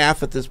newborn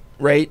calf at this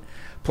rate.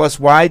 Plus,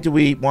 why do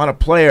we want a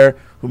player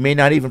who may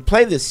not even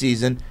play this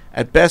season?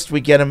 At best,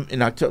 we get him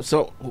in October.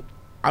 So,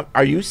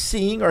 are you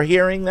seeing or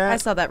hearing that? I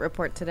saw that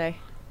report today.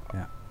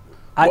 Yeah,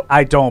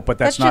 I don't, but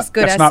that's just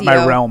good not my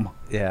SEO. realm.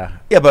 Yeah.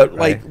 Yeah, but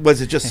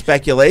was it just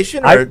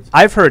speculation? Or?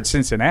 I've heard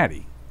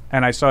Cincinnati,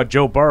 and I saw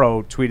Joe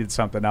Burrow tweeted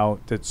something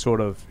out that's sort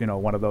of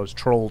one of those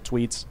troll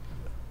tweets,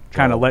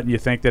 kind of letting you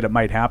think that it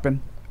might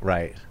happen.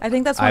 Right. I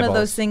think that's one of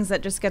those things that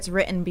just gets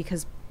written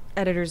because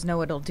editors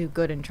know it'll do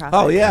good in traffic.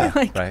 Oh, yeah.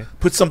 Right.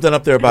 Put something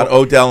up there about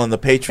Odell and the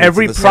Patriots.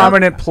 Every and the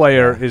prominent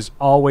player is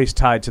always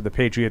tied to the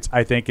Patriots.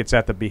 I think it's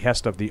at the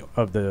behest of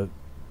the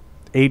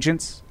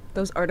agents.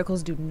 Those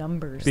articles do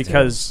numbers.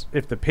 Because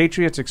if the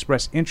Patriots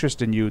express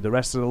interest in you, the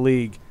rest of the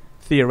league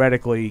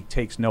theoretically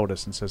takes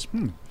notice and says,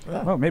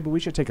 well, maybe we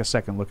should take a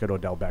second look at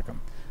Odell Beckham.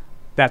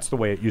 That's the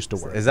way it used to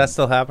work. Is that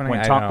still happening?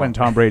 When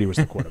Tom Brady was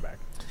the quarterback.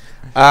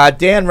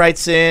 Dan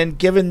writes in,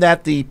 given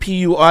that the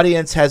PU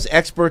audience has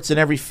experts in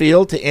every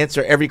field to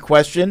answer every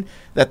question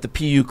that the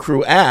PU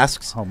crew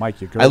asks, Mike,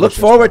 I look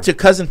forward to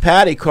Cousin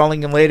Patty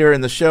calling in later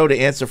in the show to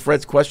answer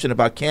Fred's question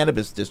about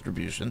cannabis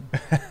distribution.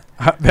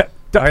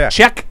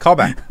 Check. Call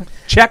back.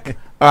 Check.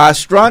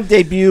 Strong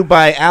debut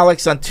by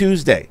Alex on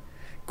Tuesday.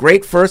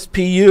 Great first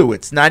PU.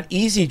 It's not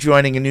easy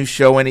joining a new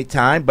show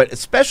anytime, but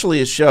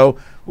especially a show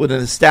with an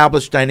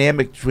established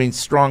dynamic between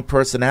strong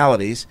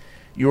personalities.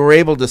 You were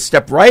able to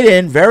step right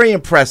in. Very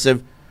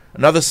impressive.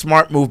 Another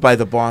smart move by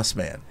the boss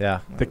man. Yeah.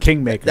 The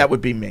Kingmaker. That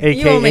would be me. AKA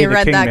you only the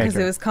read that Kingmaker. because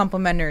it was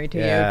complimentary to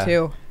you,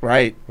 too.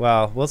 Right.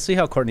 Well, we'll see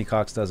how Courtney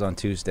Cox does on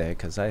Tuesday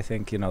because I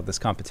think, this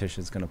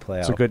competition is going to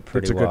play out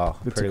pretty well.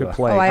 It's a good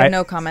play. Oh, I have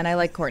no comment. I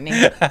like Courtney.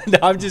 No,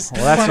 I'm just...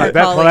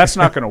 that's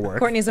not going to work.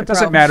 Courtney's a It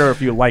doesn't pro. matter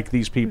if you like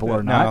these people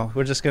or not. No,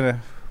 we're just going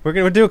to... We're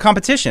going to do a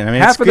competition. I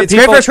mean, Half of it's the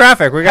great people- for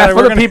traffic. Half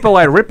of the people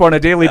I rip on a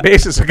daily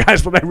basis are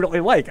guys that I really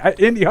like.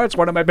 Indy Hart's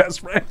one of my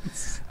best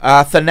friends.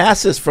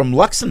 Thanasis from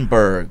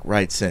Luxembourg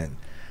writes in,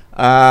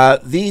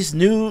 these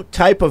new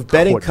type of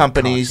betting Courtney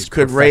companies Cox is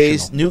could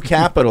raise professional. new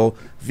capital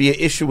via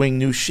issuing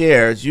new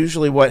shares.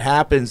 Usually what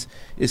happens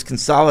is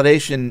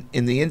consolidation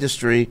in the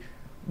industry,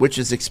 which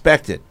is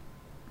expected.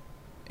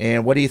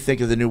 And what do you think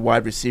of the new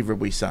wide receiver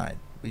we signed?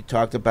 We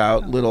talked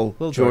about little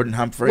Jordan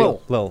Humphrey.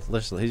 Lil.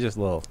 Listen, he's just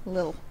Lil.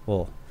 Lil.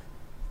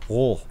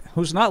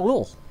 Who's not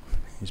Lil?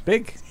 He's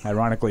big,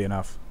 ironically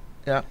enough.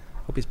 Yeah.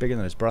 Hope he's bigger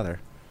than his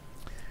brother.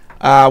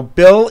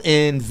 Bill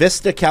in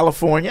Vista,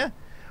 California.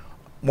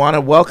 Want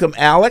to welcome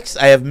Alex.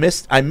 I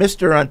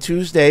missed her on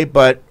Tuesday,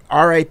 but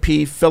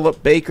R.I.P.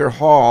 Philip Baker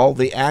Hall,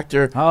 the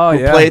actor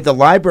who played the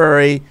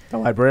librarian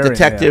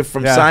detective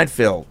from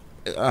Seinfeld.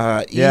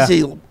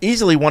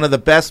 Easily one of the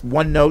best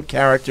one-note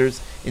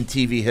characters in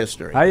TV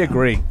history. I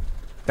agree.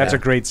 That's a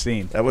great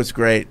scene. That was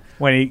great.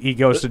 When he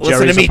goes to Listen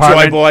Jerry's to me,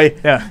 apartment. Joy Boy.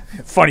 Yeah,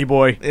 funny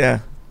boy. Yeah.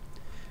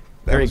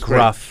 Very was great.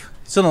 gruff.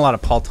 He's in a lot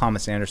of Paul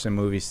Thomas Anderson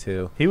movies,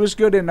 too. He was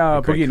good in Great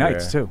Boogie career.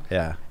 Nights, too.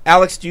 Yeah.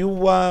 Alex, do you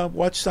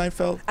watch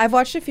Seinfeld? I've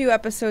watched a few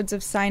episodes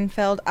of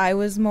Seinfeld. I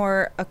was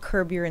more a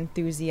Curb Your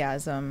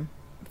Enthusiasm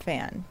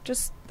fan.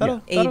 Just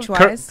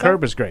age-wise.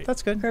 Curb is great.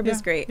 That's good. Curb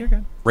is great. You're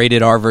good.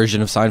 Rated R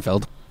version of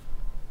Seinfeld.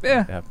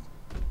 Yeah.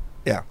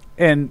 Yeah.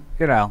 And,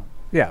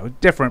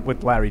 different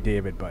with Larry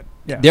David, but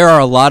yeah. There are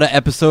a lot of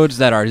episodes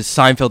that are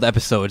Seinfeld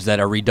episodes that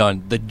are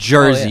redone. The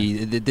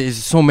Jersey, there's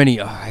so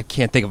many. I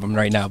can't think of them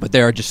right now, but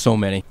there are just so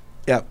many.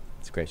 Yep.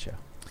 It's a great show.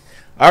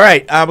 All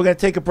right. We're going to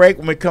take a break.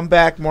 When we come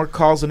back, more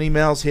calls and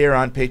emails here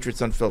on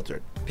Patriots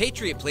Unfiltered.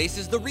 Patriot Place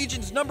is the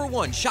region's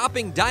 #1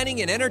 shopping,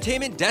 dining, and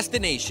entertainment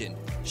destination.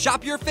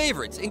 Shop your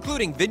favorites,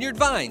 including Vineyard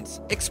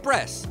Vines,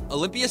 Express,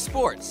 Olympia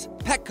Sports,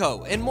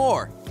 Petco, and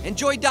more.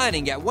 Enjoy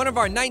dining at one of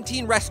our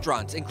 19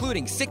 restaurants,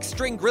 including 6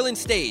 String Grill and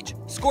Stage,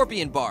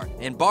 Scorpion Bar,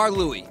 and Bar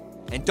Louie.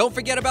 And don't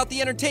forget about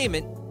the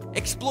entertainment.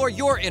 Explore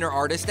your inner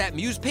artist at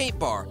Muse Paint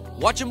Bar,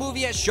 watch a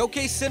movie at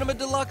Showcase Cinema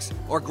Deluxe,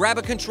 or grab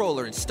a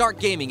controller and start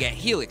gaming at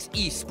Helix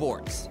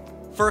Esports.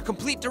 For a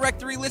complete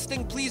directory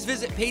listing, please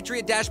visit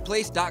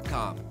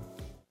patriot-place.com.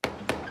 The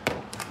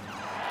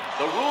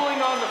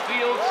ruling on the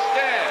field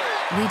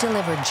stands. We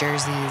deliver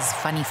jerseys,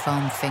 funny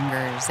foam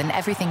fingers, and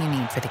everything you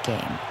need for the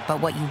game.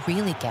 But what you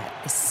really get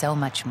is so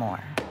much more.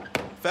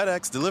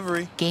 FedEx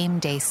Delivery. Game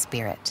day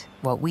spirit.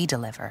 What we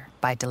deliver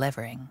by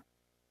delivering.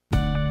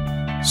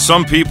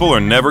 Some people are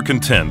never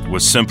content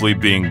with simply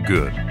being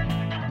good.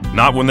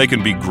 Not when they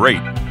can be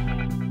great.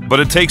 But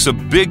it takes a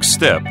big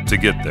step to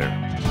get there.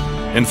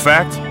 In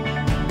fact,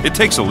 it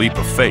takes a leap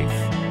of faith,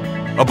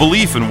 a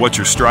belief in what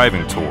you're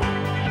striving toward,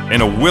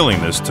 and a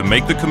willingness to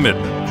make the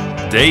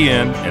commitment, day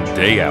in and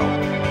day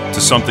out, to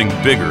something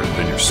bigger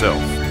than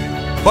yourself.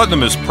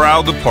 Putnam is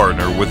proud to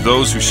partner with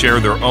those who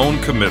share their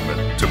own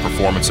commitment to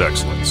performance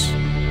excellence.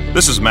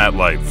 This is Matt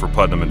Light for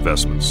Putnam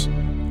Investments,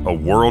 a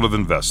world of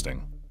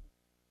investing.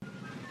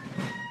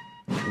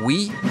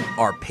 We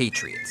are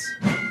Patriots,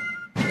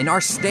 and our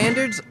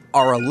standards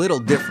are a little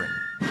different.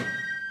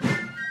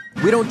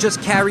 We don't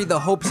just carry the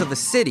hopes of a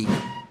city,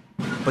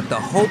 but the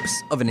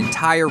hopes of an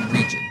entire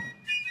region.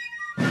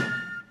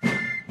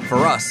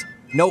 For us,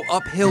 no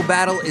uphill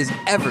battle is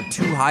ever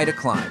too high to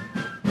climb.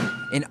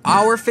 And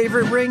our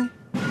favorite ring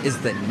is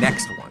the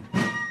next one.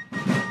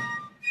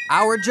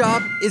 Our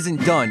job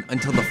isn't done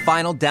until the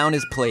final down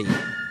is played.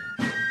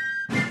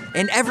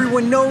 And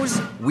everyone knows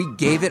we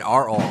gave it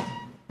our all.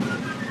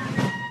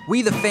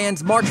 We the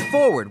fans march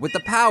forward with the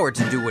power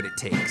to do what it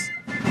takes.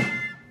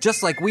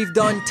 Just like we've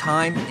done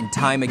time and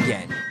time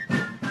again.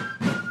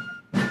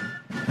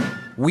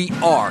 We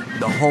are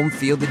the home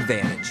field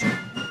advantage.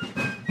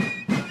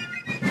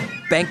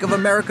 Bank of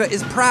America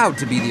is proud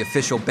to be the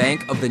official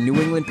bank of the New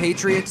England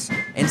Patriots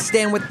and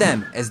stand with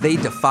them as they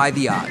defy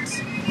the odds.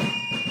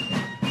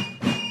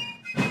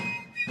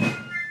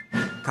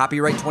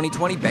 Copyright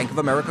 2020 Bank of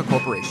America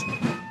Corporation.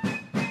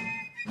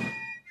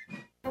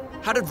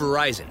 How did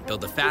Verizon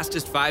build the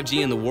fastest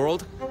 5G in the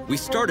world? We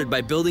started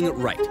by building it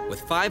right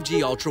with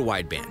 5G Ultra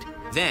Wideband.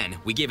 Then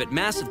we gave it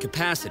massive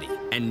capacity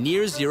and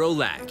near zero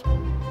lag.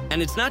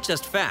 And it's not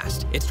just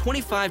fast, it's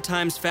 25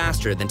 times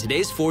faster than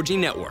today's 4G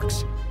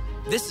networks.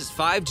 This is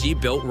 5G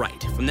built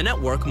right from the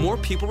network more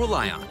people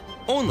rely on,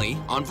 only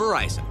on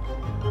Verizon.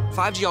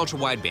 5G Ultra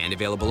Wideband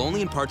available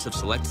only in parts of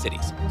select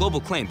cities. Global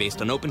claim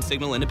based on open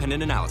signal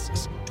independent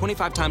analysis.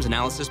 25 times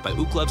analysis by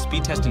Ookla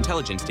Speed Test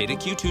Intelligence data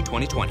Q2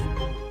 2020.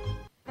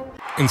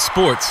 In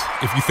sports,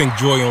 if you think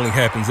joy only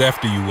happens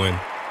after you win,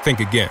 think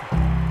again.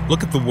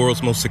 Look at the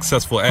world's most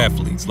successful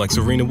athletes like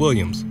Serena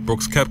Williams,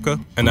 Brooks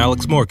Koepka, and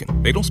Alex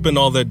Morgan. They don't spend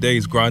all their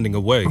days grinding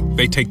away.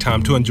 They take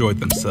time to enjoy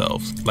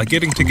themselves, like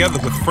getting together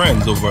with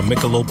friends over a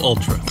Michelob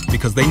Ultra,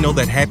 because they know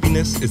that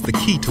happiness is the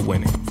key to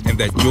winning, and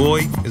that joy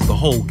is the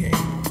whole game,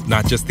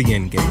 not just the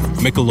end game.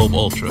 Michelob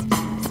Ultra.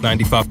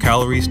 95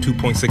 calories,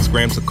 2.6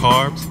 grams of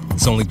carbs.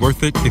 It's only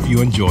worth it if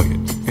you enjoy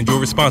it. Enjoy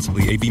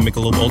responsibly. AB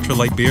Michelob Ultra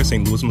Light Beer,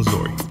 St. Louis,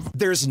 Missouri.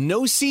 There's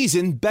no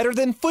season better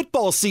than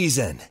football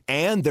season.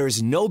 And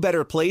there's no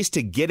better place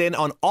to get in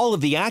on all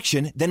of the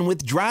action than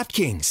with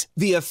DraftKings,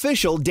 the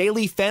official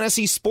daily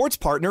fantasy sports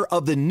partner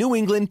of the New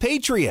England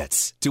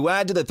Patriots. To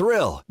add to the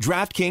thrill,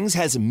 DraftKings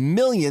has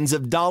millions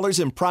of dollars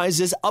in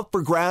prizes up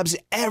for grabs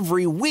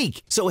every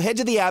week. So head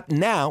to the app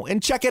now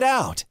and check it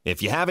out.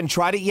 If you haven't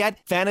tried it yet,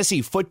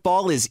 fantasy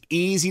football is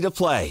easy to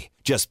play.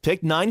 Just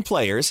pick 9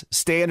 players,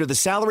 stay under the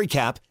salary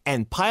cap,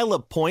 and pile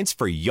up points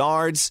for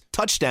yards,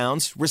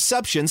 touchdowns,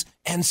 receptions,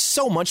 and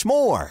so much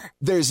more.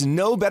 There's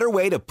no better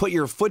way to put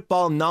your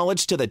football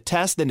knowledge to the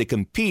test than to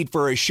compete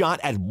for a shot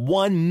at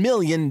 $1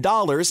 million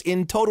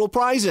in total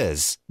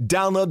prizes.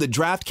 Download the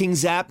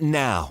DraftKings app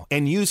now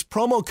and use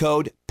promo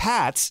code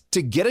PATS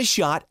to get a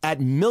shot at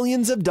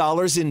millions of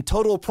dollars in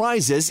total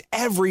prizes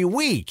every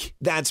week.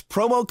 That's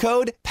promo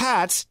code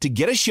PATS to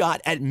get a shot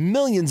at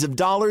millions of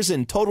dollars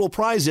in total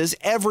prizes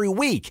every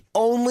week,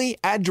 only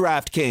at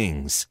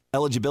DraftKings.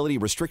 Eligibility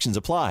restrictions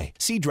apply.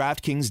 See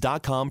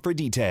DraftKings.com for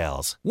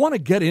details. Want to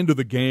get into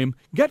the game?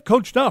 Get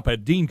coached up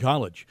at Dean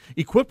College.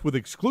 Equipped with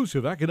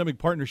exclusive academic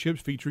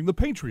partnerships featuring the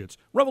Patriots,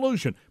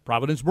 Revolution,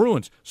 Providence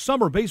Bruins,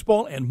 summer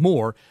baseball, and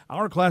more,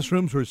 our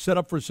classrooms are set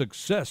up for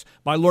success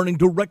by learning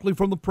directly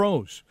from the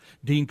pros.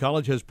 Dean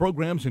College has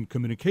programs in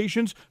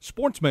communications,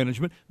 sports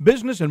management,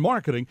 business, and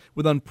marketing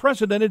with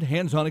unprecedented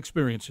hands-on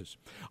experiences.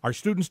 Our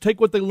students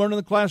take what they learn in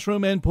the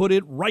classroom and put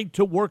it right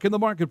to work in the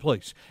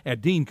marketplace.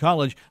 At Dean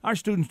College, our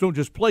students don't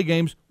just play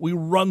games, we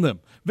run them.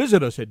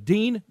 Visit us at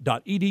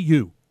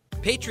dean.edu.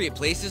 Patriot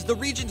Place is the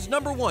region's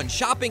 #1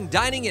 shopping,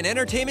 dining, and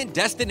entertainment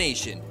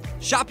destination.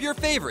 Shop your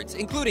favorites,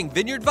 including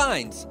Vineyard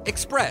Vines,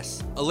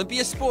 Express,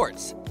 Olympia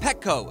Sports,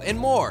 Petco, and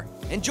more.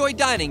 Enjoy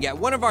dining at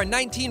one of our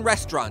 19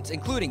 restaurants,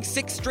 including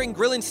 6 String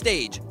Grill and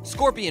Stage,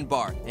 Scorpion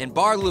Bar, and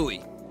Bar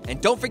Louie.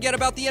 And don't forget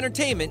about the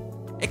entertainment.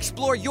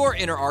 Explore your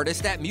inner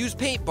artist at Muse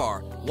Paint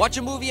Bar, watch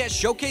a movie at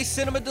Showcase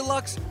Cinema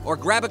Deluxe, or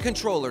grab a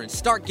controller and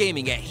start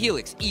gaming at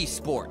Helix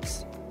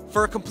eSports.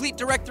 For a complete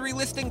directory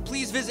listing,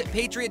 please visit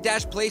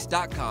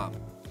patriot-place.com.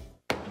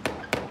 The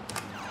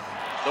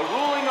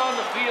ruling on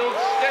the field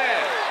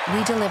stands.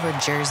 We deliver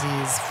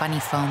jerseys, funny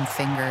foam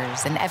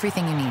fingers, and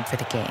everything you need for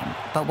the game.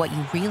 But what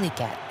you really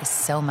get is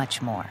so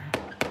much more.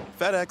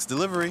 FedEx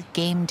Delivery.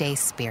 Game day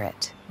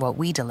spirit. What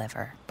we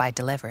deliver by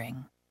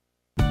delivering.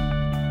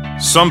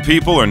 Some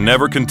people are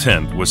never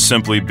content with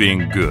simply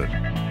being good.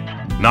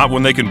 Not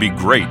when they can be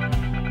great.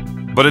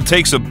 But it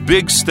takes a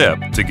big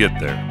step to get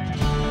there.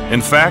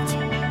 In fact,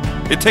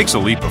 it takes a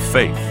leap of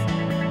faith,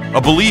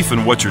 a belief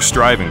in what you're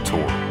striving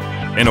toward,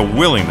 and a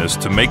willingness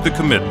to make the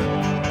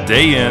commitment,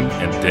 day in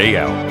and day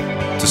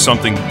out, to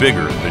something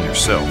bigger than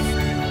yourself.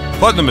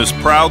 Putnam is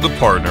proud to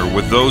partner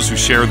with those who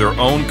share their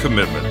own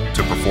commitment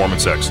to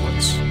performance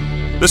excellence.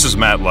 This is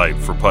Matt Light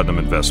for Putnam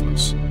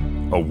Investments,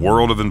 a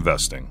world of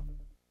investing.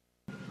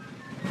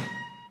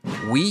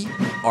 We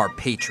are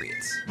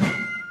Patriots,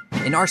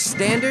 and our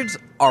standards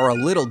are a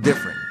little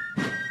different.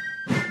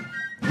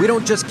 We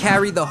don't just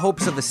carry the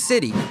hopes of a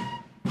city,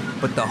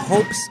 but the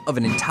hopes of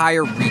an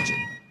entire region.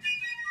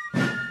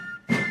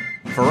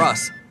 For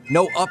us,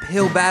 no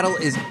uphill battle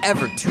is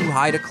ever too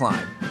high to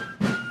climb.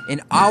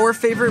 And our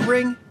favorite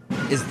ring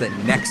is the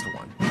next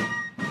one.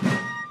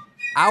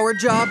 Our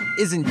job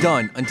isn't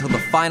done until the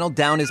final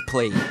down is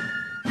played.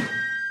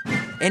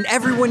 And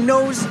everyone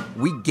knows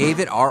we gave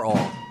it our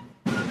all.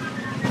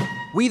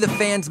 We, the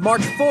fans,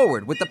 march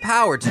forward with the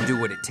power to do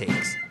what it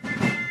takes.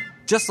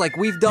 Just like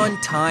we've done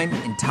time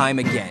and time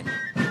again.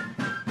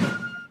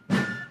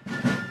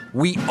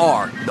 We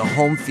are the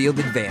home field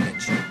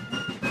advantage.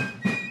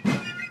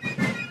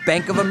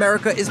 Bank of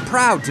America is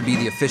proud to be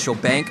the official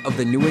bank of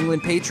the New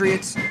England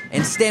Patriots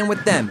and stand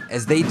with them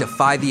as they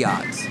defy the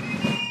odds.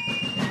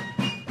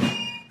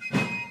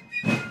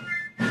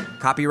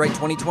 Copyright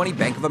 2020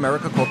 Bank of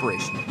America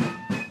Corporation.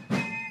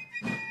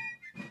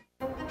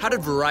 How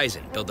did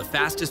Verizon build the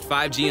fastest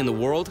 5G in the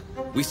world?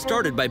 We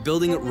started by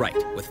building it right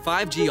with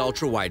 5G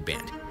Ultra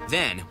Wideband.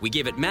 Then we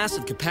gave it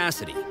massive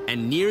capacity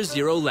and near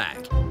zero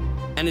lag.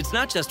 And it's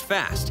not just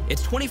fast,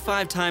 it's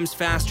 25 times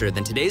faster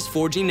than today's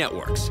 4G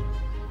networks.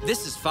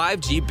 This is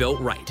 5G built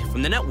right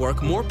from the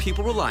network more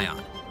people rely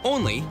on,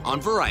 only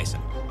on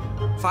Verizon.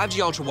 5G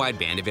Ultra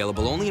Wideband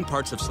available only in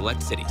parts of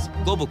select cities.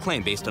 Global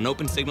claim based on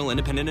open signal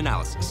independent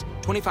analysis.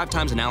 25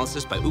 times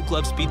analysis by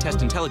Ookla Speed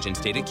Test Intelligence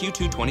data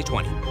Q2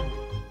 2020.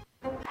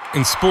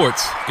 In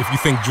sports, if you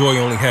think joy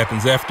only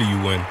happens after you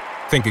win,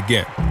 think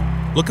again.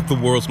 Look at the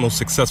world's most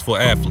successful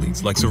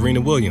athletes like Serena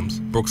Williams,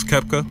 Brooks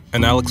Koepka,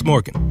 and Alex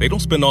Morgan. They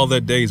don't spend all their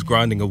days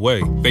grinding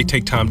away. They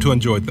take time to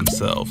enjoy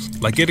themselves,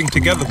 like getting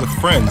together with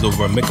friends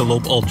over a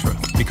Michelob Ultra,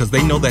 because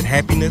they know that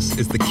happiness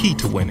is the key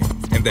to winning,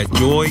 and that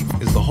joy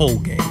is the whole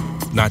game,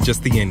 not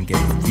just the end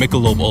game.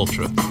 Michelob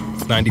Ultra.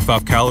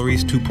 95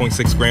 calories,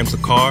 2.6 grams of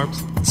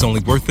carbs. It's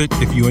only worth it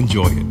if you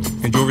enjoy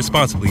it. Enjoy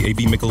responsibly.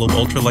 AB Michelob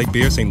Ultra Light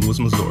Beer, St. Louis,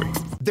 Missouri.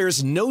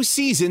 There's no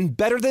season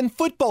better than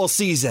football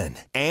season.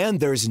 And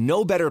there's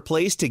no better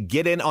place to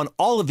get in on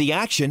all of the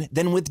action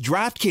than with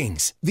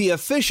DraftKings, the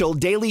official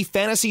daily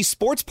fantasy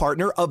sports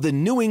partner of the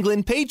New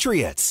England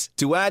Patriots.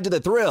 To add to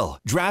the thrill,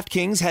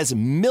 DraftKings has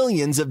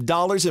millions of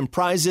dollars in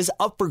prizes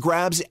up for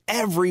grabs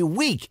every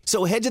week.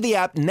 So head to the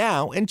app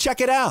now and check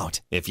it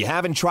out. If you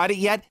haven't tried it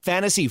yet,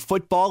 fantasy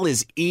football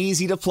is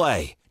easy to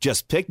play.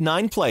 Just pick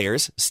 9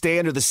 players, stay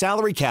under the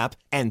salary cap,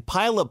 and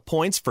pile up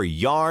points for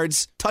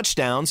yards,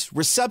 touchdowns,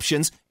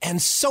 receptions,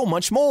 and so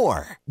much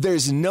more.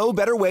 There's no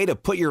better way to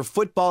put your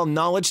football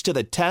knowledge to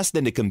the test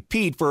than to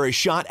compete for a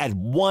shot at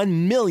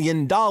 $1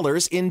 million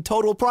in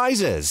total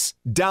prizes.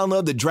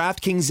 Download the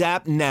DraftKings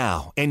app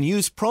now and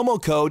use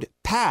promo code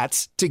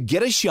PATS to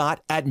get a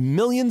shot at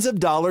millions of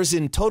dollars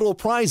in total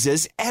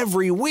prizes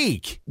every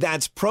week.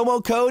 That's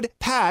promo code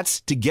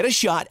PATS to get a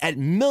shot at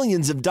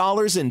millions of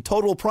dollars in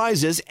total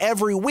prizes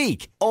every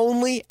week,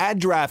 only at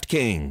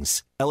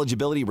DraftKings.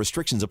 Eligibility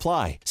restrictions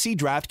apply. See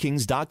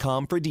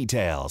DraftKings.com for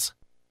details.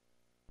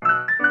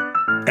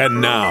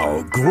 And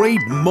now,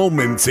 great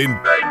moments in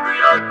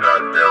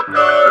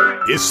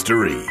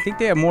history. I think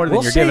they have more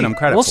than you're giving them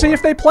credit for. We'll see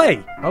if they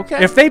play.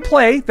 Okay. If they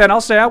play, then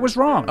I'll say I was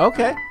wrong.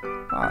 Okay.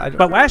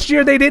 But last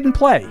year they didn't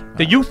play.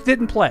 The youth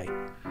didn't play.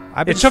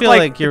 It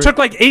took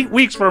like 8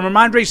 weeks for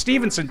Ramondre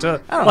Stevenson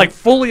to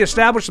fully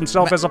establish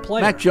himself as a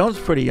player. Mac Jones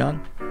is pretty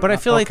young. But I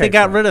feel like they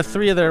got rid of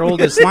 3 of their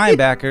oldest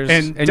linebackers.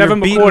 And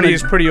Devin McCourty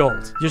is pretty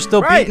old. You're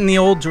still beating the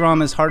old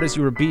drum as hard as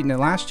you were beating it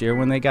last year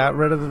when they got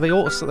rid of the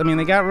old. I mean,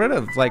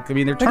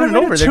 they're turning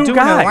over. They're doing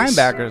their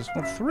linebackers.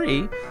 Well,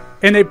 3.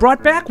 And they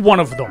brought back one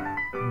of them.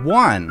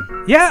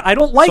 1. Yeah, I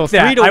don't like so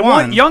that. 3-1. I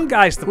want young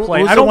guys to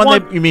play. I don't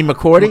want you mean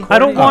McCourty? I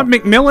don't want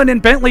McMillan and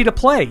Bentley to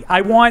play.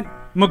 I want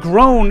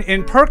McGrone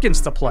and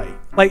Perkins to play.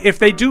 Like, if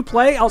they do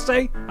play, I'll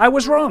say I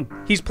was wrong.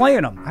 He's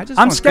playing them. I'm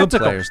want skeptical.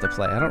 Good players to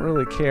play. I don't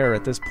really care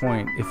at this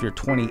point if you're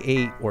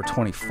 28 or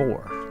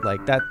 24.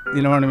 Like that,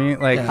 you know what I mean?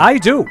 Like I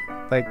do.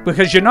 Like,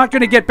 because you're not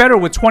going to get better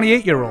with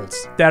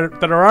 28-year-olds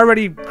that are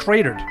already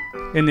cratered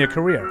in their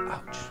career.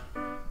 Ouch.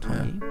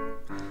 28.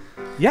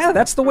 Yeah,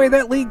 that's the way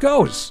that league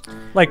goes.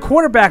 Like,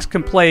 quarterbacks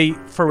can play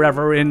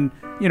forever, and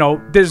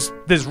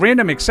there's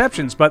random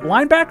exceptions, but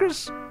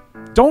linebackers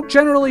don't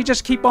generally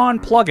just keep on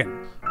plugging.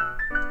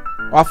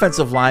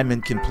 Offensive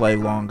linemen can play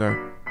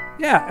longer.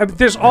 Yeah,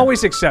 there's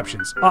always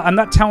exceptions. I'm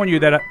not telling you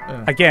that,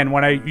 again,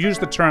 when I use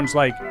the terms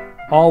like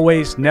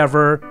always,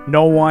 never,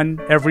 no one,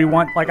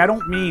 everyone, like I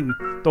don't mean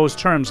those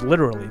terms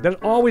literally. There's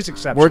always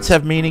exceptions. Words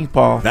have meaning,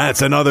 Paul.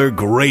 That's another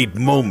great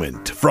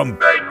moment from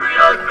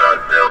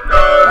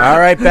All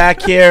right,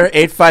 back here,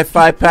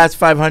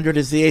 855-PATS-500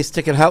 is the Ace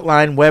Ticket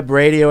Hotline. Web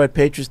radio at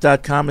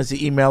patriots.com is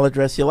the email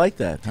address. You like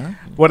that, huh?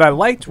 What I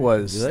liked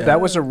was that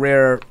was a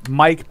rare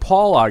Mike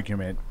Paul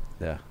argument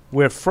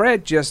where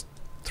Fred just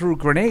threw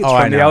grenades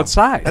from the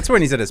outside. That's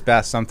when he's at his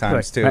best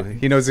sometimes, too.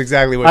 He knows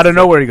exactly what. I don't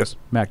know where he goes.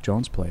 Mac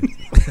Jones played.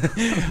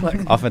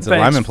 Offensive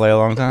lineman play a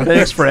long time.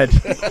 Thanks, Fred.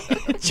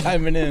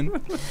 Chiming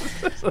in.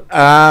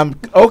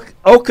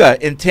 Oka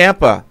in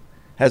Tampa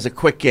has a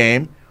quick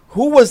game.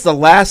 Who was the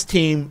last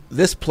team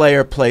this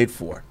player played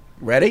for?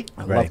 Ready?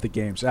 I love the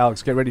games.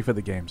 Alex, get ready for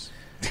the games.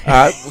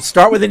 We'll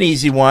start with an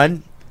easy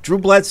one. Drew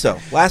Bledsoe.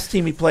 Last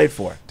team he played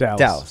for?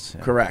 Dallas.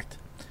 Yeah. Correct.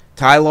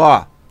 Ty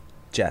Law.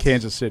 Jets.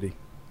 Kansas City.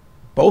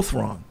 Both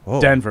wrong.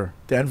 Whoa. Denver.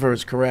 Denver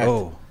is correct.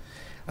 Oh.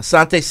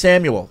 Asante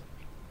Samuel.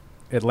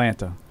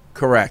 Atlanta.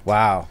 Correct.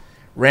 Wow.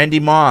 Randy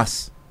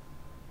Moss.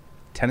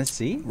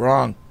 Tennessee?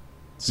 Wrong.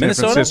 San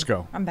Minnesota?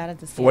 Francisco. I'm bad at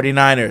this.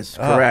 49ers.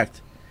 Oh.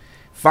 Correct.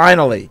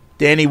 Finally,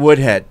 Danny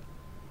Woodhead.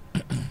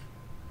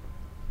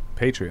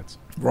 Patriots.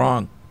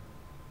 Wrong.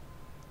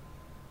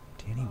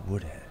 Danny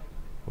Woodhead.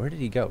 Where did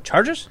he go?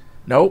 Chargers?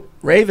 Nope.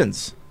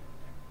 Ravens.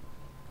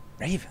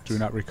 Ravens. Do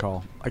not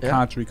recall. I Yeah.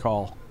 can't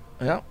recall.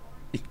 Yeah.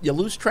 You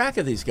lose track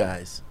of these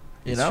guys.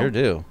 You know? Sure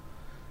do.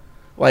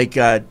 Like,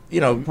 Well,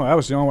 that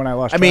was the only one I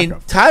lost I track mean,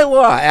 of. Ty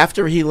Law,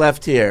 after he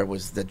left here,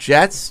 was the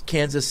Jets,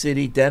 Kansas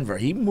City, Denver.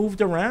 He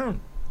moved around.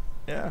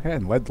 Yeah.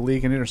 And led the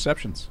league in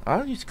interceptions.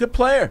 Oh, he's a good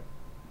player.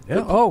 Yeah.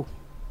 Good, Oh.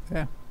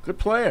 Yeah. good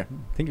player.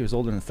 I think he was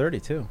older than 30,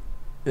 too.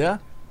 Yeah.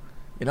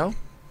 You know?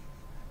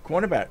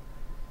 Cornerback.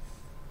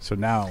 So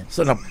now.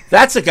 So, no,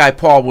 that's a guy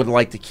Paul would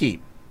like to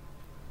keep.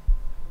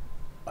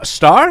 A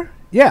star?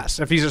 Yes.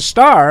 If he's a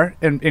star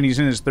and he's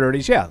in his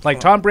 30s, yeah. Like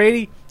Tom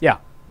Brady, yeah.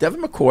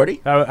 Devin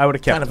McCourty. I would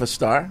have kept kind of him. a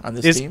star on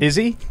this Is- team. is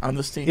he? On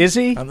this team. Is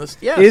he? On this,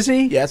 yes. Is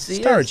he? Yes, he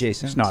Star is.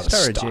 Jason. He's not a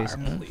Star star,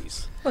 Jason.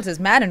 please. What's his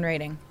Madden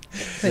rating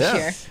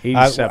this year?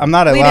 I'm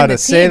not Leading allowed the to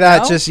say team,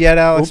 that no? just yet,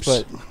 Alex,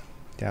 Oops. but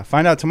yeah,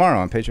 find out tomorrow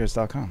on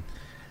Patriots.com.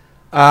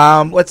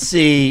 Let's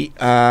see.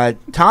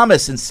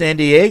 Thomas in San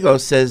Diego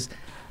says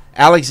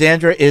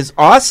Alexandra is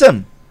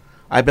awesome.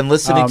 I've been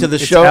listening to the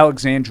it's show.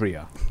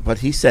 Alexandria. But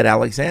he said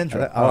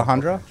Alexandra.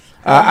 Alejandro?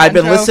 I've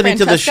been Alejandro listening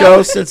to the Francesco?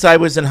 show since I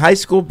was in high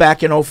school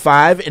back in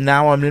 05, and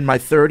now I'm in my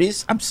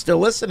 30s. I'm still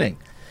listening.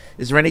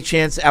 Is there any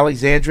chance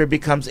Alexandra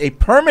becomes a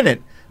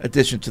permanent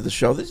addition to the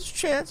show? There's a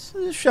chance.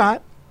 There's a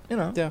shot. You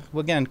know. Yeah. Well,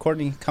 again,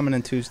 Courtney coming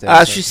in Tuesday.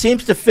 She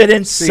seems to fit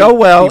in so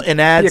well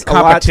and adds a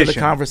lot to the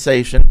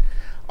conversation.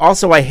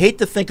 Also, I hate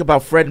to think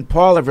about Fred and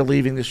Paul ever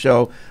leaving the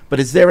show, but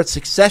is there a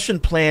succession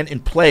plan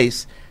in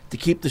place to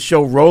keep the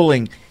show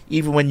rolling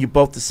even when you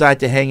both decide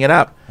to hang it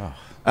up?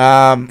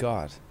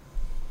 God.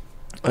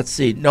 Let's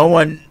see. No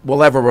one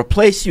will ever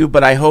replace you,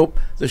 but I hope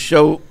the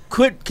show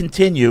could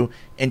continue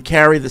and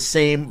carry the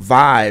same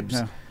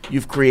vibes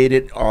you've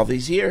created all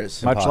these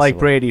years. Much like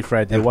Brady,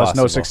 Fred, there was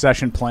no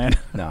succession plan.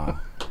 No.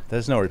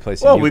 There's no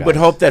replacing Well, you we would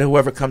guys. hope that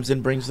whoever comes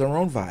in brings their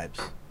own vibes.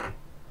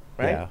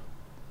 Right? Yeah.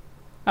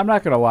 I'm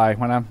not going to lie.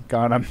 When I'm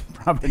gone, I'm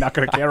probably not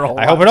going to care a whole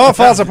lot. I hope it all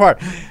falls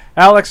apart.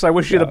 Alex, I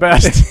wish you the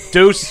best.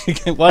 Deuce,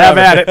 have Whatever.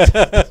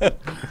 at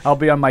it. I'll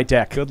be on my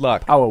deck. Good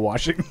luck. Power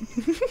washing.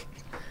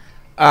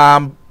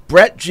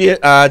 Brett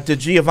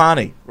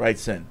DiGiovanni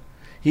writes in.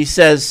 He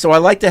says, so I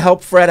like to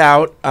help Fred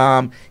out.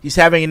 He's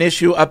having an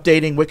issue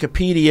updating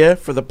Wikipedia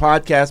for the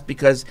podcast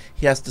because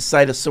he has to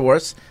cite a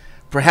source.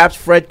 Perhaps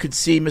Fred could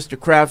see Mr.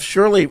 Kraft.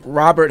 Surely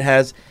Robert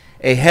has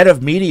a head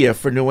of media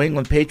for New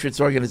England Patriots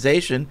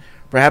organization.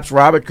 Perhaps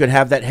Robert could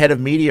have that head of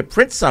media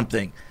print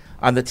something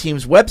on the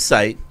team's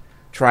website.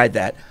 Tried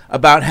that.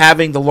 About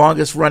having the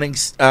longest running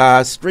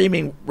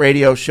streaming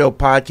radio show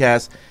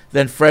podcast.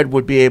 Then Fred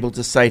would be able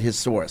to cite his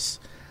source.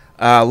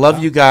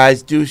 Love you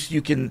guys. Deuce,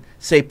 you can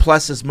say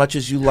plus as much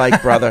as you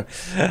like, brother.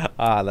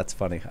 That's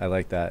funny. I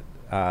like that.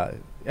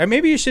 And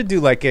maybe you should do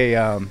like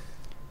a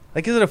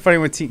like, isn't it funny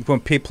when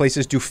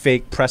places do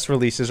fake press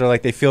releases, or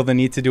like they feel the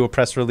need to do a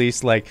press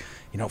release, like,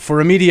 you know,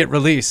 for immediate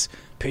release,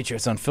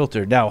 Patriots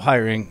Unfiltered now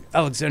hiring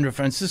Alexandra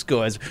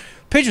Francisco as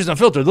Patriots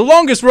Unfiltered, the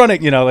longest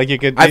running. You know, like you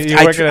could. I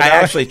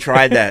actually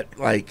tried that.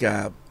 Like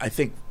I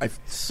think I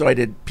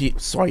cited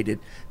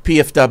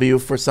PFW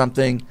for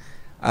something.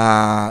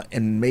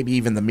 And maybe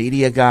even the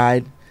media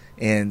guide,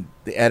 and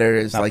the editor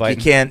is Not like, biting.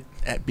 you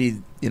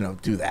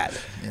can't do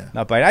that. Yeah.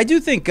 Not bad. I do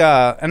think,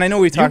 and I know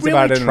we talked really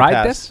about it in the tried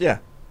past. this? Yeah.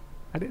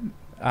 I didn't.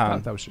 I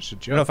thought that was just a I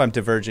don't know joke. if I'm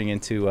diverging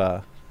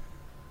into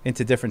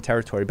different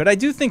territory, but I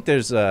do think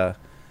there's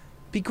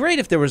be great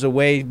if there was a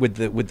way with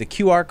the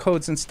QR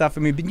codes and stuff.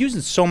 I mean, we've been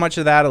using so much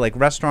of that at like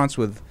restaurants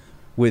with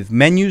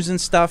menus and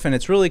stuff, and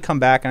it's really come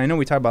back. And I know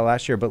we talked about it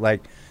last year, but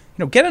like,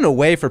 you know, getting a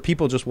way for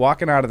people just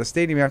walking out of the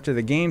stadium after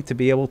the game to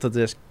be able to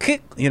just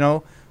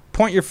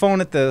point your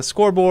phone at the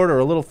scoreboard or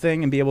a little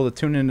thing and be able to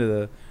tune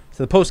into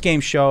the post game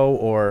show,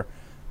 or,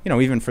 you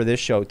know, even for this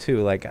show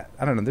too. Like,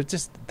 I don't know, they're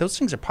just, those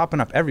things are popping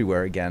up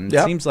everywhere again. It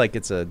Yep. seems like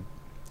it's a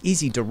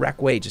easy,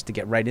 direct way just to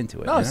get right into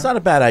it. No, it's not a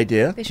bad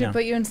idea. They should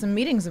put you in some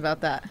meetings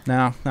about that.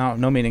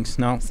 No meetings.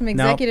 No. Some No.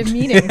 executive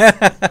meetings.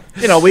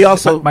 You know, we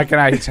also Mike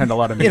and I attend a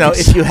lot of you know,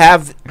 meetings. if you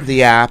have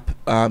the app,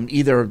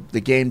 either the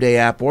Game Day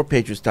app or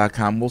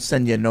Patriots.com, we'll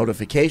send you a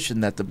notification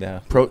that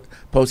the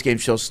post game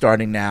show's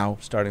starting now.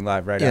 Starting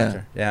live right Yeah.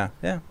 after.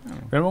 Yeah.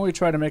 Remember when we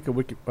tried to make a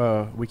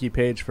wiki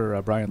page for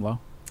Brian Lowe?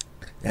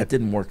 That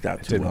didn't work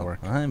out too didn't well. work.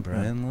 I'm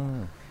Brian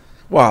Lowe.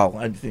 Well,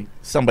 I think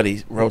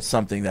somebody wrote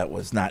something that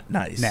was not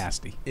nice.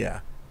 Nasty.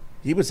 Yeah.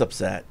 He was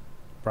upset.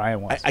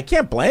 Brian was. I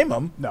can't blame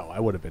him. No, I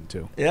would have been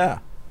too. Yeah.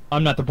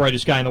 I'm not the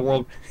brightest guy in the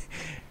world.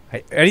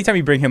 Anytime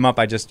you bring him up,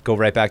 I just go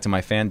right back to my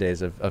fan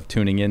days of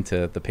tuning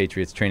into the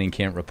Patriots training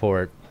camp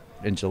report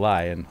in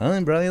July. And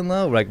I'm Brian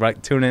Lowe. Like,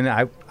 right, tune in.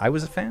 I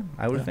was a fan.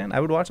 I was a fan. I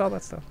would watch all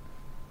that stuff.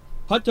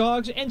 Hot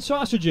dogs and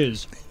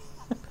sausages.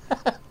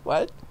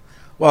 What?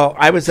 Well,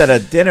 I was at a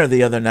dinner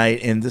the other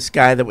night, and this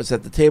guy that was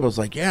at the table was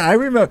like, yeah, I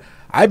remember.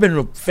 I've been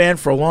a fan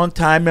for a long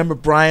time. Remember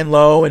Brian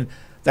Lowe? And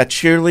that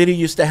cheerleader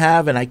used to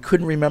have, and I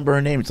couldn't remember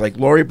her name. It's like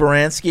Lori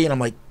Baranski, and I'm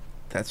like,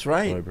 that's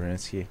right. Lori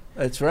Baranski.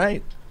 That's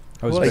right.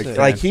 I was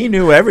like he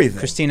knew everything.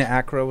 Christina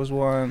Acra was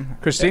one.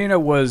 Christina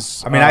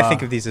was. I mean, I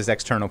think of these as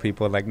external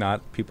people, like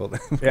not people.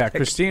 Yeah,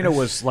 Christina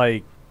was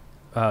like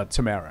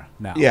Tamara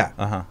now. Yeah.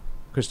 Uh-huh.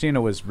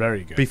 Christina was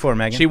very good. Before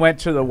Megan? She went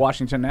to the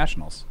Washington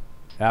Nationals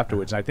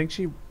afterwards. I think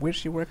where's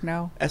she work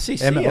now? SEC.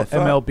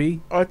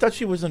 MLB. Oh, I thought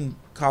she was in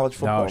college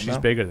football. No, she's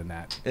bigger than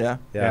that. Yeah.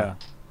 Yeah.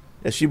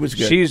 Yeah, she was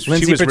good. She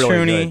Lindsay was Petruni,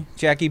 really good.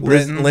 Jackie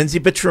Britton. Lindsay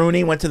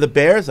Petruni went to the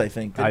Bears, I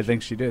think. I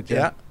think she did.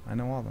 Yeah. I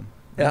know all of them.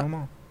 Yeah. I know them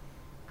all.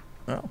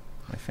 Oh.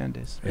 My fan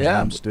days. Yeah,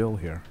 I'm still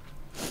here.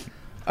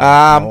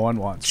 No one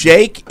wants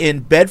Jake in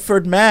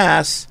Bedford,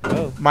 Mass.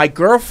 My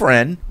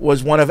girlfriend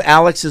was one of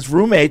Alex's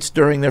roommates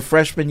during their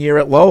freshman year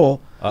at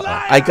Lowell.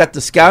 I got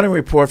the scouting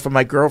report from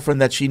my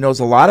girlfriend that she knows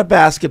a lot of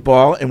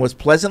basketball and was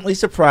pleasantly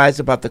surprised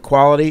about the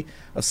quality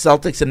of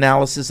Celtics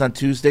analysis on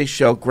Tuesday's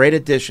show. Great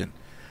addition.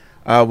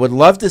 Would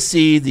love to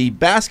see the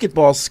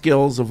basketball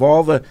skills of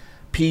all the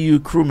PU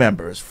crew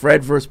members.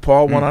 Fred versus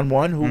Paul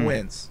one-on-one. Who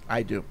wins?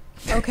 I do.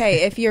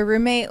 Okay, if your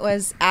roommate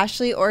was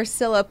Ashley or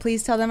Scylla,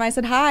 please tell them I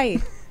said hi.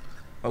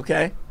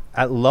 Okay.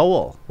 At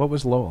Lowell. What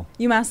was Lowell?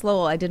 UMass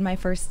Lowell. I did my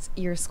first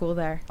year of school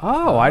there.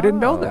 Oh, I didn't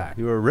know that.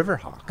 You were a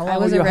Riverhawk. I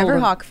was a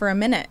Riverhawk for a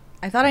minute.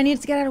 I thought I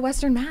needed to get out of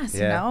Western Mass,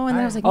 you know? And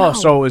then I was like, no. Oh,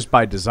 so it was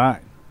by design.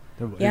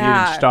 You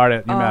Yeah, didn't start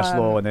at UMass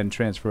Lowell and then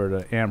transfer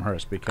to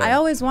Amherst because I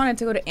always wanted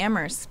to go to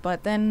Amherst,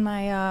 but then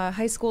my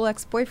high school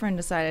ex-boyfriend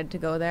decided to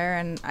go there,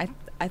 and I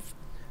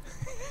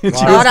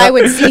thought I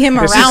would see him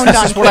around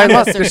on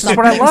campus or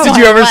something. Did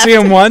you ever see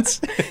him once?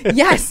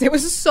 Yes, it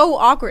was so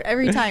awkward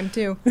every time,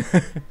 too.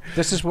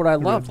 This is what I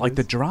love, like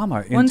the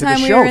drama One into the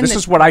time we show. were in This the-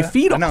 is what I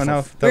feed on.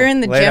 We were in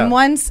the gym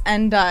once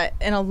and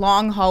in a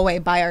long hallway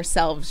by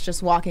ourselves,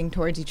 just walking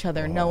towards each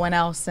other, no one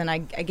else. And I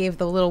gave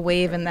the little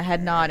wave and the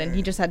head nod, and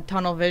he just had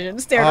tunnel vision,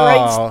 stared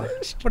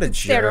what a stared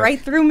jerk. right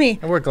through me.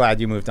 And we're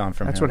glad you moved on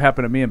from That's him. what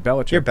happened to me and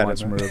Belichick You're better once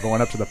than when we were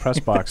going up to the press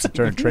box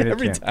during training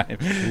Every camp.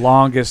 time.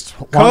 Longest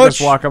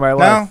Coach, walk of my no,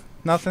 life.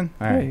 nothing.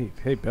 All right.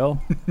 Hey,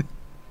 Bill.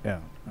 Yeah.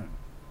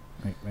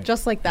 Wait.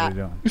 Just like What are that.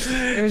 you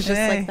doing? It was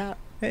just like that.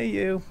 Hey,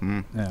 you.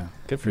 Yeah.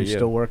 Good for you. you.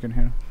 Still working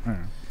here? All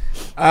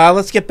right.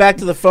 Let's get back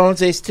to the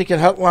phones. Ace Ticket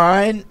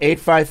Hotline,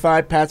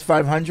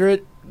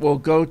 855-PATS-500. We'll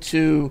go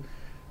to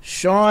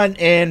Sean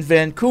in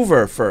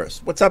Vancouver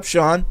first. What's up,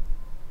 Sean?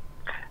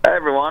 Hey,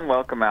 everyone.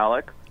 Welcome,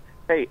 Alex.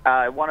 Hey,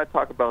 I want to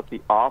talk about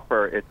The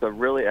Offer. It's a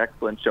really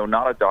excellent show,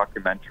 not a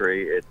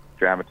documentary. It's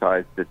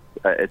dramatized.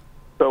 It's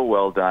so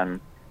well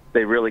done.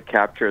 They really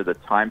capture the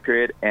time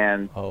period,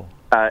 and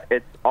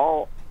it's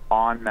all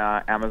on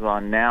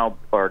Amazon now,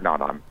 or not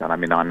on Amazon, I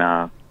mean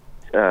on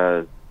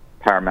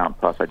Paramount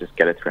Plus. I just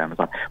get it through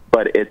Amazon.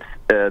 But it's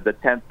the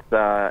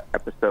 10th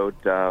episode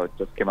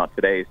just came out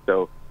today,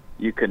 so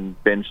you can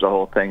binge the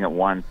whole thing at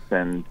once,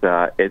 and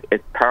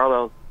it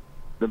parallels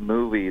the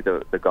movie,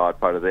 The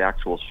Godfather, the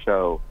actual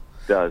show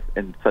does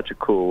in such a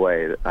cool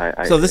way.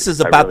 So this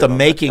is I about really the love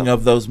making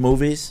of those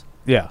movies?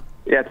 Yeah.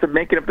 Yeah, it's the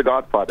making of The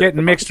Godfather.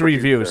 Getting mixed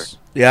reviews.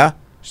 Yeah?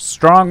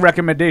 Strong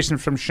recommendation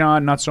from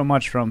Sean, not so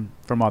much from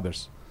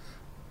others.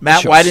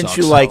 Matt, why didn't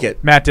you like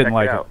it? Matt didn't Check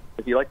like out.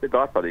 If you like The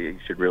Godfather, you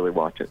should really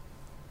watch it.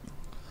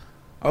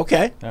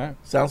 Okay. All right.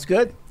 Sounds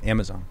good.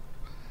 Amazon.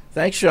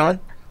 Thanks, Sean.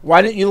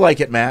 Why didn't you like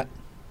it, Matt?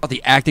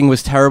 The acting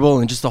was terrible,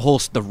 and just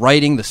the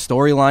writing, the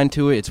storyline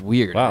to it, it's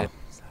weird. Wow.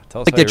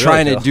 Tell us Like how they're you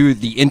trying really to feel. do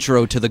the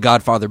intro to the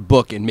Godfather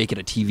book and make it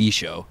a TV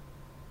show.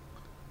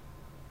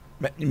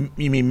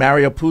 You mean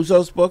Mario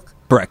Puzo's book?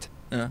 Correct.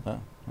 Yeah. Oh,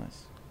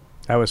 nice.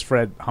 That was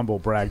Fred humble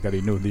brag that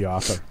he knew the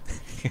author.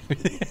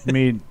 You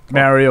mean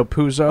Mario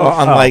Puzo? Oh,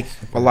 unlike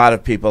a lot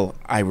of people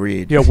I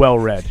read. You're well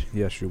read.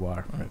 Yes, you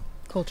are.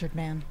 Cultured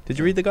man. Did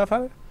you read The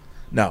Godfather?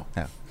 No.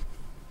 No.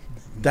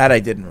 That I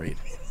didn't read.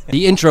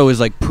 The intro is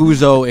like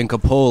Puzo and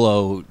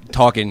Coppola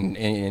talking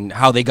and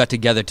how they got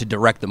together to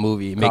direct the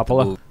movie. Make the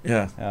Coppola? movie.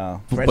 Yeah.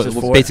 Oh. But Francis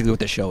Ford. basically what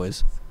the show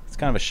is. It's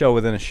kind of a show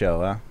within a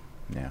show, huh?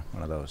 Yeah,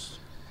 one of those.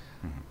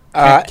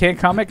 Can't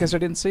comment because I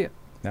didn't see it.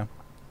 No.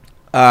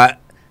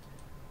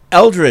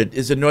 Eldred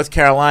is in North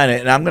Carolina,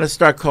 and I'm going to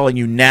start calling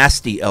you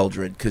Nasty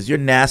Eldred because you're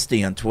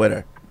nasty on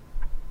Twitter.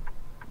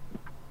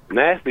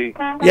 Nasty?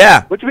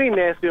 Yeah. What you mean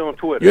nasty on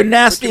Twitter? You're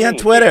nasty What you on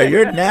mean? Twitter.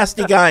 You're a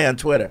nasty guy on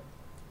Twitter.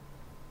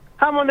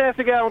 How am I a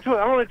nasty guy on Twitter?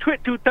 I'm on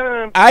Twitter 2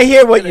 times. I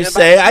hear what you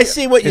say. I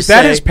see what you Is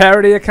say. that his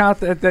parody account?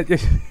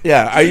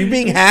 Yeah. Are you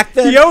being hacked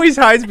then? He always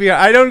hides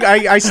behind.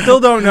 I still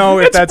don't know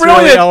if It's that's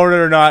brilliant. really Eldred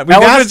or not. We've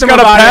Eldred's asked him got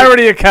a about it.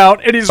 parody account,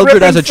 and he's Eldred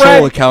ripping has a Fred.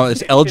 troll account.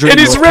 It's Eldred And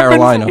he's North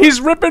Carolina.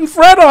 He's ripping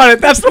Fred on it.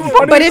 That's the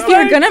funny. But if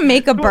you're gonna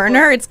make a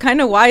burner, it's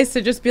kind of wise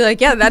to just be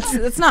like, yeah,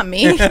 that's not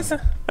me. That's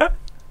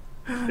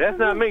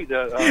not me.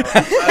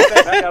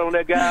 I got on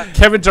that guy.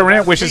 Kevin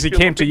Durant wishes he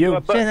came to you.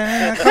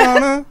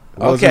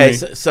 Okay,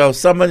 so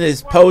someone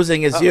is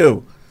posing as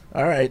you.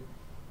 All right.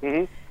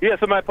 Mm-hmm. Yeah,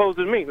 somebody posed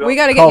as me. We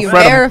got to Call get you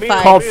Fred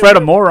verified. Call Fred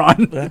a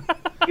moron.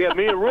 Yeah,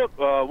 me and Rook,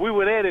 we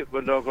went at it,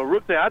 but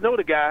Rook said, I know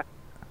the guy.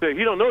 So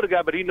he don't know the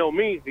guy, but he know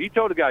me. He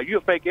told the guy, "You're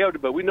a fake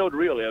Eldred, but we know the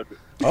real Eldred."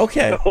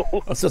 Okay.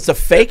 So it's a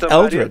fake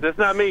Eldred. That's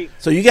not me.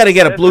 So you got to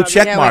get a blue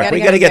check mark. We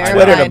got to get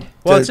Twitter to.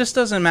 Well, it just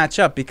doesn't match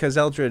up because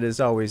Eldred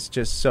is always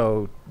just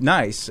so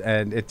nice,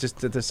 and it just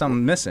there's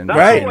something missing. Not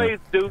Right. always,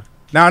 dude.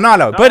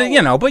 No,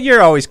 but but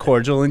you're always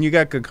cordial and you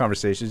got good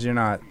conversations. You're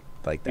not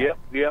like that.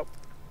 Yep.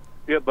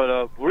 But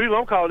the reason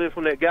I'm calling in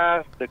from that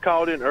guy that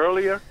called in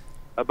earlier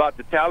about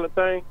the talent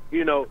thing,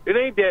 it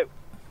ain't that.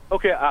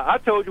 Okay, I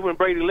told you when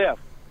Brady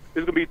left,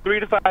 it's gonna be 3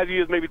 to 5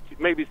 years,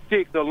 maybe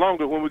 6 or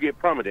longer when we get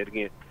permanent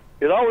again.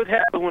 It always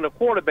happens when a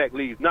quarterback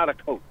leaves, not a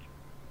coach.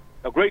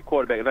 A great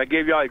quarterback, and I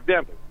gave y'all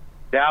examples: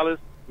 Dallas,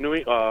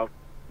 now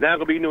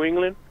gonna be New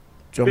England,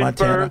 Joe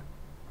Pittsburgh, Montana.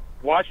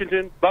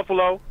 Washington,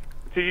 Buffalo.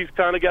 Until you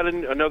kind of got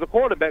another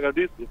quarterback, or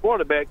this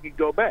quarterback, you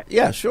go back.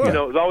 Yeah, sure.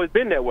 It's always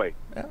been that way.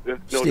 Steve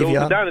Those Young.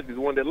 are dynasties,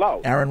 the one that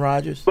lost. Aaron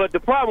Rodgers. But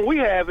the problem we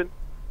having,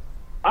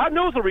 I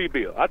know it's a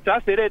rebuild. I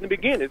said that in the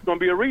beginning. It's going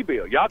to be a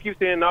rebuild. Y'all keep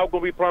saying, no, it's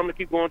going to be permanent,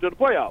 keep going to the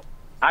playoffs.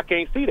 I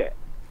can't see that.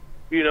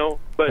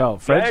 But Well,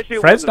 last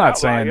year Fred's was an not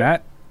saying outlier.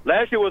 that.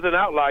 Last year was an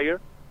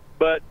outlier,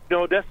 but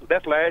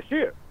that's last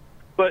year.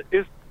 But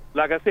it's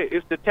like I said,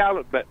 it's the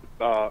talent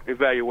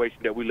evaluation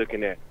that we're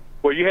looking at.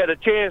 Where you had a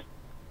chance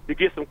to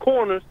get some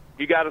corners,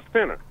 you got a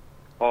center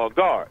or a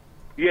guard.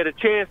 You had a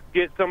chance to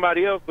get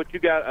somebody else, but you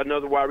got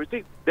another wide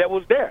receiver that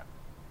was there.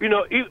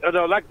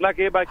 Like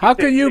everybody. How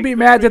can you be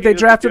mad that they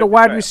drafted a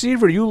wide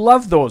receiver? You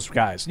love those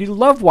guys. You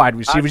love wide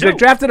receivers. They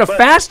drafted a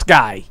fast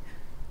guy.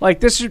 Like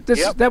this.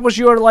 That was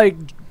your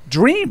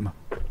dream.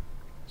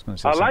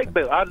 I like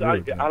like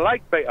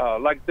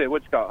I said,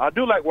 what you call. I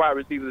do like wide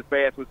receivers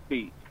fast with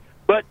speed,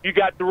 but you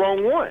got the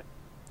wrong one.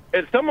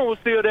 And someone was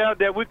still there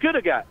that we could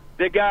have got.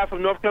 That guy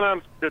from North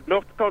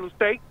Dakota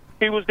State,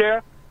 he was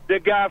there.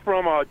 That guy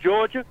from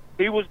Georgia,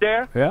 he was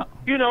there. Yeah.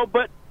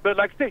 But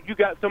like I said, you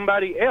got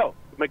somebody else.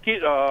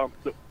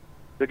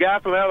 The guy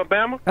from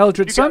Alabama.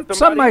 Eldred,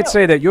 some might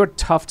say that you're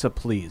tough to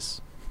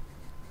please.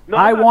 No,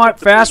 I want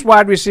fast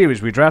wide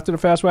receivers. We drafted a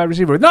fast wide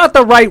receiver. Not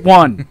the right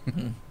one.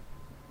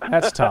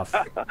 That's tough.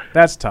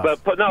 That's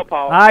tough. But no,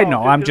 Paul. I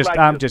know. I'm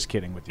like just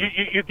kidding with you.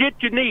 You get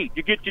your need.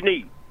 You get your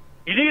need.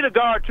 You need a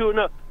guard too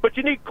enough, but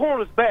you need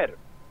corners better.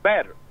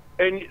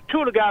 And two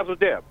of the guys was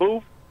there: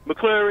 Booth,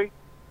 McCleary,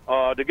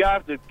 the guy,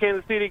 the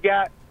Kansas City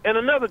guy, and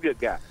another good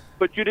guy.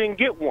 But you didn't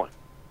get one.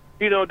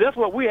 That's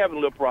what we have a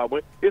little problem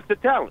with. It's the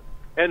talent,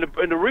 and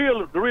the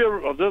real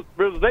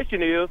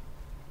realization is,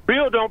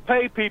 Bill don't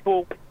pay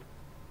people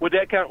with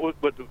that kind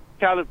with the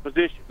talent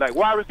position. Like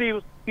wide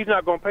receivers, he's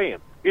not going to pay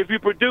him. If you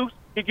produce,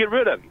 he get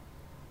rid of you,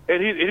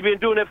 and he's been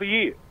doing that for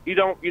years. He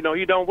don't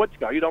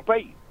pay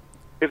you.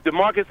 If the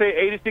market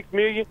say $86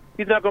 million,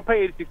 he's not going to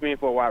pay $86 million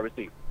for a wide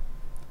receiver.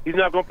 He's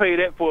not going to pay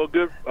that for a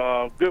good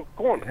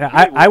corner.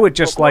 Yeah, I would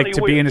just like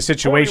to be in a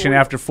situation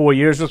after 4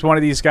 years with one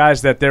of these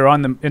guys that they're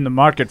in the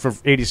market for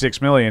 $86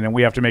 million, and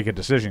we have to make a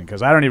decision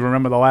because I don't even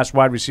remember the last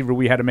wide receiver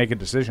we had to make a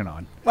decision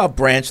on. Well,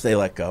 Branch they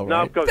let go.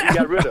 No, Right? because he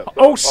got rid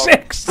of.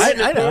 06.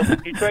 I know.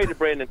 He traded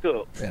Brandon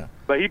Cook. Yeah.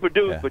 But he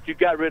produced, but you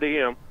got rid of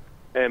him.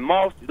 And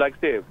Moss, like I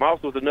said,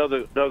 Moss was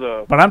another.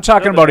 But I'm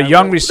talking about a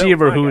young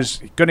receiver who's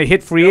going to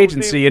hit free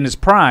agency in his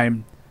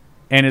prime.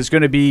 And is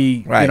going to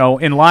be,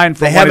 in line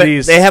for one of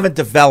these. They haven't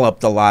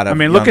developed a lot of. I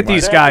mean, look at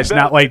these guys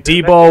now, like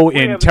Debo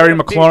and Terry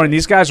McLaurin.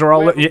 These guys are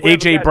all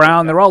AJ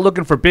Brown. They're all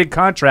looking for big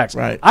contracts.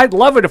 Right. I'd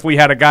love it if we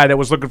had a guy that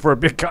was looking for a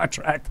big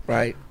contract.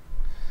 Right.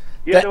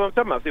 Yeah, that's what I'm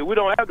talking about. See, we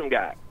don't have them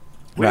guys.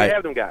 We don't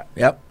have them guys.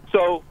 Yep.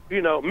 So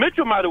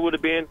Mitchell might have would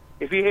have been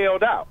if he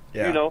held out.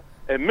 Yeah.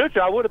 And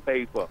Mitchell I would have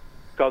paid for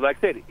because, like I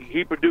said,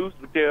 he produced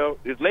until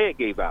his leg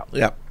gave out.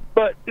 Yep.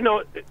 But I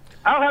don't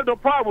have no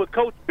problem with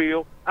Coach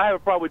Bill. I have a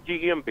problem with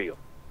GM Bill.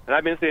 And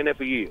I've been saying that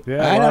for years.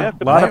 Yeah,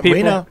 a lot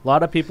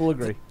of people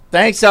agree.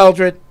 Thanks,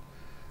 Eldred.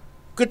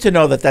 Good to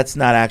know that that's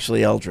not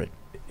actually Eldred.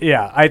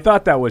 Yeah, I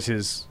thought that was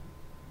his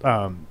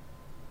burner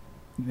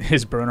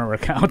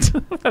account.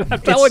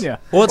 I'm telling you.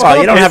 Well,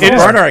 you don't have a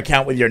burner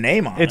account with your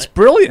name on it. It's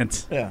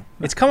brilliant. Yeah,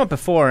 it's come up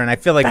before, and I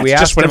feel like that's we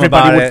asked just what him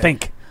everybody about would it.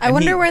 think. I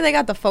wonder where they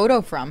got the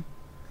photo from.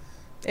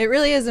 It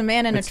really is a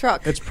man in a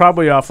truck. It's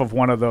probably off of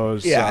one of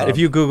those. Yeah, if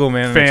you Google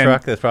 "man in a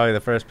truck," that's probably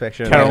the first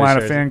picture.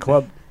 Carolina fan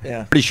club.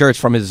 Yeah, pretty sure it's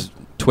from his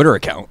Twitter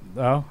account.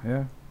 Oh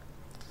yeah,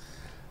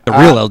 the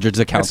real Eldred's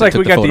account. It's like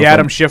we got the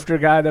Adam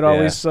Schifter guy that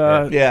always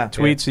tweets.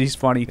 Yeah. He's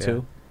funny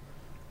too.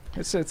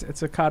 It's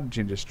a cottage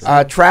industry.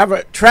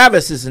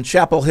 Travis is in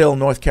Chapel Hill,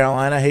 North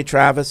Carolina. Hey,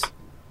 Travis.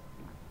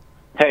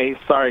 Hey,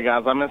 sorry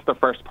guys, I missed the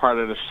first part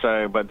of the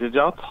show, but did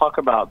y'all talk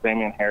about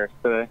Damian Harris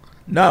today?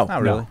 No,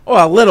 not really.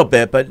 Well, a little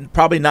bit, but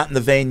probably not in the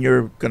vein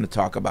you're going to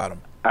talk about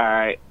him. All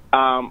right.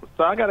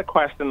 So I got a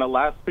question. The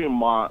last few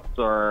months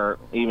or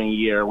even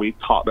year, we've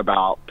talked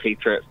about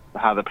Patriots,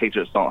 how the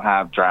Patriots don't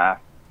have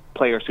draft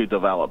players who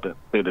develop it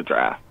through the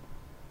draft.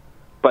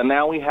 But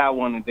now we have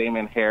one in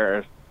Damian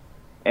Harris,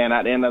 and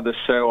at the end of the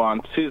show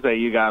on Tuesday,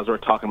 you guys were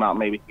talking about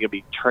maybe he could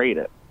be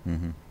traded.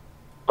 Mm-hmm.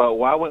 But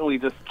why wouldn't we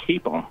just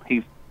keep him?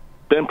 He's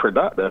been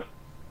productive.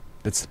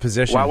 It's the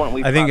position. Why wouldn't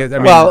we? I think.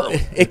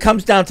 It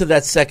comes down to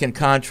that second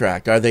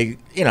contract. Are they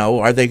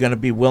going to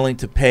be willing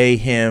to pay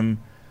him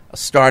a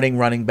starting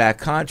running back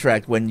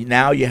contract when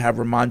now you have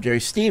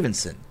Ramondre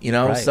Stevenson?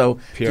 Right. So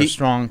Pierre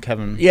Strong,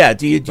 Kevin. Yeah.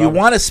 Do you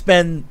want to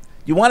spend?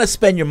 You want to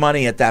spend your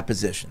money at that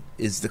position?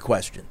 Is the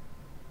question.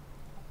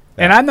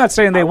 And I'm not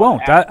saying they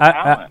won't.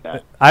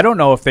 I don't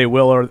know if they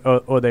will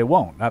or they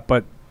won't.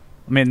 But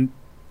I mean,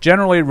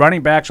 generally,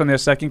 running backs on their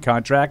second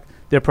contract,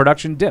 their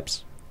production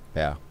dips.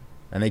 Yeah.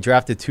 And they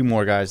drafted 2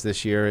 more guys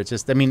this year. It's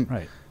just,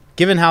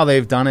 given how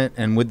they've done it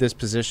and with this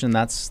position,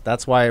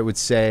 that's why I would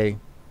say,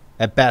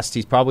 at best,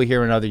 he's probably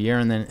here another year,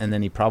 and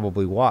then he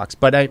probably walks.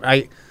 But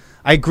I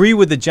agree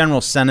with the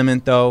general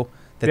sentiment, though,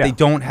 that they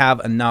don't have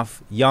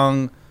enough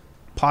young,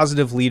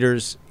 positive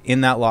leaders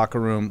in that locker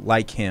room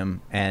like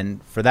him,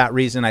 and for that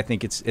reason, I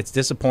think it's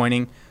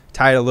disappointing.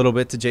 Tied a little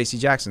bit to J.C.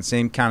 Jackson,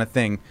 same kind of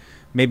thing.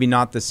 Maybe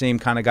not the same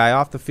kind of guy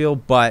off the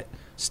field, but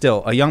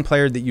still a young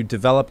player that you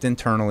developed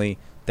internally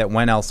that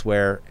went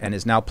elsewhere and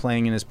is now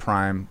playing in his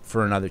prime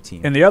for another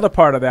team. And the other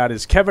part of that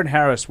is Kevin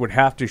Harris would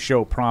have to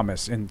show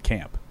promise in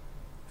camp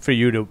for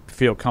you to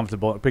feel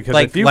comfortable. Because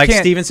if you can't,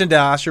 Stevenson to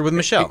Osher with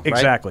Michelle,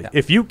 exactly. Right? Yeah.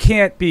 If you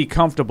can't be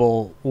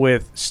comfortable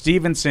with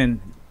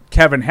Stevenson,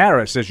 Kevin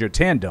Harris as your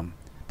tandem,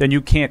 then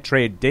you can't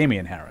trade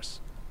Damian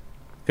Harris.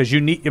 Because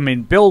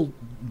Bill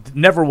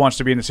never wants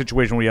to be in a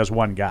situation where he has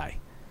one guy.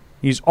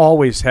 He's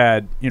always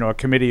had, a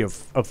committee of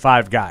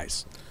 5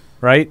 guys,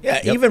 right?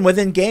 Yeah, even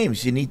within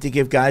games, you need to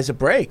give guys a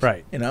break.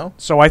 Right.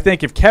 So I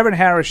think if Kevin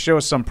Harris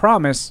shows some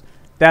promise,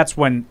 that's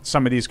when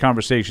some of these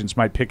conversations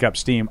might pick up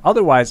steam.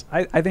 Otherwise,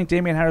 I think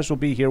Damian Harris will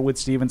be here with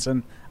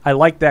Stevenson. I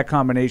like that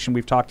combination.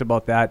 We've talked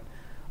about that.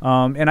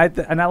 And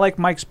I like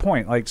Mike's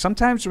point. Like,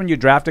 sometimes when you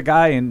draft a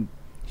guy and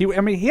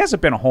he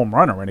hasn't been a home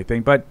run or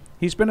anything, but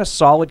he's been a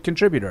solid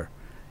contributor.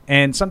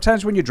 And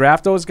sometimes when you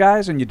draft those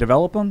guys and you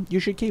develop them, you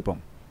should keep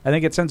them. I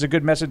think it sends a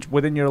good message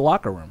within your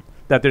locker room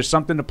that there's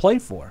something to play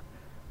for.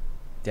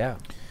 Yeah.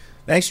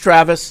 Thanks,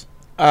 Travis.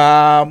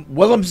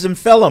 Willems and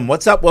Phillum.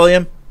 What's up,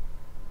 William?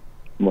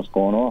 What's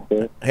going on,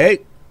 Phil? Hey.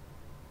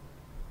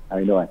 How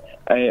you doing?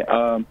 Hey,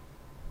 I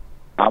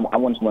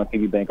want to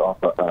piggyback off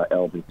of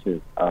LB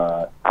too.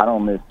 I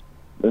don't miss.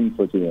 Let me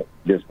put it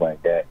this way: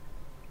 that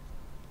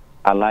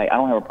I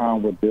don't have a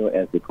problem with Bill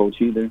as the coach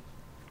either,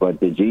 but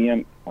the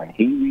GM when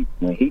he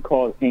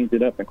hangs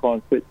it up and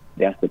calls quits,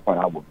 that's the part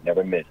I will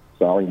never miss.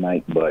 Sorry,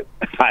 Mike, but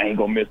I ain't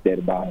gonna miss that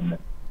about him.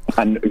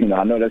 I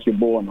know that's your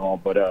boy and all,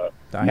 but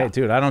hey,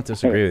 dude, I don't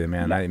disagree with you,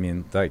 man. I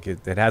mean, like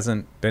it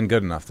hasn't been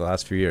good enough the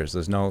last few years.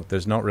 There's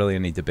not really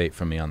any debate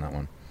from me on that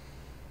one.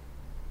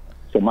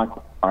 So my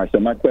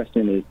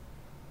question is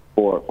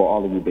for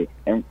all of you,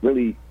 and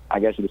really, I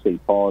guess you could say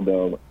Paul,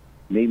 though,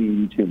 maybe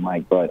you too,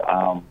 Mike, but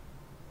how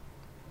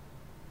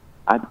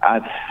do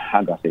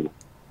I say this?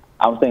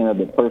 I was thinking of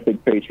the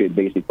perfect Patriot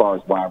base as far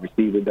as wide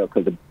receiver, though,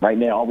 because right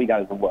now all we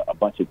got is a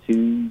bunch of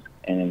 2s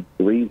and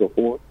 3s or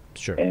 4s.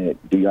 Sure. And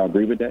do y'all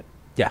agree with that?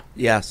 Yeah.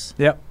 Yes.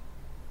 Yep.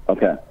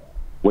 Okay.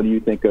 What do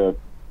you think of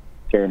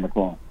Terry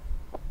McLaurin?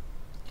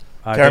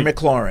 Terry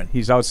McLaurin.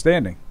 He's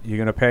outstanding. You're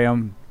going to pay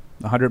him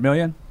 $100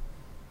 million?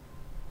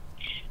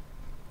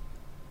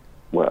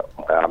 Well,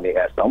 I mean,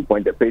 at some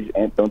point,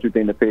 don't you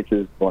think the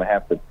Patriots going to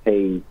have to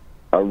pay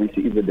a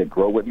receiver to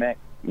grow with Mac?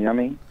 You know what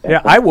I mean?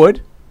 I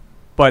would.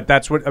 But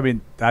that's what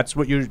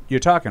you're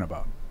talking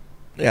about.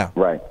 Yeah.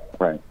 Right.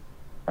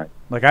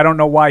 Like, I don't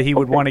know why he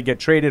would want to get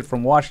traded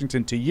from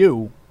Washington to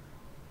you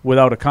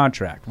without a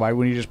contract. Why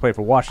wouldn't you just play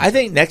for Washington? I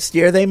think next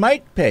year they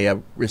might pay a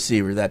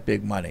receiver that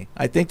big money.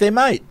 I think they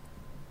might.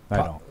 I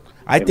don't.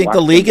 I think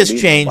the league is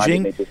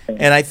changing,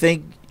 and I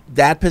think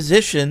that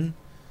position,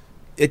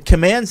 it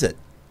commands it.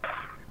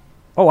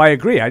 Oh, I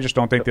agree. I just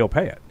don't think they'll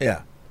pay it.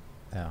 Yeah.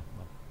 Yeah.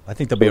 I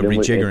think there'll be a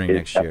rejiggering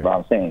next year. That's what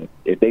I'm saying.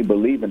 If they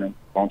believe in him,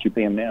 why don't you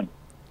pay him now?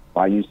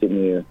 Why are you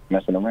sitting there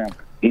messing around?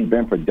 He's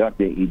been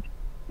productive.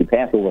 He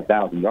passed over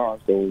 1,000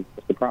 yards, so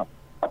what's the problem?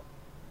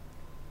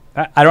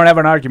 I don't have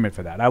an argument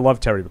for that. I love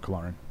Terry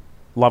McLaurin.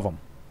 Love him.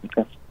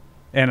 Okay.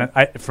 And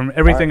from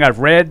everything I've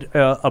read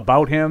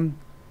about him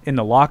in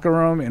the locker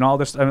room and all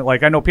this,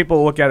 I know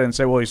people look at it and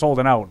say, well, he's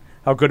holding out.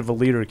 How good of a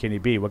leader can he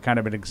be? What kind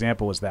of an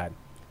example is that?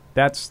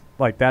 That's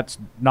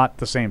not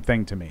the same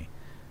thing to me.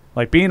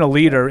 Like, being a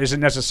leader isn't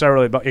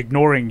necessarily about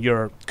ignoring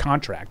your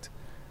contract.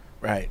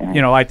 Right.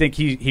 I think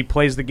he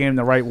plays the game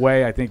the right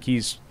way. I think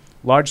he's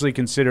largely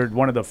considered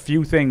one of the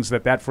few things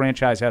that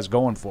franchise has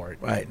going for it.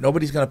 Right.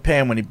 Nobody's going to pay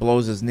him when he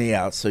blows his knee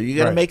out. So you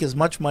got to make as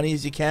much money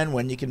as you can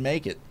when you can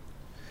make it.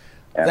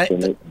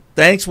 Absolutely.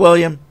 Thanks,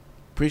 William.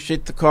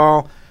 Appreciate the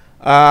call.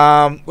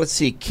 Let's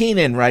see.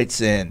 Keenan writes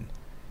in,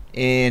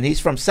 and he's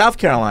from South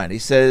Carolina. He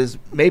says,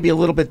 maybe a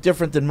little bit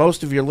different than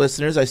most of your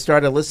listeners. I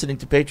started listening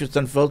to Patriots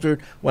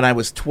Unfiltered when I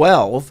was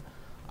 12.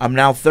 I'm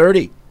now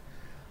 30.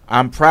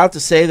 I'm proud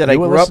to say that I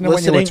grew up listening.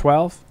 When you were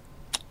 12?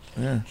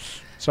 Yeah.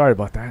 Sorry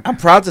about that. I'm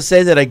proud to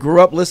say that I grew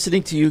up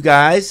listening to you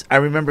guys. I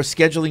remember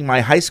scheduling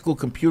my high school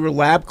computer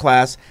lab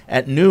class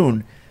at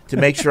noon to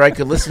make sure I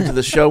could listen to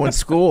the show in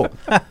school.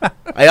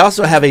 I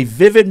also have a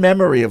vivid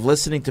memory of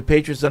listening to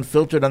Patriots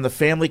Unfiltered on the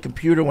family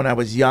computer when I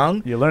was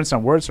young. You learned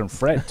some words from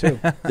Fred, too.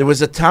 There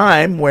was a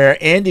time where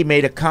Andy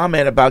made a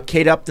comment about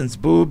Kate Upton's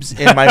boobs,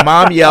 and my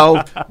mom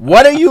yelled,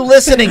 "What are you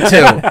listening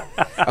to?"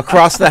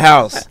 across the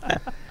house.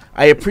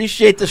 I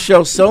appreciate the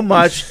show so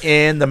much,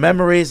 and the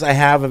memories I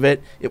have of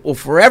it. It will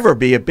forever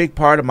be a big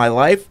part of my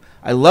life.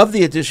 I love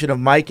the addition of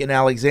Mike and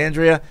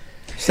Alexandria.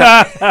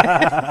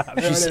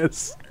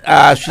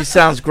 She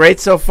sounds great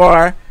so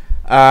far.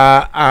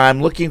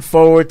 I'm looking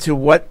forward to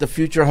what the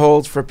future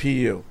holds for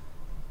PU.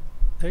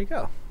 There you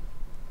go.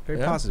 Very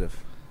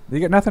positive. You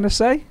got nothing to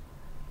say?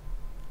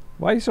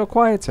 Why are you so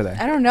quiet today?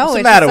 I don't know. What's the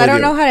It's matter just, I with don't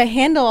you? know how to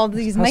handle all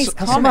these nice what's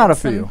the comments. matter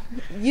for you?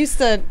 I'm used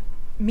to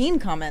mean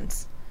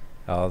comments.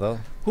 Although,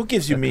 Who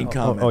gives you mean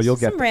comments? Oh, you'll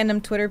get Some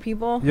random Twitter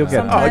people. You'll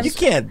get Oh, sometimes. you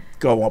can't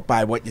go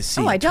by what you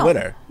see Oh, I on don't.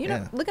 Twitter. You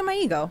know, look at my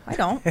ego. I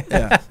don't.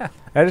 Yeah.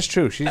 That is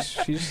true. She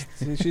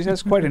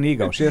has quite an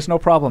ego. She has no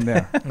problem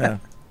there. Yeah.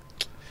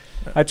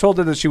 I told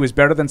her that she was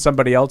better than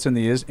somebody else in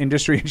the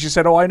industry, and she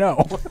said, "Oh, I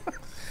know."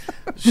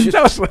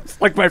 That was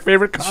like my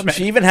favorite comment.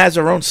 She even has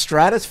her own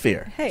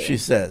stratosphere, Hey. she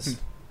says.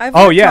 I've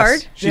Oh, worked yes,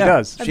 hard. she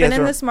does. I've She been has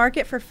in her- this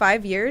market for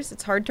 5 years.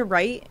 It's hard to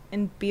write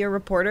and be a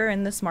reporter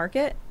in this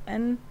market,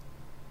 and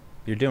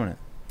you're doing it.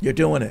 You're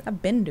doing it.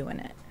 I've been doing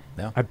it.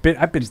 No. I've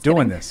been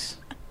doing this,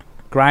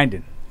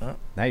 grinding.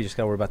 Now you just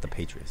got to worry about the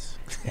Patriots.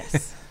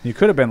 Yes. You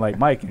could have been like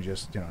Mike and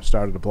just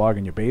started a blog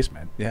in your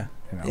basement. Yeah.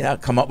 Yeah,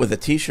 come up with a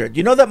T-shirt.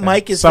 You know that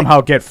Mike is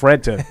somehow get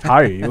Fred to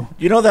hire you.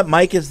 You know that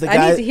Mike is the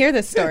guy. I need to hear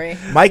this story.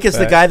 Mike is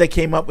the guy that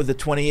came up with the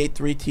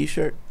 28-3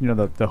 T-shirt. You know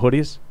the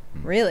hoodies.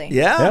 Really?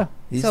 Yeah.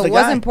 He's So the it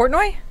wasn't guy.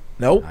 Portnoy?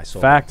 Nope. I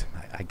sold Fact. It.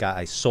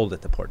 I sold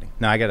it to Portney.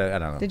 No, I don't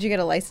know. Did you get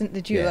a license?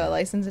 Did you Yeah.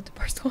 license it to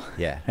Barstool?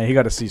 Yeah. And he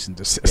got a cease and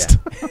desist.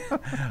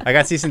 I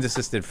got cease and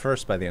desisted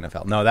first by the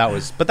NFL. No,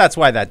 but that's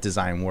why that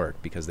design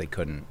worked, because they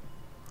couldn't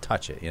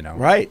touch it,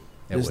 Right.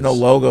 There's no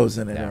logos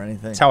in it or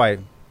anything. That's how I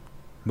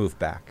moved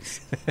back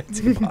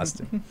to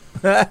Boston.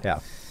 Yeah.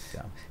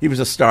 He was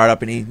a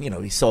startup, and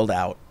he sold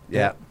out.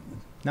 Yeah.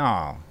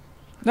 No.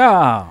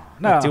 No.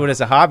 I do it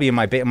as a hobby in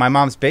my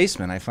mom's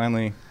basement. I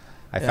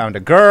found a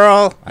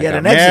girl. He had got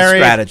an exit married.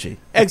 strategy.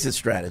 Exit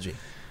strategy.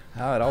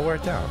 Oh, it all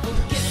worked out.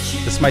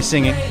 This is my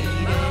singing.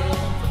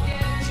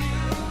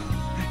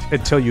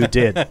 Until you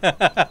did.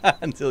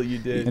 Until you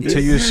did. Until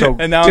you so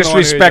And now I'm the one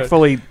who-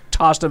 disrespectfully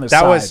tossed him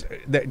aside.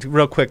 That was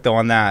real quick though.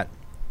 On that,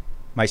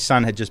 my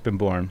son had just been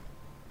born.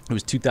 It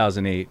was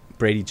 2008.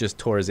 Brady just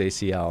tore his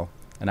ACL,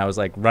 and I was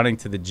like running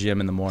to the gym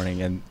in the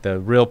morning, and the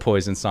Real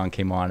Poison song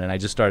came on, and I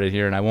just started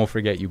hearing "I Won't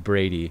Forget You,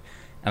 Brady,"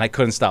 and I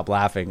couldn't stop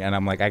laughing. And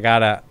I'm like, I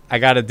gotta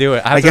do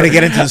it. I gotta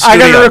get into the I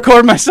studio. gotta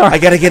record my song. I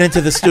gotta get into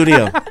the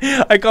studio.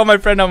 I called my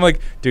friend. I'm like,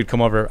 dude,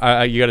 come over.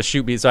 You gotta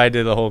shoot me. So I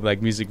did the whole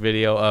music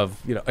video of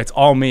it's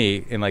all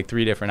me in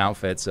 3 different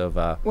outfits of.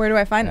 Where do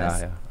I find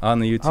this? Yeah, on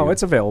the YouTube. Oh,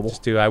 it's available.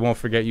 Just do "I Won't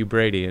Forget You,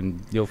 Brady," and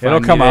you'll find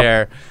It'll come me up.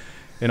 there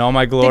in all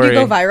my glory. Did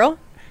you go viral?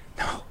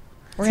 No.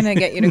 We're gonna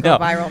get you to go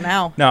viral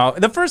now. No,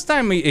 the first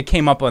time it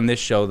came up on this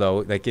show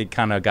though, it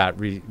kind of got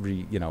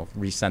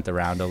resent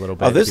around a little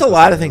bit. Oh, there's a People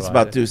lot of said things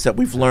about Deuce that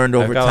we've learned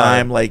over got a lot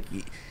time. of- Like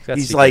got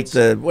he's like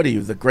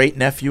secrets. the great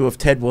nephew of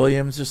Ted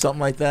Williams or something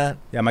like that.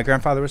 Yeah, my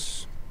grandfather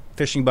was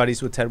fishing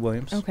buddies with Ted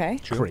Williams. Okay.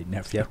 True. Great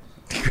nephew.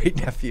 Yeah, great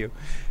nephew.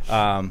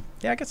 Yeah,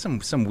 I got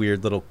some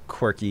weird little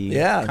quirky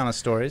Yeah, kind of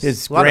stories.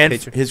 His A lot of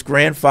Patriot- his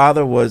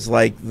grandfather was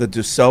like the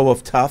Dussault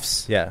of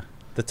Tufts. Yeah,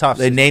 the Tufts.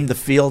 They named the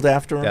field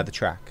after him. Yeah, the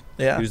track.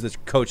 Yeah. He was the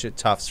coach at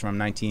Tufts from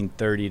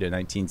 1930 to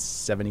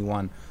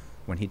 1971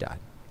 when he died.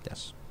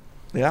 Yes.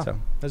 Yeah. So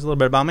there's a little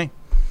bit about me.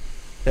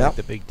 Yeah. Like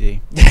the big D.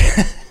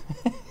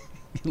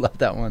 You love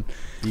that one.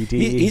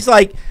 He's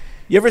like,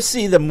 you ever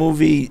see the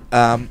movie?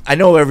 I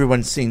know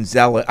everyone's seen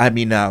Zelig. I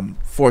mean,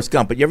 Forrest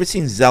Gump. But you ever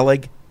seen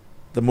Zelig,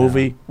 the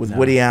movie with no.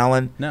 Woody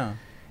Allen? No.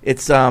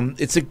 It's a.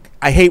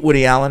 I hate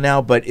Woody Allen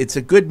now, but it's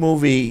a good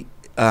movie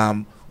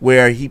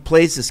where he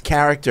plays this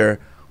character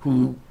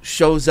who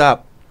shows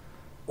up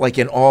like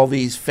in all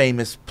these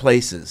famous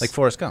places, Like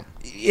Forrest Gump.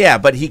 Yeah,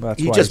 but he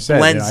That's he why just I said,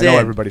 blends I know in.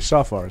 everybody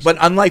saw Forrest. But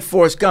unlike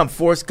Forrest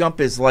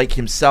Gump is like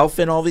himself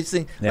in all these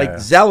things. Yeah, like yeah.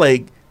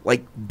 Zelig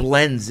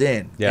blends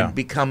in Yeah. and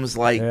becomes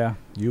like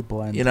you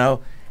blend.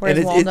 Where's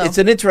and Waldo? it's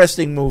an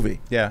interesting movie.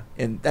 Yeah.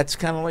 And that's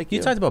kind of like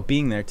You talked about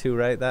being there too,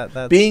 right?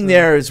 That's being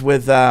there is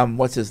with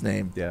what's his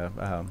name? Yeah.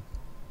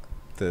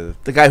 The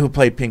guy who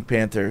played Pink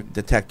Panther,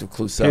 Detective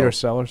Clouseau. Peter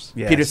Sellers.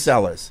 Yes. Peter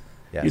Sellers.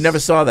 Yes. You never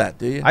saw that,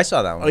 do you? I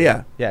saw that one. Oh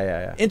yeah.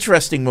 Yeah.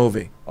 Interesting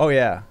movie. Oh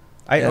yeah.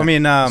 Yeah. I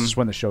mean, This is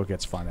when the show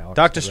gets fun, Alex.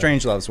 Doctor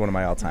Strangelove is one of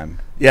my all-time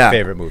Yeah.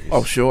 favorite movies.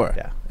 Oh sure.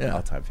 Yeah.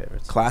 All-time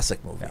favorites.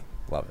 Classic movie. Yeah.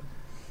 Love it.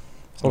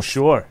 Oh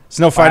sure. It's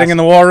no fighting in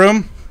the war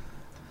room.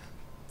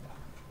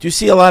 Do you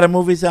see a lot of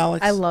movies,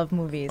 Alex? I love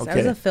movies. I Okay.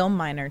 was a film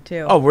minor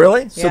too. Oh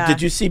really? So Yeah.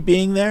 did you see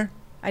Being There?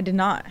 I did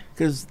not.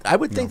 Because I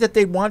would think that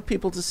they'd want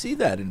people to see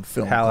that in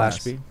film Hal class.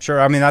 Ashby.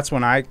 Sure. I mean, that's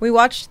when We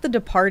watched The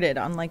Departed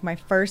on like my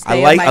first I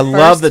day like- of I my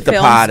love first The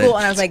film Departed. school,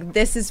 and I was like,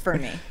 this is for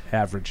me.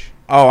 Average.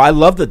 Oh, I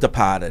love The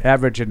Departed.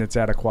 Average in its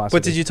adequacy.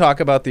 But did you talk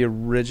about the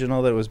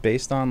original that it was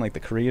based on, like the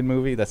Korean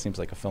movie? That seems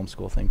like a film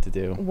school thing to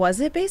do. Was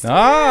it based on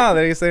Ah,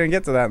 they didn't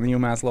get to that in the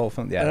UMass Lowell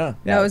film. Yeah.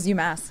 No, it was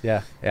UMass.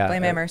 Yeah, yeah.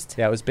 Blame Amherst.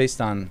 Yeah, it was based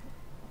on,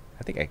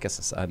 I guess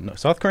it's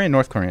South Korean,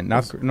 North Korean.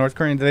 North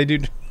Korean, did they do?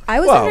 I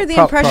was under the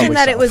impression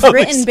that it was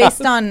written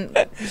based on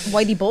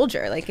Whitey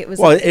Bulger. Like it was.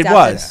 Well, it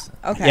adapted. was.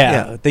 Okay.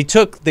 Yeah, they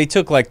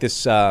took like this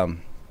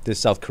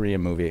South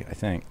Korean movie, I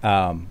think.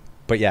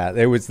 But yeah,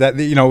 there was that.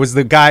 You know, it was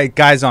the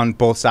guys on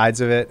both sides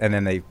of it, and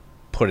then they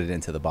put it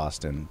into the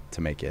Boston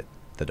to make it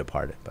The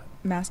Departed. But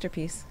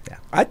Masterpiece. yeah,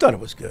 I thought it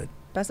was good.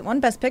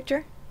 Best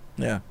picture.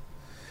 Yeah.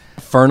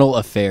 Infernal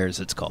Affairs,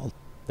 it's called.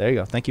 There you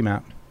go. Thank you,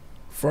 Matt.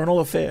 Infernal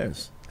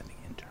Affairs.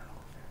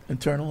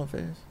 Internal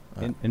Affairs.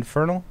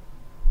 Infernal.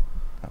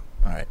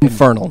 All right.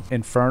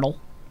 Infernal.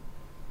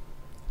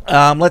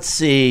 Let's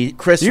see.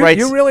 Chris writes.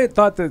 You really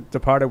thought The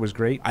Departed was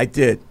great? I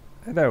did.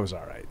 I thought it was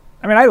all right.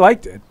 I mean, I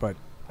liked it, but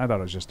I thought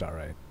it was just all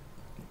right.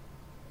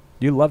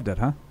 You loved it,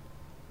 huh?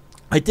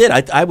 I did.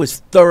 I was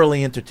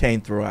thoroughly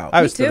entertained throughout.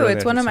 Me too.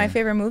 It's one of my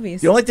favorite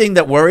movies. The only thing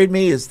that worried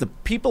me is the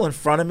people in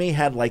front of me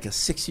had like a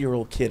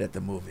 6-year-old kid at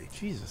the movie.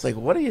 Jesus. It's like,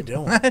 what are you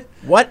doing?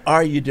 What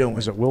are you doing?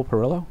 Was it Will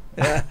Perillo?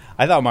 Yeah.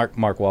 I thought Mark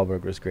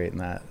Wahlberg was great in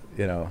that.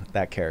 You know,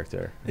 that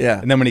character.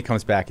 Yeah. And then when he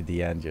comes back at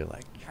the end, you're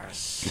like,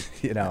 yes.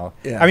 You know.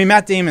 Yeah. I mean,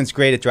 Matt Damon's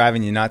great at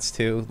driving you nuts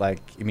too.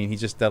 Like, I mean, he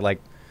just did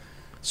like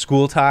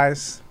School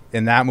Ties.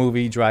 In that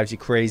movie, drives you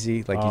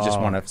crazy. Like you just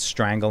want to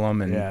strangle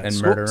him and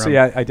murder him. See,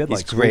 I did.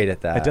 He's great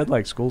at that. I did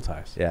like School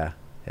Ties. Yeah,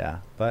 yeah.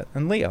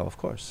 And Leo, of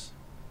course,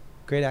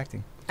 great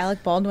acting.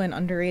 Alec Baldwin,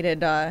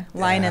 underrated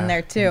line in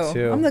there too.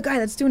 I'm the guy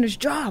that's doing his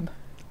job.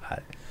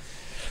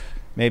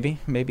 Maybe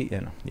you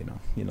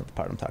know the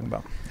part I'm talking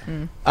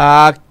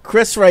about.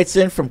 Chris writes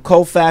in from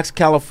Colfax,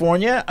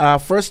 California.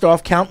 First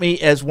off, count me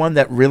as one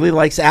that really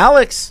likes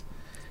Alex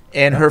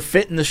and her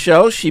fit in the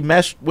show. She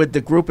meshed with the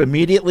group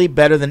immediately,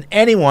 better than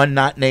anyone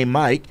not named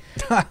Mike.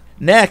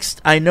 Next,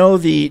 I know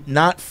the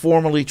not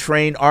formally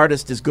trained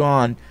artist is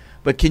gone,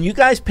 but can you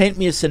guys paint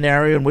me a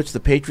scenario in which the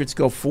Patriots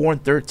go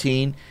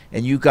 4-13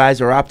 and you guys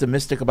are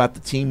optimistic about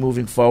the team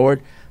moving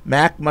forward?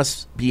 Mac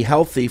must be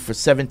healthy for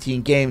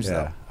 17 games,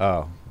 though.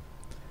 Oh.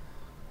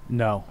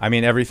 No. I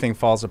mean, everything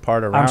falls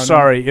apart around I'm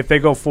sorry. If they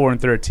go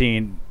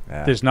 4-13,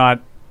 Yeah. there's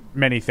not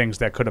many things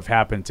that could have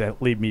happened to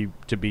lead me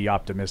to be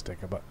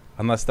optimistic about.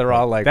 Unless they're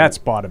all like that's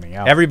bottoming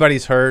out.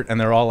 Everybody's hurt, and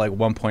they're all like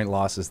 1-point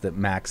losses that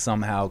Max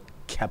somehow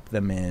kept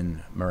them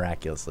in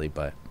miraculously.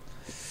 But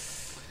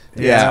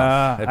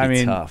that'd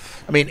be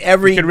tough. I mean,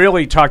 you could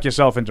really talk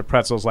yourself into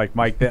pretzels like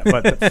Mike. But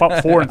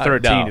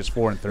 4-13 No. is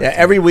 4-13. Yeah,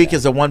 every week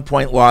is a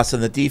 1-point loss,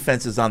 and the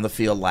defense is on the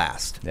field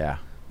last. Yeah.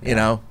 You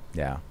know?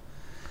 Yeah.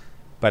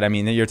 But, I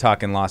mean, you're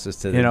talking losses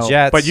to the You know,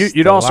 Jets. but you'd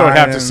the also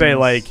have to say,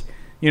 Lions. like,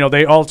 you know,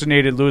 they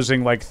alternated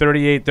losing like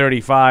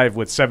 38-35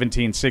 with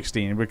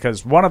 17-16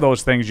 because one of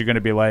those things you're going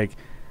to be like,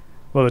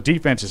 well, the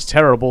defense is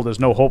terrible. There's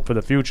no hope for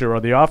the future. Or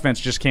the offense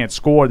just can't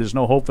score. There's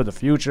no hope for the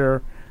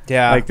future.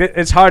 Yeah. Like,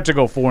 it's hard to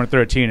go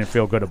 4-13 and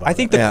feel good about it. I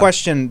think the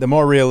question, the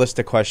more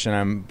realistic question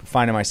I'm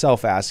finding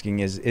myself asking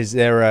is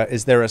there a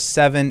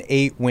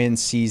 7-8 win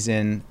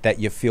season that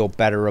you feel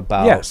better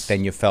about Yes.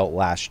 than you felt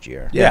last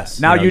year?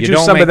 Yes. Now you do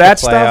don't some make of the that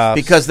stuff playoffs.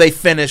 Because they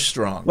finished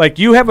strong. Like,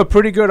 you have a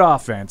pretty good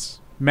offense.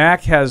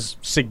 Mac has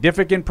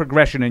significant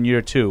progression in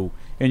year 2,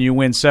 and you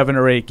win 7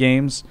 or 8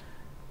 games.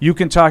 You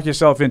can talk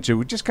yourself into,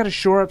 we just got to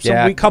shore up some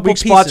Yeah, weak couple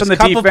spots pieces, on the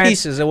couple defense.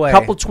 pieces away.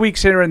 Couple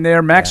tweaks here and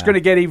there. Mac's Yeah. going to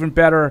get even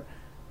better,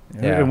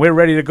 Yeah. and we're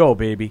ready to go,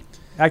 baby.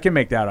 I can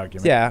make that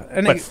argument. Yeah,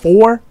 and but it-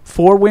 4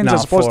 wins No,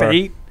 as opposed 4. to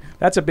 8,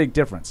 that's a big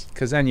difference.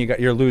 Because then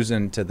you're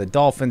losing to the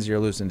Dolphins, you're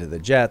losing to the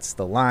Jets,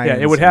 the Lions.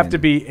 Yeah, it would have to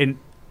be an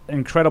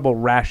incredible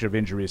rash of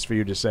injuries for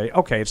you to say,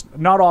 okay, it's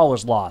not all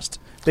is lost.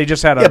 They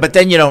just had a but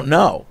then you don't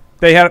know.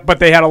 They had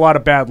a lot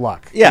of bad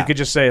luck. Yeah. You could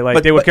just say, like,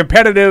 But- they were but-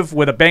 competitive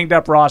with a banged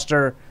up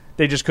roster.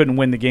 They just couldn't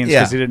win the games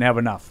because Yeah. they didn't have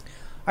enough.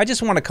 I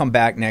just want to come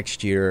back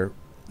next year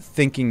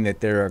thinking that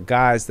there are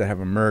guys that have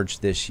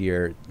emerged this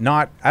year.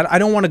 I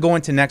don't want to go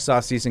into next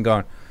offseason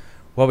going,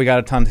 well, we got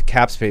a ton of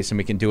cap space and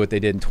we can do what they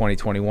did in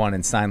 2021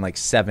 and sign like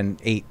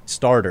 7-8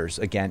 starters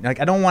again. Like,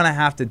 I don't want to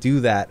have to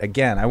do that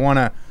again. I want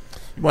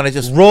to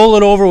just roll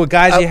it over with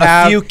guys you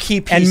have, a few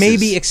key pieces. and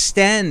maybe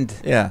extend.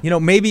 Yeah. You know,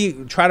 maybe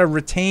try to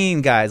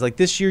retain guys. Like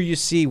this year, you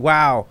see,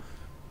 wow,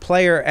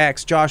 player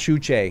X, Josh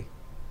Uche,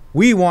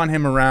 we want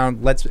him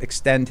around. Let's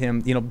extend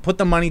him. You know, put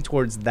the money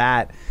towards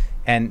that,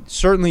 and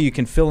certainly you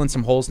can fill in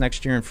some holes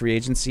next year in free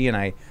agency. And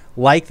I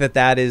like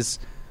that is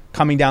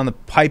coming down the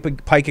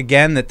pike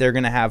again. That they're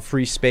going to have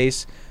free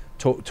space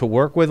to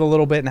work with a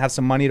little bit and have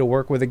some money to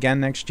work with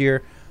again next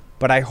year.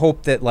 But I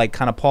hope that, like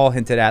kind of Paul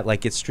hinted at,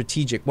 like it's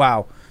strategic.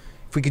 Wow.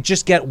 If we could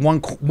just get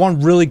one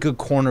really good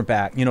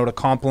cornerback, you know, to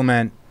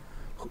complement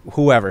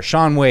whoever,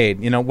 Sean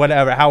Wade, you know,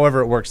 whatever, however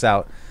it works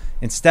out,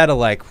 instead of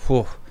like,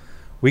 whew,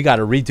 we got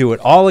to redo it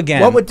all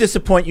again. What would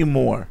disappoint you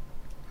more?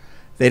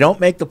 they don't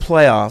make the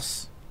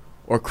playoffs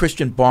or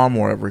Christian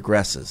Barmore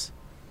regresses?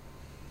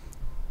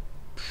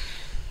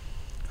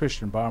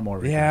 Christian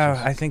Barmore.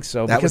 Yeah, I think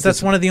so. That Because was that's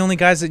his- one of the only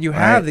guys that you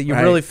have Right, that you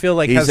right. really feel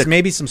like He's has a-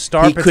 maybe some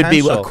star he potential. could be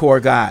a core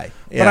guy.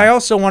 But Yeah. I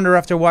also wonder,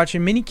 after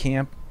watching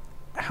minicamp,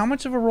 how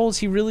much of a role is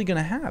he really going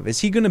to have? Is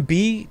he going to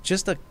be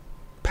just a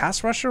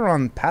pass rusher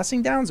on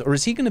passing downs, or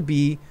is he going to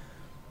be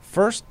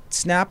first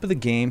snap of the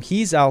game?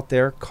 He's out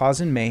there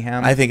causing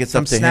mayhem. I think it's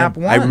from up to snap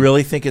him. one. I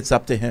really think it's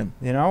up to him.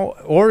 You know,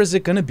 or is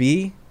it going to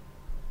be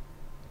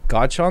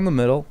Godshaw in the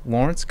middle,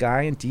 Lawrence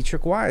Guy, and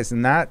Dietrich Wise?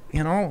 And that,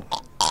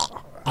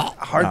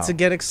 hard No. to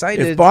get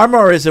excited. If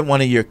Barmore isn't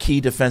one of your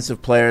key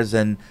defensive players,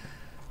 then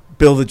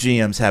Bill the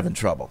GM's having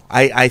trouble.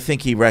 I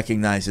think he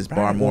recognizes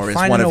Barmore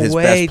as one of his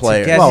best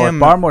players. Well, if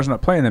Barmore's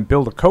not playing, then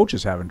Bill the coach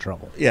is having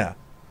trouble. Yeah.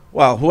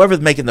 Well, whoever's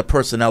making the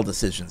personnel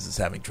decisions is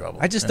having trouble.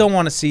 I just don't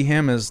want to see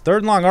him as third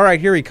and long. All right,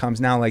 here he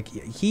comes now. Like,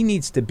 he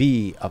needs to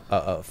be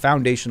a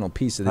foundational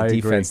piece of the I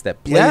agree. defense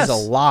that plays Yes. a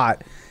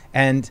lot.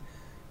 And,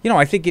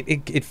 I think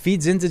it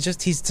feeds into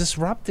just he's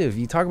disruptive.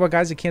 You talk about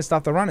guys that can't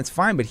stop the run, it's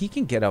fine, but he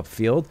can get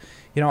upfield.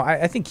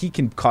 I think he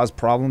can cause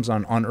problems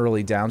on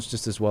early downs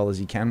just as well as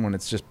he can when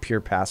it's just pure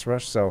pass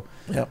rush. So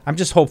Yep. I'm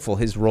just hopeful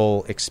his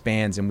role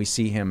expands and we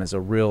see him as a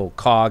real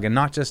cog and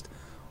not just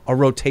a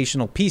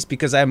rotational piece,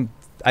 because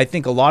I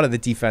think a lot of the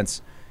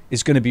defense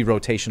is going to be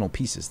rotational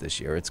pieces this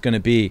year. It's going to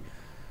be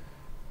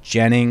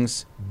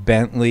Jennings,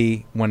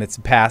 Bentley when it's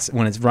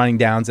running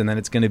downs, and then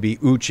it's going to be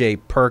Uche,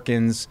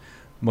 Perkins,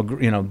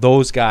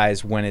 those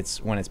guys when it's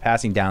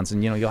passing downs,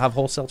 and you'll have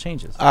wholesale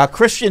changes.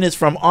 Christian is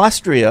from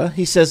Austria.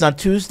 He says on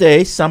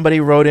Tuesday somebody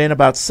wrote in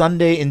about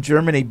Sunday in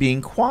Germany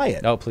being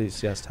quiet. Oh,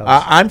 please, yes, tell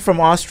us. I'm from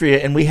Austria,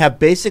 and we have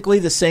basically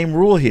the same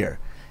rule here.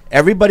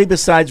 Everybody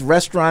besides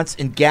restaurants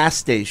and gas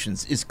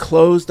stations is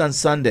closed on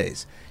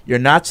Sundays. You're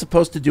not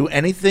supposed to do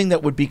anything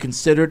that would be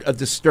considered a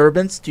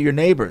disturbance to your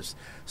neighbors.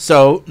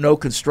 So, no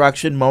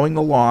construction, mowing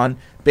the lawn.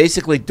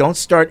 Basically, don't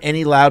start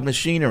any loud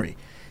machinery.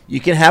 You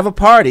can have a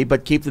party,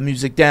 but keep the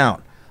music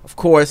down. Of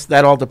course,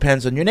 that all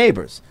depends on your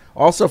neighbors.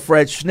 Also,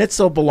 Fred,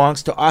 Schnitzel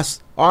belongs to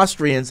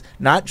Austrians,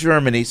 not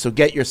Germany, so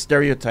get your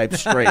stereotypes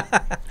straight.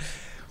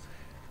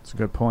 That's a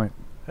good point.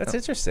 That's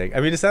interesting.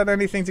 I mean, is that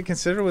anything to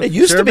consider with It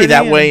used to Germany be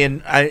that and- way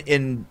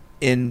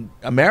in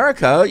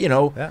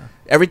America.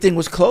 Everything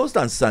was closed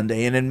on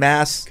Sunday, and in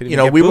Mass, Couldn't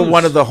even get we were booze.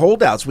 one of the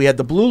holdouts. We had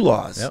the blue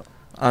laws Yep.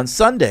 on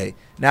Sunday.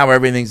 Now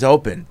everything's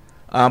open,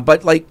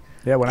 but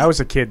Yeah, when I was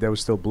a kid, there was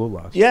still blue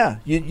laws. yeah,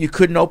 you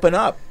couldn't open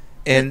up,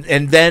 and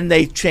then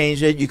they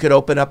changed it. You could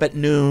open up at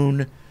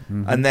noon.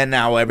 And then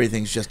now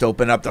everything's just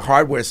open up. The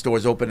hardware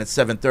store's open at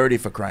 7:30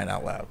 for crying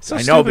out loud. So I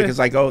know stupid.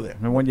 because I go there.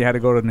 And when you had to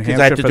go to New Hampshire Because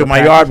I have to for do the my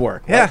packy. yard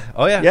work. Yeah.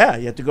 Oh, yeah. Yeah,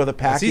 you have to go to the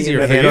packy. It's easier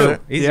and for then you. go to-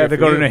 You Easier had to for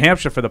go to you. New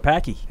Hampshire for the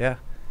packy. Yeah.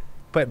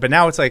 But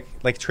now it's like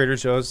Trader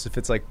Joe's. If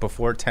it's like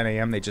before 10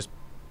 a.m., they just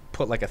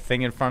put like a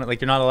thing in front of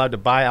like you're not allowed to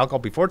buy alcohol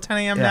before 10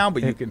 a.m. Yeah, now,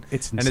 but you it- can.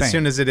 it's and insane. as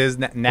soon as it is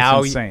now,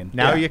 insane.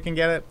 now Yeah. you can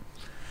get it.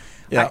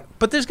 Yeah.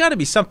 But there's got to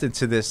be something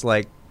to this.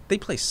 Like they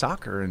play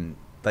soccer and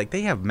like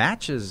they have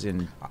matches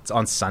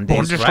on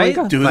Sundays, Bundesliga?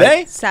 right? Do Like,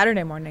 they?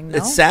 Saturday morning, no?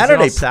 It's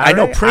Saturday. Is it all I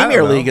know Saturday? Premier I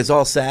don't know. League is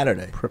all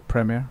Saturday.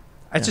 Premier.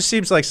 It just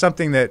seems like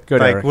something that Good,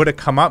 like Eric. would have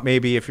come up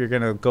maybe if you're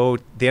gonna go.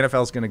 The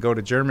NFL's gonna go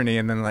to Germany,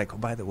 and then like, oh,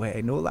 by the way,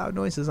 no loud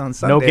noises on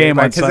Sunday. No game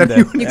Like, on has Sunday.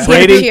 anyone- You can't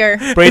Brady cheer.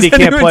 Brady Has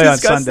can't anyone play on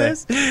discussed Sunday.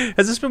 this?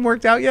 Has this been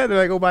worked out yet? They're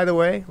like, oh, by the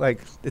way, like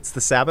it's the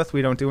Sabbath.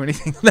 We don't do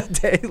anything that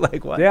day.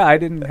 Like what? Yeah, I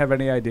didn't have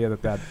any idea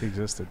that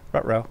existed.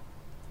 Ruh-roh.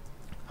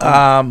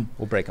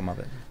 We'll break them of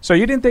it. So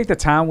you didn't think The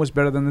Town was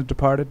better than The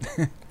Departed?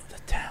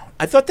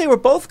 I thought they were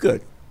both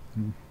good.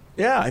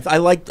 Yeah,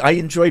 I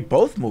enjoyed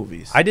both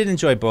movies. I did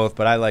enjoy both,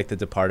 but I liked The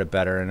Departed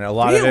better, and a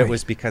lot of Really? it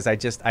was because I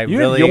You're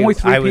really the only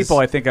three I was- people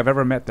I think I've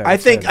ever met that. I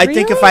think said-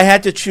 if I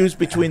had to choose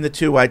between the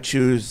two, I'd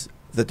choose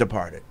The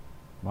Departed.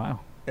 Wow.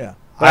 Yeah,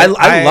 but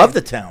I love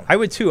The Town. I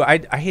would too. I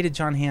hated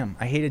John Hamm.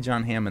 I hated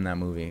John Hamm in that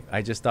movie.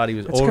 I just thought he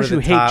was That's over 'cause the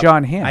you hate top.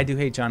 John Hamm. I do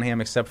hate John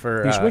Hamm, except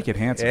for He's wicked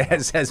handsome,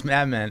 as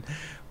Mad Men.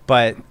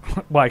 But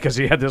Why? Because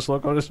he had this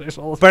look on his face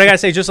all the but I time? gotta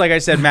say, just like I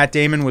said, Matt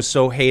Damon was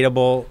so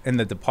hateable in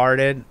The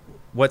Departed.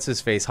 What's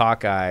his face?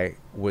 Hawkeye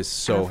was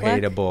so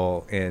Affleck?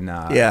 hateable in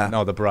Yeah.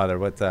 no, the brother.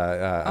 What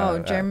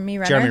Jeremy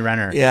Renner? Jeremy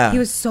Renner. Yeah. He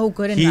was so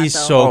good in He's that,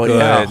 though. so Oh, good,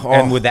 yeah. Oh.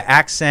 and with the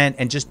accent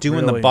and just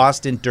doing the Really?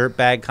 Boston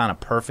dirtbag kind of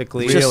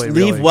perfectly. Just Really,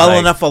 leave really. well Like,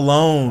 enough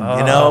alone,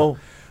 you know.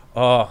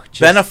 Oh,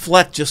 Ben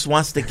Affleck just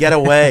wants to get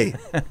away.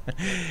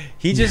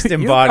 he just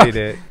embodied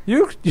it.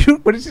 You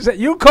what did you say?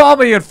 You call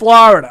me in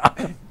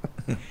Florida.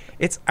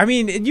 It's. I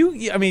mean,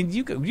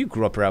 you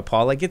grew up around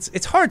Paul. Like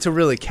it's hard to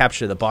really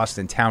capture the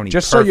Boston townie.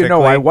 Just so you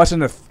know, I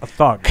wasn't a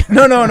thug.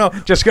 No.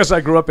 Just because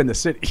I grew up in the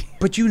city.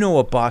 But you know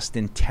a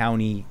Boston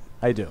townie.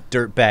 I do.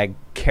 Dirtbag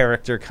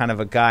character kind of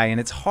a guy, and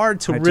it's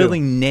hard to I really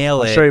do. nail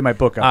I'll it. show you my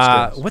book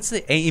upstairs. What's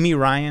the Amy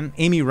Ryan?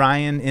 Amy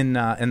Ryan in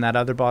that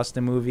other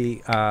Boston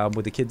movie where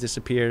the kid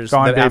disappears.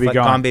 Gone, The Baby, Gone.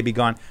 Gone, Baby,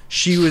 Gone.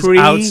 She was Tree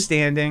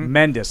outstanding.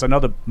 Mendes,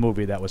 another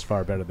movie that was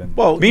far better than.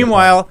 Well,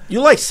 Meanwhile, you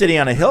like City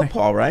on a Hill,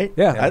 Paul, right?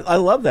 Yeah. I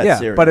love that yeah,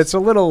 series. but it's a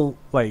little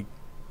like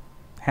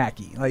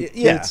hacky. Like,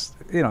 Yeah. it's,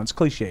 it's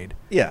cliched.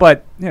 Yeah.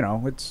 But,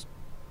 it's,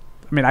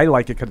 I mean, I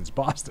like it because it's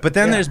Boston. But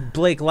then there's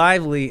Blake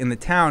Lively in the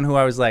town who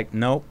I was like,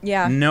 nope.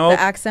 Yeah, Nope. the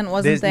accent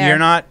wasn't there.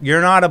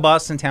 You're not a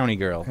Boston Townie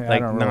girl. Yeah,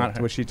 like, I don't know. not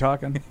Was she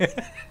talking?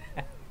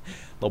 A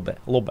little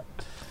bit.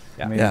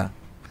 Yeah.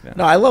 Yeah.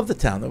 No, I love the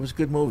town. That was a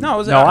good movie. No, it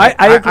was.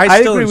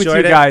 I still agree with you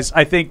enjoyed it. guys.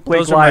 I think Blake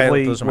Those are my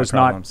Lively was not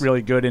problems.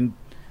 really good, and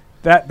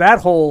that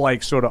whole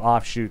like sort of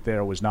offshoot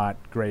there was not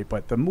great.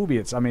 But the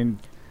movie,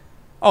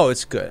 Oh,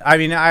 it's good. I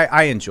mean,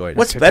 I enjoyed it.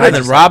 What's better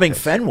than robbing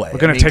Fenway? We're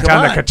going to take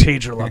down the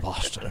Cathedral of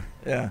Boston.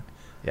 Yeah.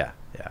 Yeah.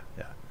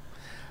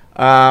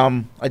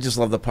 I just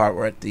love the part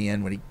where at the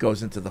end when he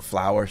goes into the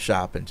flower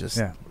shop and just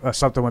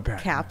something went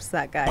bad. Caps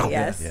that guy.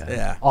 Yes.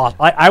 Yeah. Oh,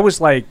 I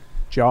was like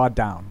jaw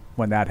down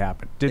when that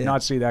happened. Did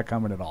not see that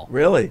coming at all.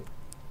 Really?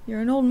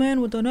 You're an old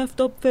man with an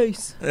effed up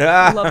face.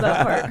 Yeah. I love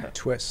that part.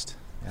 Twist.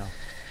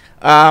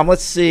 Yeah.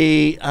 Let's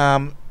see.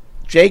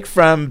 Jake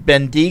from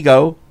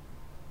Bendigo.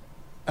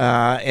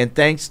 And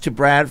thanks to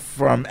Brad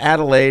from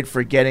Adelaide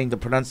for getting the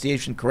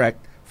pronunciation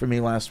correct for me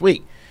last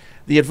week.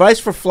 The advice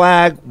for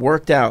flag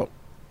worked out.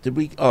 Did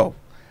we?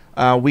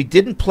 We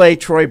didn't play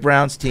Troy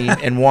Brown's team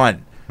and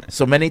won.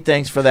 So many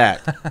thanks for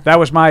that. That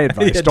was my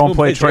advice. Don't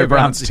play Troy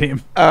Brown's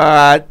team.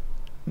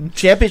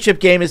 Championship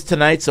game is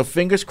tonight, so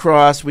fingers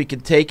crossed we can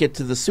take it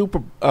to the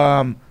super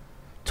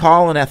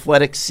tall and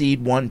athletic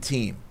seed 1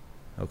 team.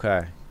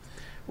 Okay.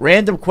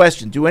 Random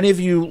question. Do any of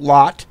you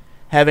lot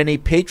have any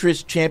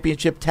Patriots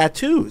championship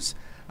tattoos?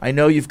 I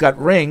know you've got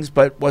rings,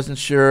 but wasn't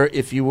sure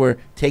if you were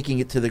taking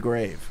it to the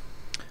grave.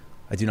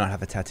 I do not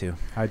have a tattoo.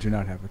 I do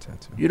not have a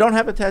tattoo. You don't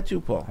have a tattoo,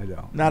 Paul? I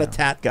don't. Not a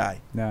tat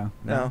guy? No.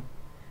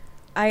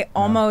 I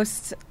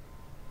almost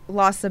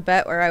lost a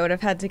bet where I would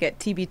have had to get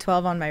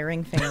TB12 on my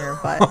ring finger,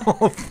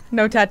 but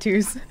no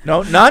tattoos.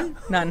 No, none?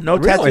 None. No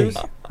Really?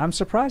 tattoos? I'm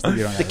surprised that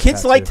you don't have The a kids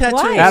tattoo. like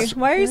tattoos.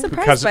 Why? Why are you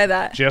surprised Because by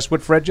that? Just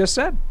what Fred just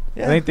said.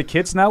 Yeah. I think the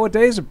kids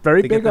nowadays are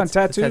very They get big on the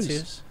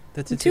tattoos.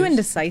 I'm too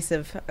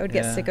indecisive. I would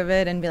get Yeah. sick of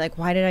it and be like,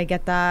 why did I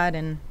get that?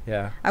 And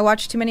Yeah. I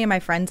watched too many of my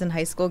friends in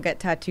high school get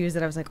tattoos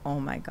that I was like, oh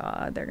my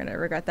God, they're going to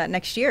regret that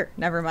next year.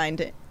 Never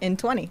mind in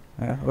 20.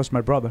 Yeah, that was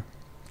my brother.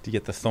 Do you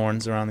get the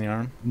thorns around the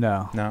arm?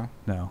 No. No?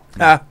 No.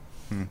 Ah.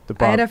 The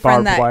I had a barbed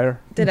friend that wire.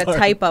 did a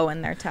typo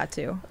in their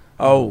tattoo.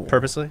 Oh.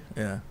 Purposely?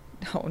 Yeah.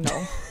 Oh,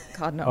 no.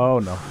 God, no. Oh,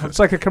 no. It's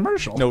like a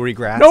commercial. No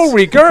regrets? No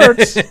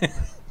regrets.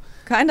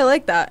 Kind of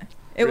like that.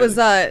 It was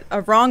a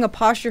wrong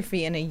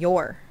apostrophe in a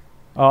your.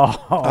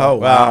 Oh, Oh, wow.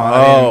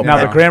 wow. Now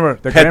Yeah. the grammar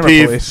Pet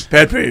peeve. police.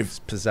 Pet peeve. It's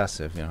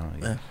possessive, you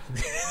know.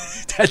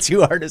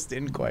 Tattoo artist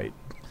didn't quite.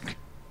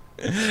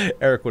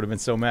 Eric would have been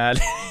so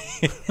mad.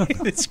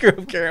 They screw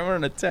up grammar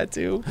and a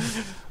tattoo.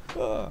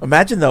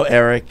 Imagine, though,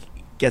 Eric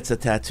gets a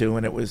tattoo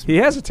and it was... He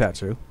has a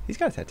tattoo. He's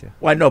got a tattoo.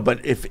 Well, I know, but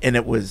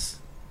it was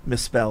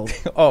misspelled.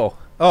 Oh.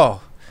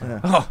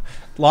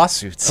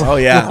 Lawsuits. Oh,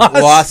 yeah.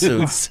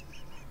 Lawsuits.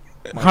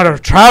 What kind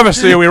of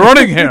travesty are we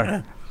running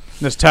here?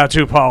 This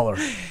tattoo parlor.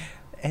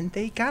 And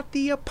they got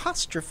the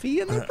apostrophe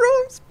in the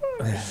wrong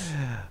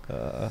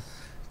spot.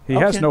 He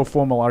has Okay. no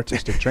formal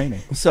artistic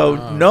training.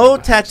 So, no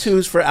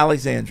tattoos for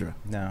Alexandra.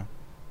 No.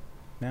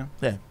 No?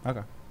 Yeah. Okay.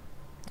 All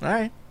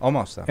right.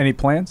 Almost, though. Any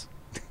plans?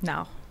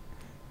 No.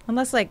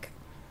 Unless, like,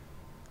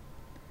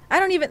 I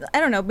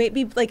don't know,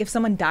 maybe, like, if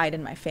someone died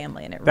in my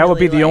family and it That would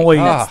be really, the like, only.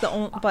 that's the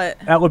only, but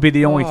That would be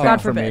the only thing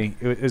God for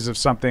forbid. me is of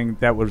something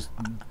that was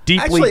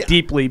deeply, Actually,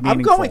 deeply I'm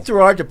meaningful. going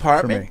through our for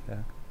department. me.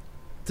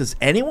 Does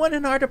anyone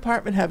in our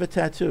department have a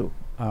tattoo?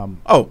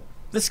 Um, Oh,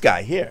 this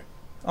guy here.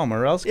 Oh,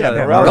 Morel's Yeah, got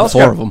it. Morel's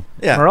Four got- of them.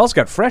 Yeah. Morel's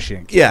got fresh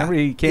ink. Yeah. Remember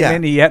he came Yeah.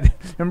 in. He had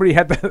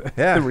the,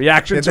 Yeah. the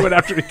reaction to it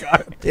after he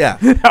got it. Yeah.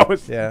 That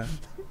was Yeah.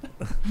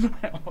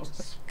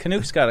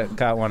 Canuck's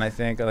got one, I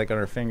think, like on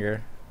her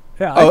finger.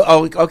 yeah.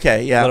 Oh,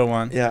 okay. Yeah. Little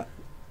one. Yeah.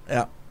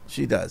 Yeah.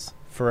 She does.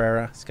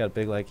 Ferreira, he's got a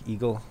big, like,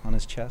 eagle on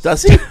his chest.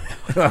 Does he?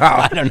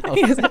 I don't know.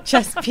 he has a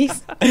chest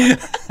piece.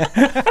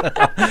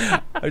 I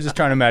was just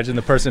trying to imagine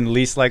the person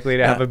least likely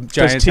to have a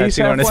giant Tease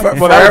tattoo have on his one? face.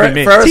 Well, that would be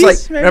me. Ferris, Tease,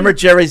 like, maybe. remember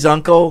Jerry's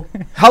uncle?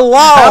 Hello.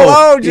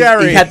 Hello, He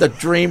Jerry. had the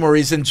dream where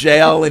he's in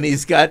jail and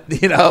he's got,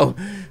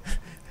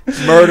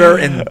 murder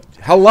and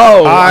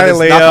hello. on Hi, his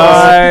Leo. knuckles.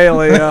 Hi,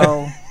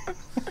 Leo.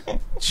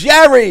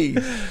 Jerry.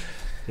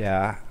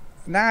 Yeah.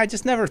 Nah, I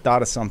just never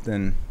thought of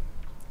something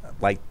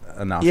like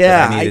enough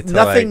Yeah, that I needed to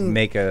nothing-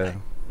 make a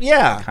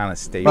Yeah. kind of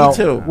statement. Well,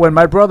 too. When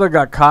my brother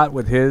got caught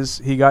with his,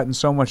 he got in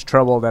so much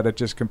trouble that it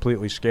just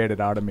completely scared it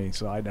out of me.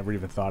 So I never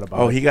even thought about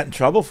it. Oh, he got in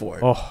trouble for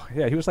it. Oh,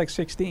 yeah, he was like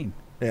 16.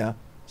 Yeah.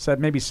 Said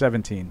maybe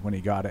 17 when he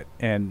got it,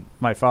 and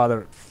my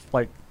father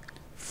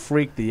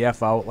freaked the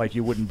f out like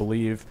you wouldn't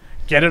believe.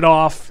 Get it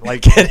off,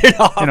 like Get it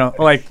off.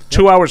 like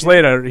 2 hours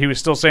later, he was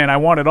still saying, "I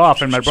want it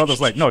off," and my brother's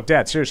like, "No,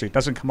 Dad, seriously, it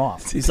doesn't come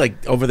off." He's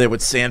like over there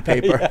with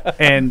sandpaper.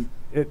 And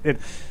it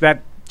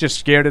that just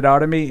scared it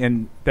out of me.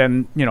 And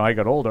then I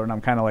got older, and I'm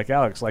kind of like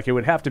Alex. Like it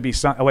would have to be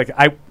something like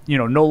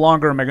no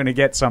longer am I going to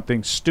get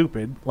something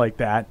stupid like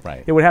that.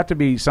 Right. It would have to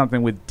be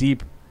something with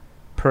deep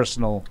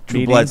personal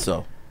Drew meaning.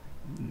 Bledsoe.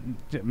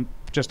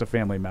 Just a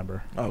family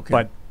member. Okay.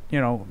 But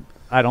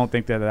I don't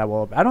think that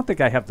will. I don't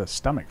think I have the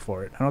stomach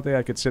for it. I don't think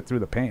I could sit through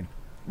the pain.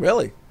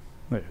 Really?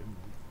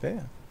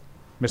 Yeah.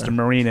 Mr.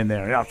 Marine in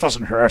there. Yeah, it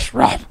doesn't hurt.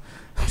 Rob.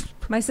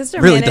 My sister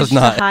Really managed does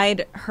not. to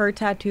hide her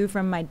tattoo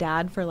from my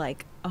dad for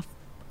like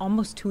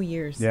almost 2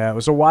 years. Yeah, it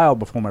was a while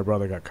before my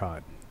brother got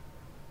caught.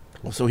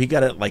 Well, so he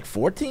got it at like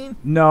 14?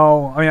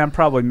 No, I mean I'm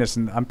probably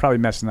messing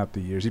up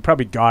the years. He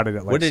probably got it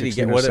at like What did he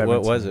 16 get? or What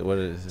 17. was it? What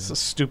is It's a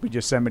stupid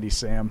Yosemite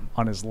Sam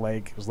on his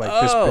leg. It was like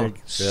Oh, this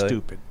big, really?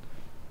 stupid.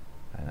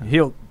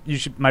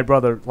 My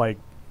brother like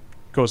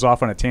goes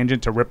off on a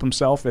tangent to rip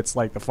himself. It's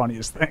like the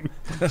funniest thing.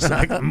 It's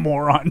like a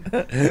moron.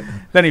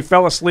 Then he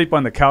fell asleep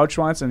on the couch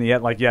once, and he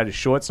had his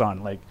shorts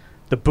on. Like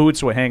the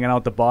boots were hanging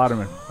out the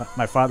bottom, and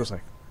my father's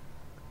like,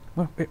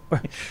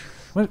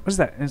 "What's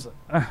that?"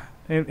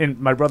 And, and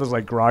my brother's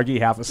like groggy,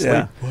 half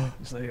asleep. Yeah.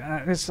 He's like,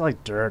 "It's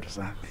like dirt."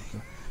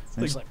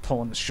 He's like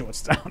pulling the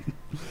shorts down.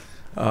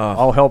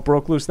 All hell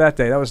broke loose that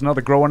day. That was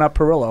another growing up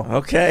Perillo.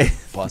 Okay.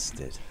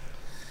 Busted.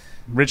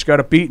 Rich got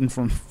a beating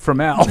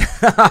from Al.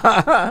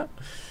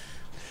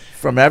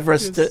 From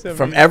Everett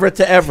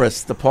to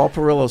Everest, the Paul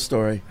Perillo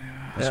story.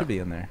 That should be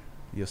in there.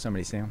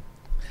 Yosemite Sam.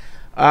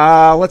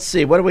 Let's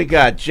see. What do we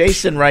got?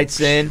 Jason writes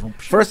in,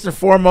 first and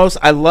foremost,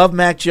 I love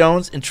Mac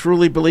Jones and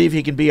truly believe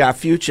he can be our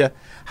future.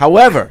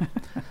 However,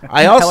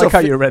 I also like how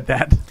you read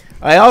that.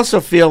 I also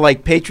feel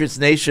like Patriots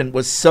Nation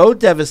was so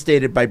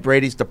devastated by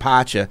Brady's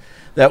departure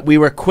that we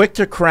were quick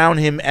to crown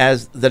him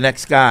as the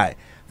next guy.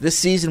 This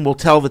season will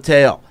tell the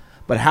tale.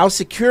 But how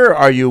secure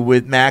are you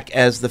with Mac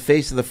as the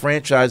face of the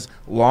franchise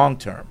long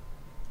term?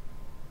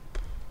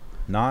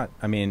 I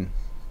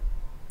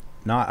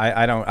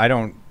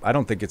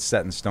don't think it's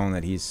set in stone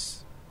that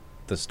he's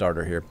the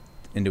starter here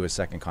into his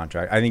second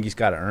contract. I think he's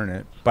got to earn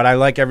it. But I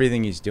like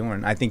everything he's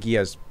doing. I think he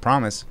has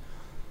promise.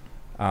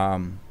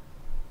 But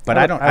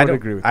I would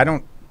agree with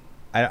you.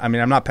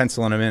 I'm not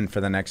penciling him in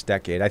for the next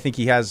decade. I think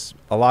he has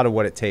a lot of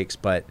what it takes,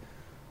 but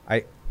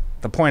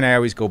the point I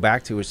always go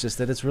back to is just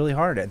that it's really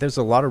hard. There's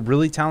a lot of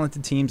really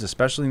talented teams,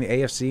 especially in the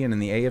AFC and in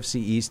the AFC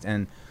East,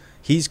 and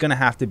he's going to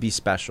have to be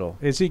special.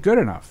 Is he good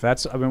enough?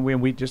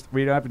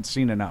 We haven't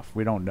seen enough.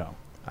 We don't know.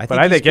 I But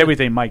I think good.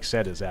 everything Mike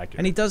said is accurate.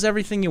 And he does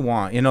everything you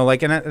want, and I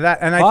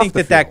Off think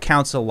the that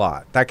counts a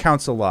lot. That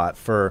counts a lot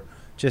for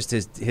just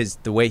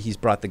the way he's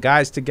brought the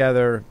guys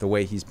together, the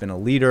way he's been a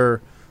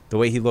leader, the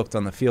way he looked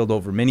on the field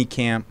over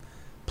minicamp.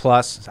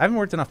 Plus, I haven't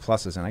worked enough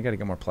pluses in. I got to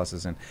get more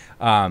pluses in.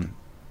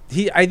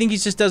 I think he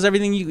just does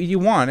everything you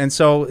want, and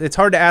so it's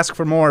hard to ask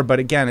for more. But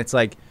again, it's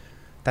like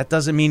that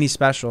doesn't mean he's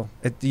special.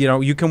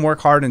 You can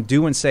work hard and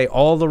do and say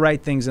all the right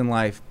things in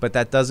life, but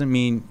that doesn't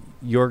mean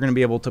you're going to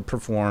be able to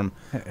perform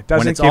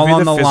when it's all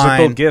on the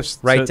line, gifts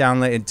right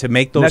down to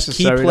make those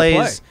key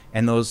plays play.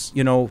 and those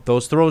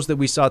throws that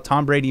we saw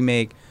Tom Brady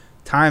make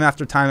time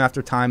after time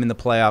after time in the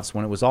playoffs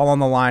when it was all on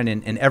the line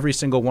in every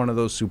single one of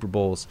those Super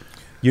Bowls.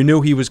 You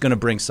knew he was going to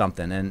bring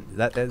something. And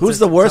who's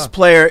the worst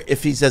player?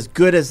 If he's as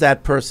good as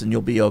that person,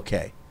 you'll be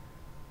okay.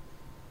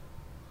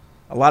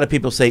 A lot of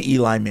people say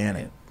Eli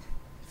Manning.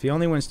 If he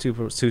only wins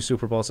two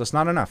Super Bowls, that's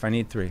not enough. I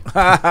need 3.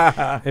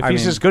 If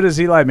he's as good as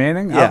Eli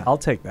Manning, yeah. I'll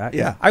take that.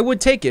 Yeah, I would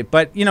take it,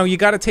 but you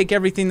got to take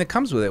everything that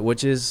comes with it,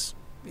 which is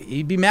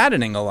he'd be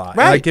maddening a lot.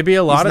 Right. Like it'd be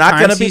a lot He's of not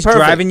gonna times be he's perfect.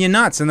 driving you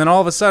nuts, and then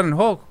all of a sudden,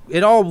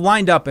 it all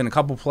lined up in a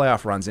couple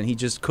playoff runs, and he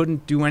just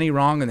couldn't do any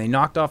wrong, and they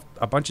knocked off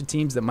a bunch of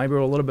teams that might be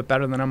a little bit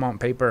better than him on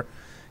paper,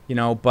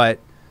 But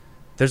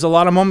there's a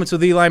lot of moments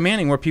with Eli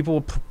Manning where people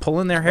were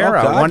pulling their hair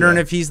out, wondering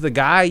if he's the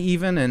guy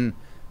even, and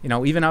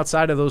even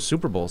outside of those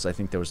Super Bowls, I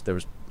think there was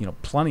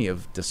plenty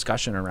of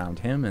discussion around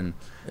him, and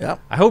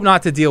I hope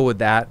not to deal with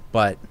that,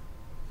 but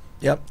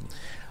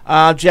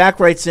Jack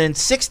writes in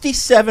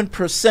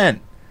 67%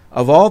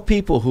 of all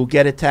people who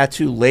get a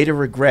tattoo later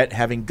regret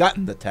having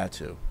gotten the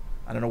tattoo.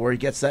 I don't know where he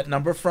gets that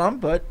number from,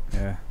 but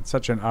yeah, it's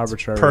such an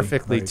arbitrary.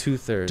 Perfectly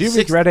 2/3. Do you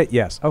regret it?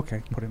 Yes.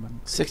 Okay, put him on.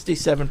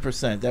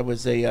 67%. That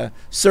was a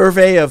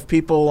survey of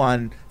people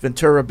on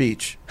Ventura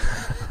Beach.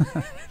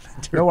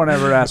 No one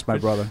ever asked my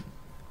brother.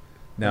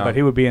 No, but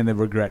he would be in the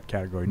regret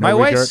category. No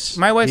my regrets.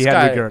 wife's He had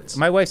got regrets.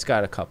 my wife's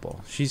got a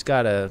couple. She's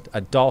got a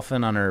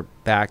dolphin on her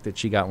back that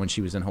she got when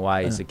she was in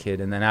Hawaii as a kid,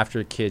 and then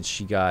after kids,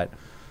 she got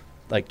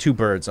like 2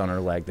 birds on her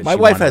leg. That My she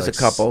wife wanted has to, a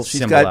couple.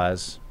 She's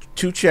symbolize. got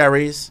 2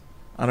 cherries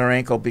on her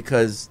ankle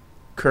because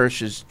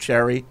Kirsch is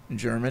cherry in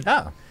German.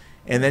 Oh.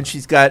 And then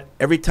she's got,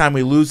 every time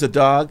we lose a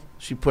dog,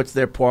 she puts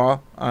their paw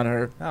on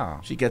her. Oh.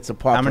 She gets a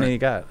paw How many print. you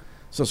got?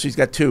 So she's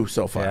got 2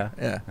 so far.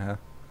 Yeah.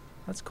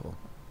 That's cool.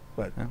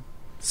 But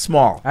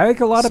small. I think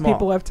a lot of Small.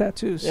 people have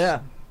tattoos. Yeah.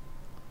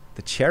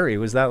 The cherry,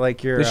 was that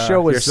like your This show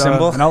was your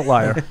symbol? an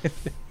outlier.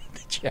 The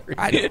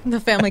cherry. The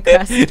family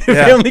crest. The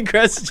family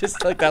crest is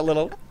just like that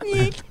little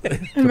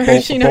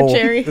maraschino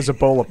cherry. There's a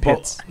bowl of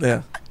pits.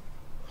 Yeah.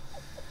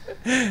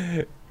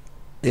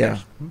 Yeah.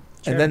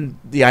 And then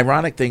the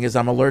ironic thing is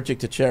I'm allergic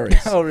to cherries.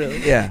 Oh,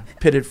 really? Yeah.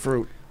 Pitted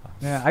fruit.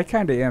 Yeah, I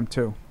kind of am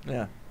too.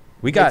 Yeah.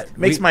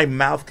 makes my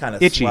mouth kind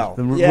of itchy. swell.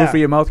 The roof of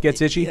your mouth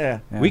gets itchy. Yeah.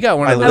 We got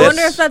one of I those.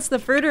 wonder if that's the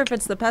fruit or if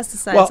it's the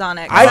pesticides on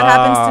it. 'Cause that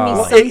happens to me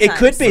Well, sometimes. it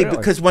could be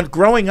because when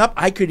growing up,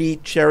 I could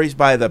eat cherries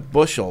by the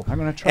bushel. I'm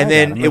gonna try and that.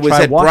 then I'm it gonna was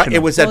try at washing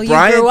them. Well, you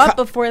Bryan. grew up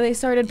before they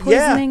started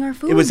poisoning our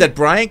food. It was at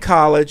Bryan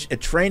College at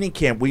training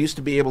camp. We used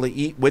to be able to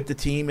eat with the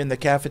team in the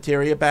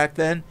cafeteria back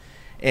then,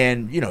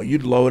 and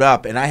you'd load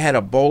up. And I had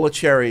a bowl of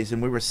cherries,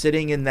 and we were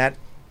sitting in that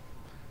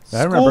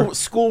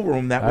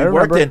schoolroom that we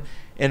worked in.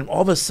 And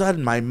all of a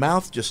sudden, my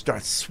mouth just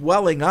starts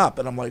swelling up,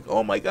 and I'm like,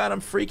 "Oh my god,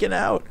 I'm freaking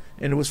out!"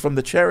 And it was from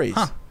the cherries.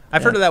 Huh.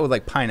 I've heard of that with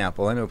like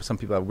pineapple. I know some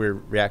people have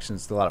weird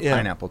reactions to a lot of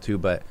pineapple too,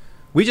 but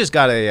we just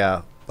got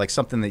a like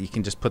something that you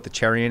can just put the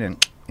cherry in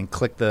and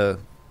click the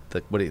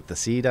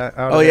seed out.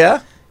 Oh of it.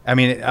 yeah. I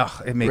mean,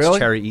 it makes Really?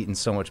 cherry eating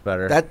so much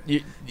better.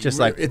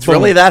 It's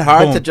really that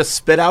hard to just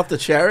spit out the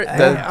cherry. The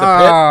pit?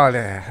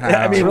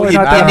 I mean, really you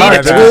not that need a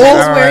hard. tool.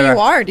 Depends where you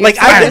are. Do you Like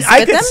try to I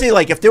spit could them? see,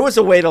 like, if there was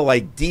a way to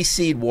like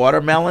de-seed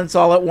watermelons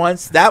all at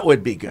once, that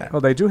would be good.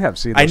 Oh, they do have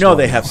seedless. I know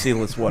they have watermelons.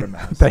 seedless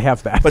watermelons. They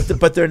have that,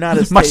 but they're not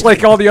as much tasty.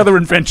 like all the other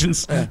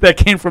inventions that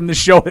came from the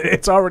show.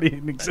 It's already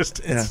in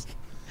existence.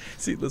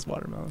 Seedless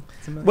watermelon.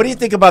 What do you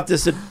think about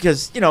this?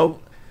 Because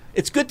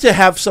it's good to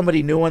have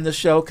somebody new on the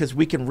show because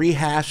we can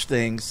rehash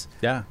things.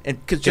 Yeah, and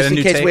because Get just a in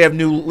new case take. we have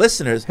new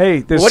listeners. Hey,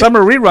 there's What do-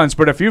 summer reruns,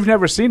 but if you've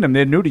never seen them,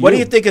 they're new to you. What do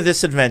you think of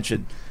this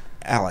invention,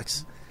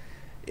 Alex?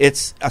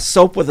 It's a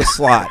soap with a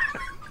slot.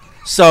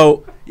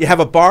 So you have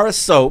a bar of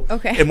soap,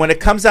 Okay. and when it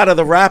comes out of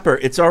the wrapper,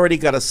 it's already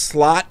got a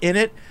slot in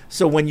it.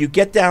 So when you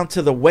get down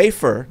to the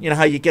wafer, you know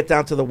how you get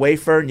down to the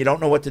wafer and you don't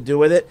know what to do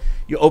with it?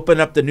 You open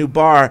up the new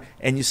bar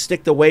and you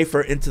stick the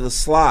wafer into the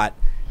slot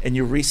and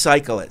you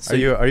recycle it. So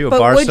Are you a But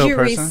bar would soap you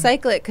person?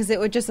 recycle it? Because it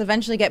would just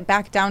eventually get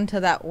back down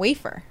to that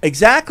wafer.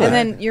 Exactly. And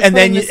then you're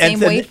putting the same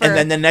wafer. And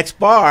then the next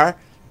bar,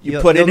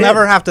 You'll put it in.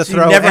 never have to So you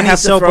throw never any have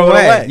to soap throw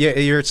it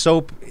away. Your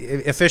soap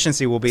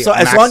efficiency will be So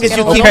as long as Get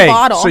you a little keep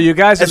bottle. So you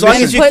guys, As are long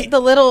as missing- you put the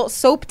little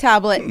soap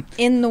tablet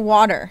in the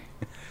water.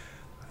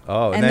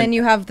 Oh, And then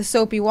you have the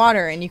soapy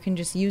water, and you can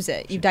just use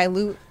it. You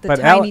dilute the but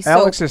tiny soap.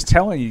 Alex is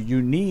telling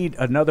you need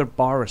another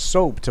bar of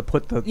soap to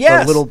put the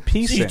Yes. little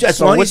piece So you in. just- as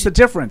So long what's as- the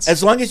difference?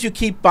 As long as you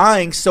keep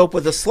buying soap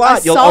with a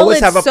slot, A you'll always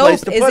solid have a place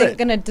soap to put isn't it.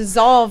 going to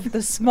dissolve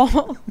the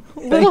small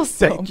little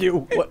soap. Thank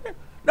you.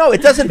 No,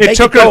 it doesn't It make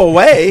took it go her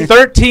away.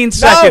 13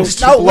 seconds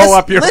to blow listen,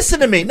 up your. Listen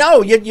to me.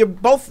 No, you're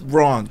both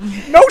wrong.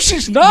 No,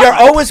 she's not. You're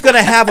always going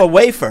to have a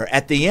wafer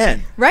at the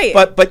end. Right.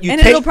 But you and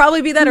take it'll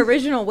probably be that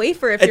original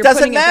wafer if it you're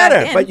doesn't putting matter, it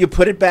back in. but you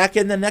put it back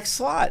in the next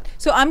slot.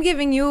 So I'm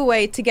giving you a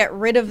way to get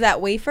rid of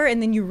that wafer,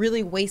 and then you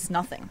really waste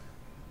nothing.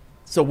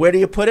 So where do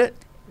you put it?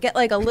 Get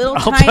like a little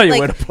I'll tiny, tell you like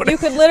where to put you it.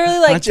 could literally Why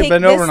like don't you take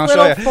bend this over and I'll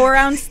show little you?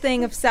 4-ounce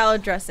thing of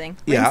salad dressing,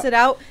 Yeah. rinse it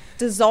out,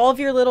 dissolve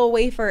your little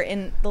wafer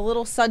in the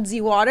little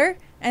sudsy water,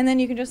 and then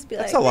you can just be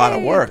That's like, a lot of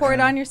 "Hey," work. pour it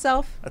on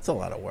yourself. That's a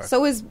lot of work.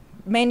 So is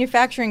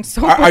manufacturing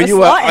soap. Are with a you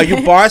slot are in you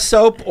it. bar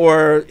soap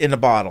or in a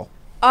bottle?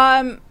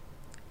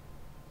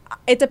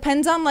 It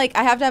depends on like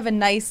I have to have a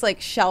nice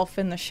like shelf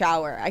in the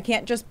shower. I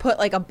can't just put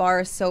like a bar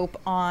of soap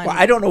on. Well,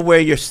 I don't know where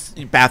your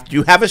bath. Do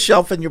you have a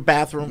shelf in your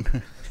bathroom?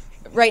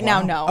 Right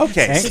now, no.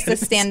 Okay. It's just a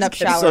stand-up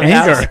shower.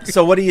 So,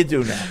 so what do you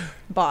do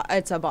now?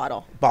 It's a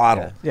bottle.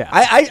 Bottle. Yeah.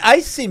 I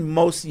see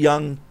most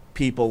young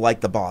people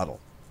like the bottle.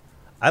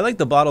 I like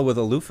the bottle with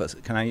a loofah.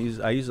 Can I use?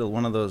 I use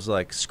one of those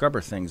like scrubber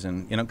things,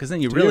 and because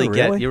then you Do really you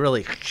get really? you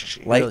really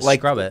Like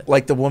scrub it.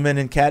 Like the woman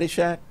in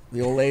Caddyshack,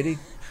 the old lady.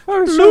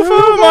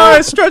 Loofah,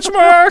 my stretch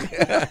mark.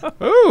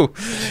 Ooh,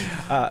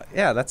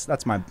 yeah, that's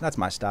my style. That's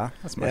my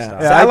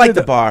style. Yeah, I like do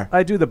the bar.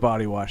 I do the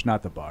body wash,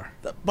 not the bar.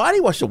 The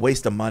body wash is a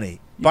waste of money.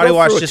 You Body go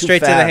wash through it just too straight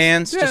to the fast.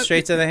 hands. Just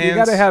straight to the hands. You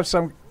got to have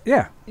some.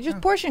 Yeah. Just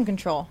portion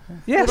control.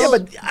 Yes. Yeah,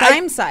 Little but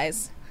dime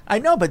size. I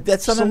know, but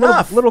that's not So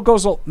enough. Little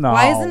goes. No.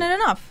 Why isn't it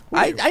enough?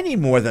 I need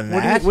more than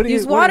What do you- that. what do you-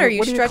 Use water. what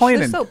You are you stretch the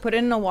cleaning? soap. Put it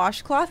in a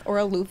washcloth or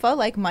a loofah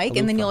like Mike,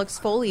 and then you'll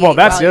exfoliate Well,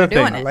 that's while the you're other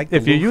doing thing. it. like the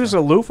If you loofah. use a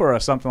loofah or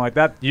something like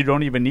that, you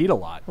don't even need a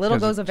lot. Little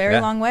 'Cause goes a very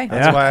long way.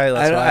 That's Yeah. why.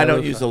 That's why I don't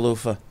loofah. use a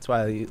loofah. That's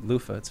why I use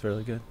loofah. It's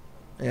really good.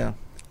 Yeah.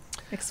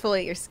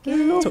 Exfoliate your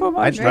skin.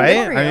 Right? Very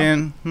I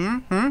Oreo.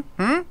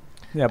 mean,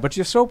 Yeah, but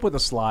your soap with a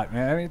slot,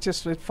 man. I mean,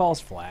 it falls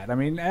flat. I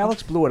mean,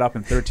 Alex blew it up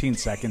in 13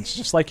 seconds,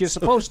 just like you're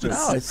supposed to.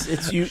 No,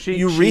 it's you. She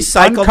You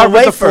recycle the uncovered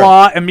wafer. the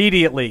flaw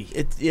immediately.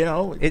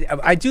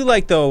 I do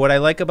like though. What I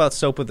like about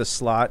soap with a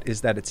slot is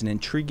that it's an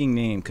intriguing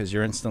name because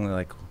you're instantly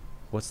like,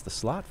 "What's the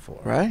slot for?"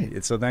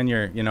 Right. So then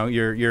you're Again,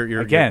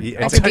 you're-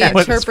 That could be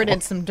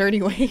interpreted some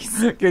dirty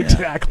ways.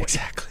 Exactly.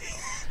 Exactly.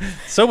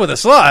 Soap with a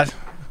slot.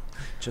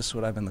 Just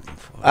what I've been looking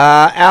for.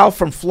 Al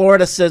from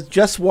Florida says,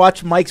 just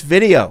watch Mike's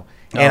video,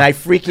 and I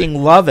freaking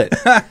love it.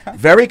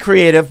 Very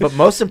creative, but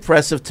most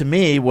impressive to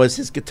me was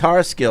his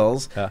guitar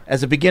skills.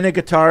 As a beginner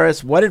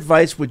guitarist, what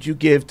advice would you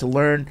give to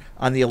learn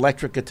on the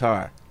electric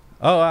guitar?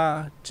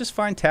 Just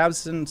find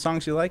tabs and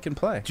songs you like and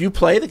play. Do you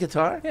play the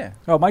guitar? Yeah.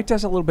 Oh, Mike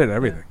does a little bit of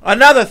everything.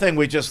 Another thing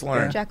we just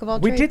learned. Jack of all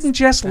We trades. didn't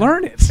just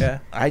learn it. Yeah.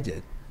 I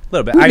did. A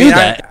little bit. Who I knew mean,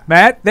 that?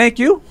 Matt, thank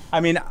you. I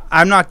mean,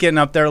 I'm not getting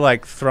up there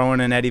like throwing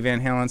an Eddie Van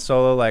Halen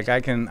solo. Like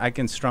I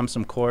can strum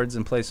some chords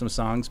and play some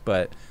songs,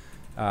 but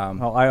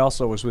Well, I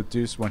also was with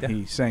Deuce when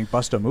he sang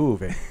 "Bust a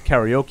Move" at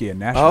karaoke in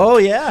Nashville. Oh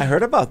yeah, I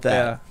heard about that.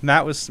 Yeah,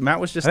 Matt was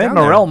just. I think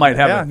down Morel there. might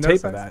have Yeah, a no tape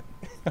sense. of that.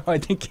 Oh, I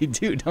think you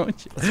do,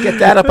 don't you? Let's get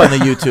that up on the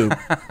YouTube.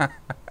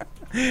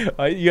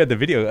 You had the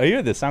video. You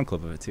had the sound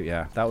clip of it too.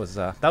 Yeah, that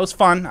was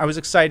fun. I was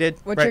excited.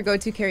 What's your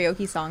go-to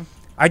karaoke song?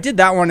 I did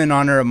that one in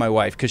honor of my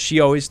wife because she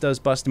always does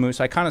Bust a Move.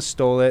 So I kind of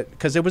stole it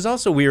because it was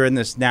also we were in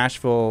this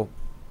Nashville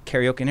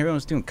karaoke and everyone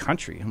was doing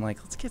country. I'm like,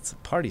 let's get the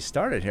party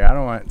started here. I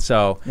don't want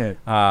so.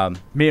 Yeah.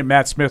 Me and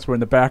Matt Smith were in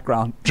the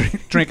background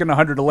drinking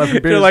 111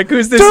 beers. They're like,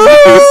 who's this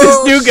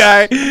new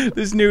guy,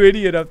 this new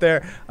idiot up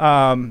there?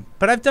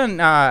 But I've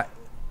done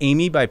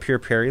Amy by Pure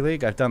Prairie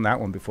League. I've done that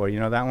one before. You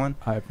know that one?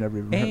 I've never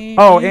even heard.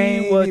 Oh,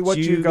 Amy, what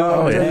you got?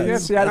 Oh, yeah.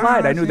 Yes, I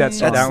lied. I knew that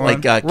song. That's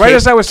like right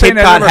as I was saying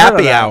Cape that, Cod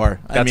Happy Hour.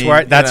 That's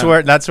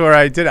where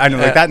I did it. I know,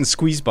 like that in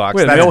Squeezebox.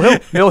 Wait,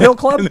 That- Mill Hill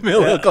Club? The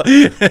Mill Hill Club.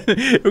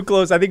 Who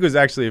closed? I think it was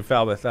actually in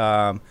Falmouth.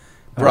 Brothers.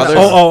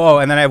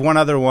 And then I have one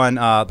other one.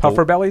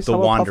 Puffer Bellies? The How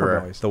about Puffer Wanderer.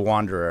 Bellies? The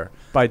Wanderer.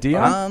 By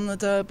Dion? I'm the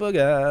type of guy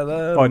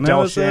that Oh, will Del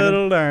never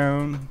settle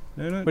Shannon.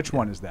 down. Which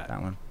one is that?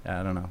 That one. Yeah,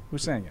 I don't know. Who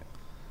sang it?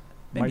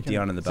 Maybe Mike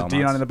Dion and the so Belmonts.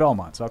 Dion and the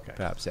Belmonts. Okay.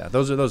 Perhaps, yeah.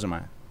 Those are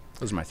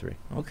my three.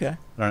 Okay. I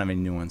don't have any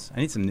new ones. I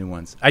need some new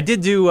ones. I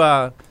did do.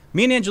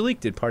 Me and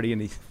Angelique did party in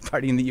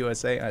the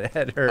USA. I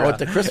had her at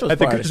the Christmas at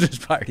party. the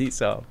Christmas party.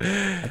 So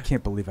I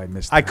can't believe I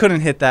missed. I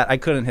couldn't hit that. I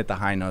couldn't hit the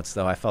high notes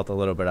though. I felt a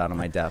little bit out of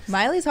my depth.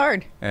 Miley's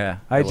hard. Yeah,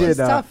 I it did. was.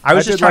 tough. I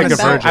was just trying like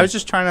to. a virgin. I was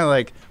just trying to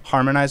like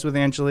harmonize with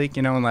Angelique,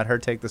 and let her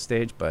take the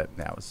stage. But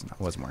that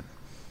wasn't working.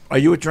 Are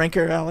you a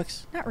drinker,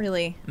 Alex? Not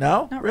really.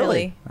 No? Not Really?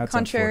 really. That's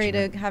Contrary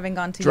to having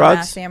gone to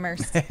Drugs? UMass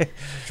Amherst.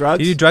 Drugs?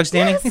 Do you do drugs,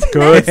 Danny?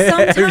 Good.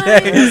 Sometimes.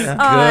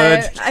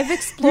 Good. I've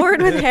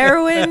explored with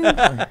heroin,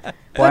 but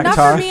Black not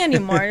tar? for me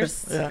anymore.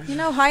 Just,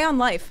 high on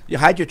life. You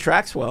hide your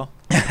tracks well.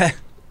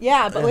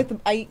 Yeah, but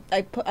with I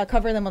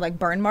cover them with like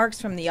burn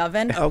marks from the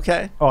oven.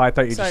 Okay. Oh, I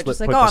thought you So I just just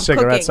put like, the I'm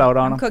cigarettes cooking. out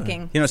on I'm them.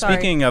 cooking. Sorry.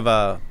 Speaking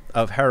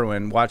of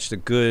heroin, watched a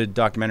good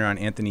documentary on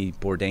Anthony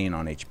Bourdain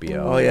on HBO.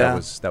 Oh, yeah.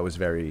 That was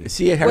very. Is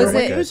he a heroin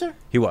it- user?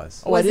 He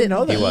was. Oh, I Was didn't it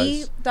know that. the He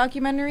was.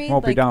 documentary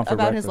Won't be down for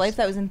about his breakfast. life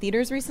that was in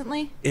theaters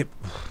recently?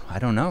 I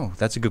don't know.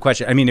 That's a good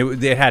question. I mean,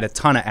 it had a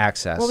ton of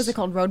access. What was it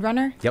called?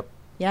 Roadrunner? Yep.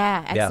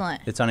 Yeah,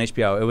 excellent. Yeah, it's on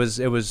HBO.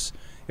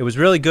 It was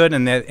really good.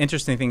 And the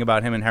interesting thing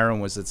about him and heroin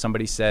was that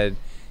somebody said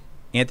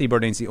Anthony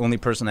Bourdain's the only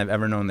person I've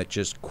ever known that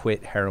just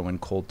quit heroin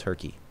cold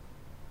turkey.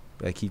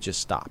 Like he just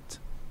stopped,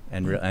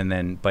 and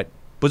then but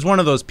was one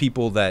of those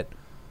people that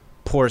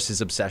pours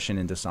his obsession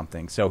into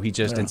something. So he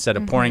just instead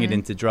of pouring it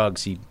into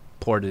drugs, he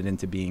poured it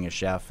into being a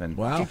chef and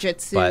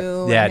Jiu-jitsu. But,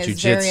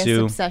 his various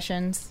jiu-jitsu.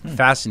 obsessions.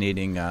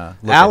 Fascinating. Look at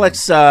Alex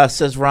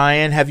says,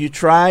 Ryan, have you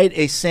tried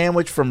a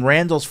sandwich from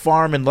Randall's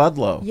Farm in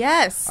Ludlow?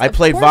 Yes. I of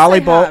played course I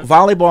have.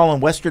 volleyball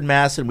in Western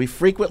Mass, and we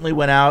frequently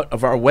went out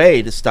of our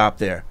way to stop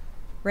there.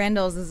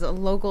 Randall's is a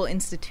local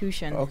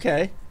institution.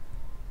 Okay.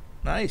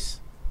 Nice.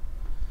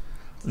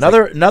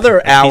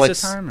 Another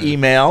Alex time, or-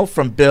 email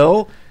from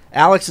Bill.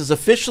 Alex is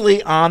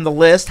officially on the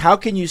list. How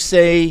can you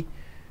say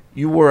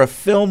you were a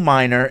film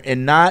minor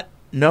and not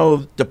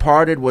know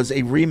Departed was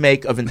a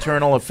remake of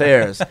Internal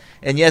Affairs?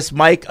 And yes,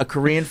 Mike, a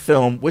Korean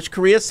film. Which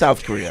Korea?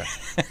 South Korea.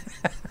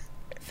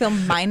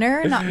 Film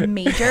minor, not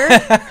major.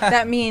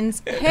 That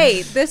means,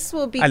 hey, this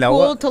will be I know.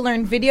 cool to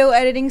learn video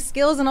editing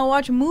skills, and I'll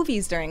watch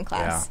movies during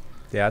class.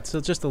 Yeah, it's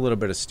just a little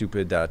bit of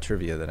stupid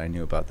trivia that I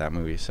knew about that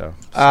movie. So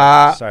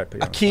Sorry to put you on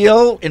the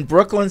Akil in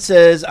Brooklyn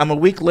says, I'm a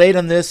week late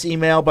on this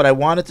email, but I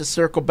wanted to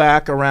circle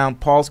back around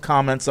Paul's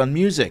comments on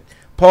music.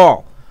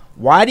 Paul,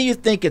 why do you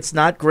think it's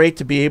not great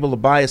to be able to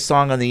buy a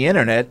song on the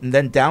internet and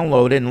then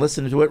download it and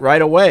listen to it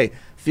right away?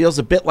 Feels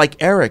a bit like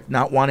Eric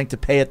not wanting to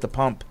pay at the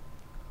pump.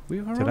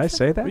 Did I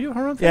say that? Were you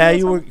a Yeah,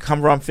 you were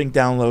harumping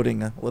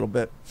downloading a little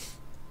bit.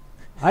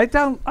 I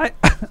download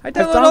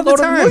all the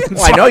time.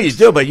 Well, I know you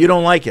do, but you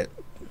don't like it.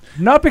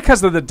 Not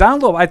because of the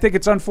download. I think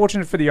it's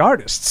unfortunate for the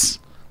artists.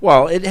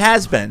 Well, it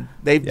has been.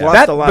 They've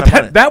lost a lot of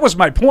money. That was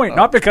my point.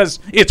 Not because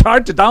it's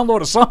hard to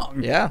download a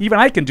song. Yeah. Even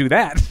I can do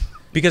that.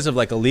 Because of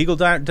like illegal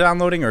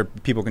downloading, or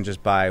people can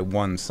just buy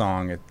one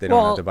song if they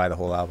don't have to buy the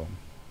whole album.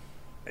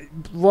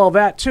 Well,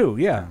 that too,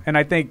 yeah. And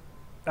I think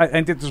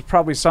there's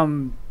probably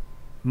some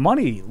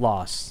money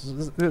loss.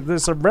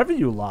 There's some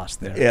revenue loss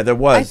there. Yeah, there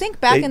was. I think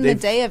back in the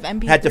day of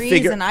MP3s had to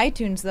figure- and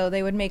iTunes, though,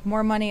 they would make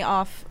more money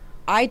off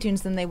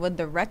iTunes than they would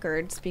the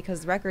records,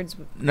 because records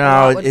would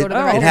go to the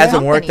record it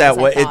hasn't worked that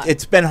way. companies, I thought.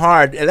 It's been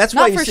hard. And that's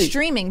why Not you for see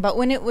streaming, but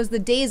when it was the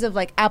days of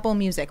like Apple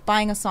Music,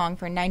 buying a song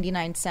for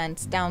 99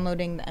 cents,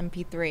 downloading the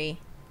MP3.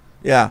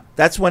 Yeah,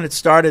 that's when it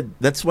started.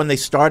 That's when they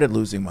started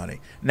losing money.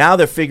 Now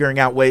they're figuring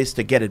out ways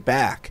to get it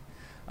back.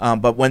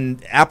 But when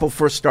Apple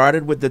first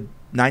started with the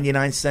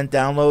 99-cent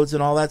downloads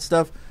and all that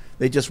stuff,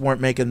 they just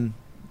weren't making.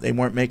 They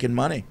weren't making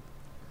money.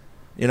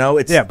 You know,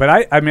 it's but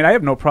I mean, I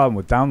have no problem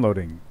with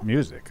downloading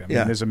music. I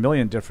mean, there's a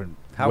million different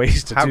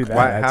ways to do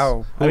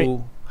that.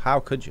 How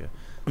could you?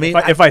 I mean,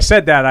 if I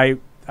said that, I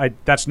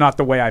that's not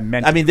the way I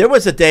meant. I mean, there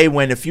was a day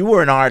when if you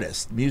were an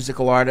artist,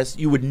 musical artist,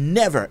 you would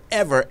never,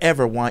 ever,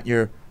 ever want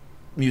your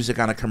music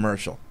on a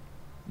commercial.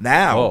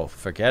 Now, Oh,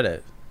 forget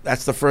it.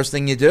 that's the first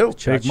thing you do.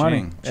 Big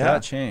money.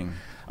 Cha-ching.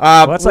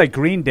 Well, that's like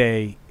Green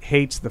Day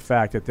hates the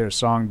fact that their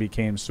song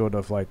became sort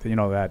of like,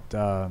 that...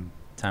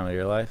 Time of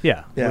Your Life?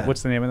 Yeah. Yeah.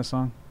 What's the name of the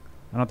song?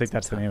 I don't think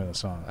that's the name of the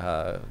song.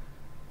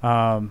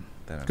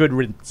 Good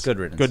Riddance. Good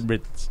Riddance. Good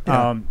Riddance.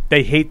 Yeah.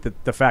 They hate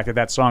the fact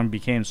that song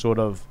became sort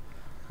of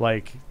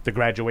like the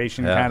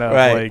graduation kind of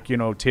Right.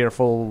 like,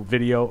 tearful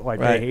video. Like,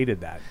 Right. they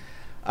hated that.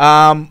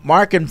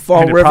 Mark in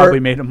Fall And it River probably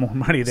made him more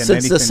money than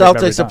since anything the they've ever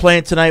Celtics are done.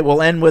 playing tonight.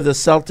 We'll end with a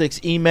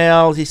Celtics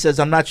email. He says,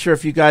 I'm not sure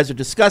if you guys are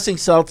discussing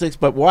Celtics,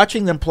 but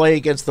watching them play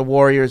against the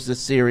Warriors this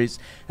series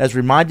has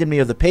reminded me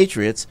of the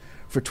Patriots.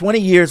 For 20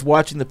 years,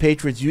 watching the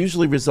Patriots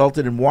usually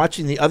resulted in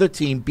watching the other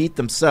team beat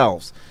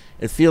themselves.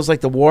 It feels like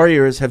the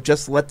Warriors have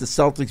just let the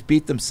Celtics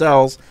beat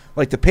themselves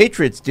like the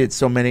Patriots did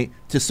so many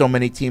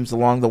teams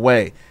along the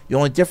way. The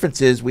only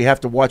difference is we have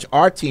to watch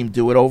our team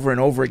do it over and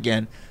over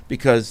again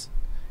because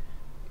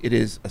it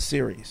is a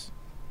series.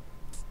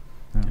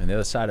 And the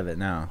other side of it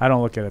now. I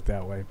don't look at it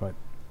that way, but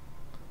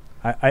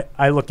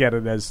I look at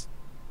it as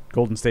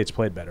Golden State's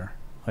played better.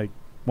 Like,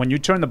 when you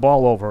turn the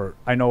ball over,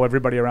 I know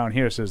everybody around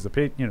here says the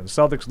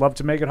Celtics love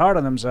to make it hard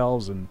on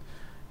themselves, and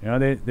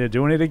they're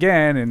doing it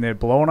again, and they're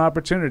blowing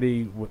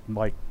opportunity with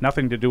like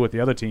nothing to do with the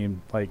other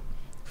team, like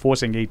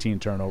forcing 18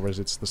 turnovers.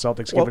 It's the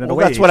Celtics giving it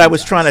away. That's what I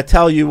was 18 trying to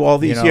tell you all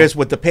these You know? years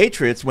with the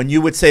Patriots. When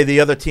you would say the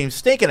other team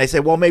stink, and I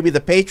say, well, maybe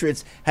the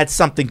Patriots had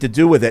something to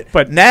do with it.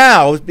 But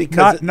now,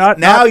 because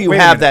now you wait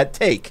a have minute. that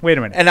take. Wait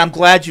a minute. And I'm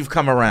glad you've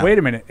come around. Wait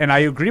a minute, and I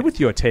agree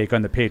with your take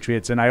on the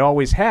Patriots, and I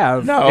always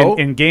have. No.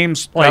 in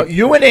games No, like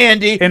you and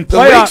Andy, in the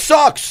playoff- league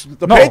sucks.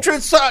 The No.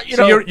 Patriots suck.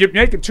 So you're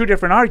making two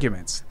different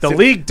arguments. The See,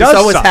 league this does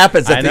always suck.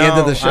 happens at the end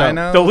of the show. I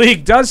know. The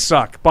league does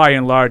suck by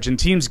and large, and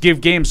teams give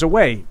games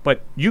away.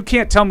 But you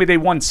can't tell me they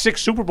won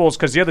 6 Super Bowls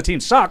because the other team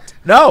sucked.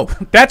 No.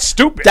 That's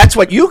stupid. That's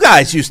what you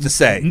guys used to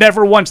say.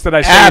 Never once did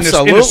I say in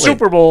Absolutely. a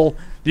Super Bowl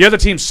the other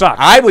team sucked.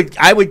 I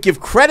would give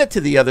credit to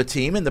the other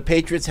team and the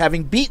Patriots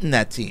having beaten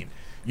that team.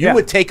 You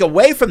would take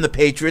away from the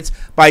Patriots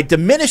by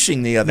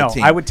diminishing the other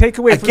team. I would take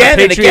away from again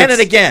the and Patriots again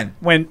and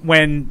again.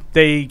 when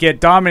they get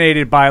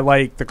dominated by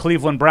like the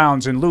Cleveland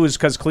Browns and lose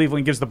because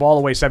Cleveland gives the ball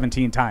away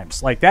 17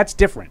 times. Like, that's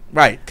different,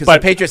 Right, because the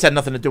Patriots had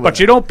nothing to do with it. But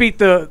you don't beat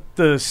the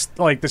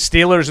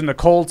Steelers and the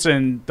Colts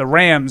and the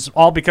Rams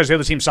all because the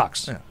other team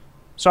sucks. Yeah.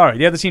 Sorry,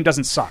 the other team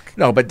doesn't suck.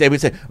 No, but they would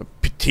say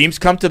teams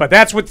come to. But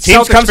that's what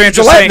teams Celtics come to fans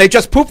are Gillette saying. and they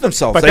just poop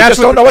themselves. But They that's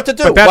just don't know what to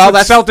do. But that's Well,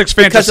 what Celtics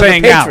fans are because of the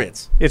saying now.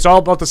 Patriots. It's all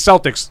about the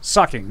Celtics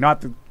sucking,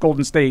 not the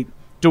Golden State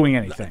doing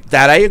anything.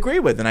 That I agree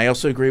with, and I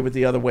also agree with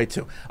the other way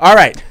too. All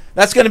right,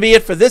 that's going to be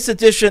it for this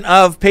edition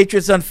of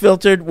Patriots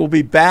Unfiltered. We'll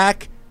be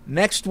back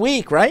next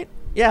week, right?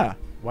 Yeah.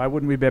 Why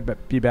wouldn't we be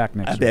back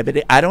next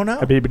week? I don't know.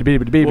 We'll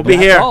We'll be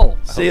here.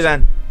 See you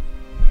then.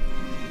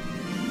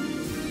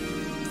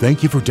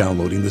 Thank you for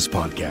downloading this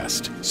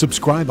podcast.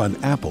 Subscribe on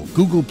Apple,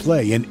 Google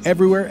Play, and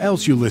everywhere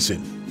else you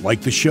listen. Like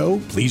the show?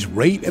 Please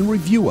rate and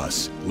review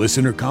us.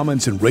 Listener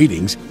comments and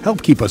ratings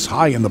help keep us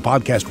high in the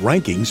podcast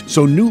rankings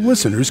so new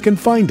listeners can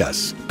find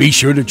us. Be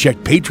sure to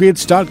check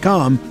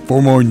Patriots.com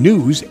for more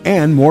news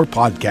and more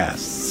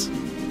podcasts.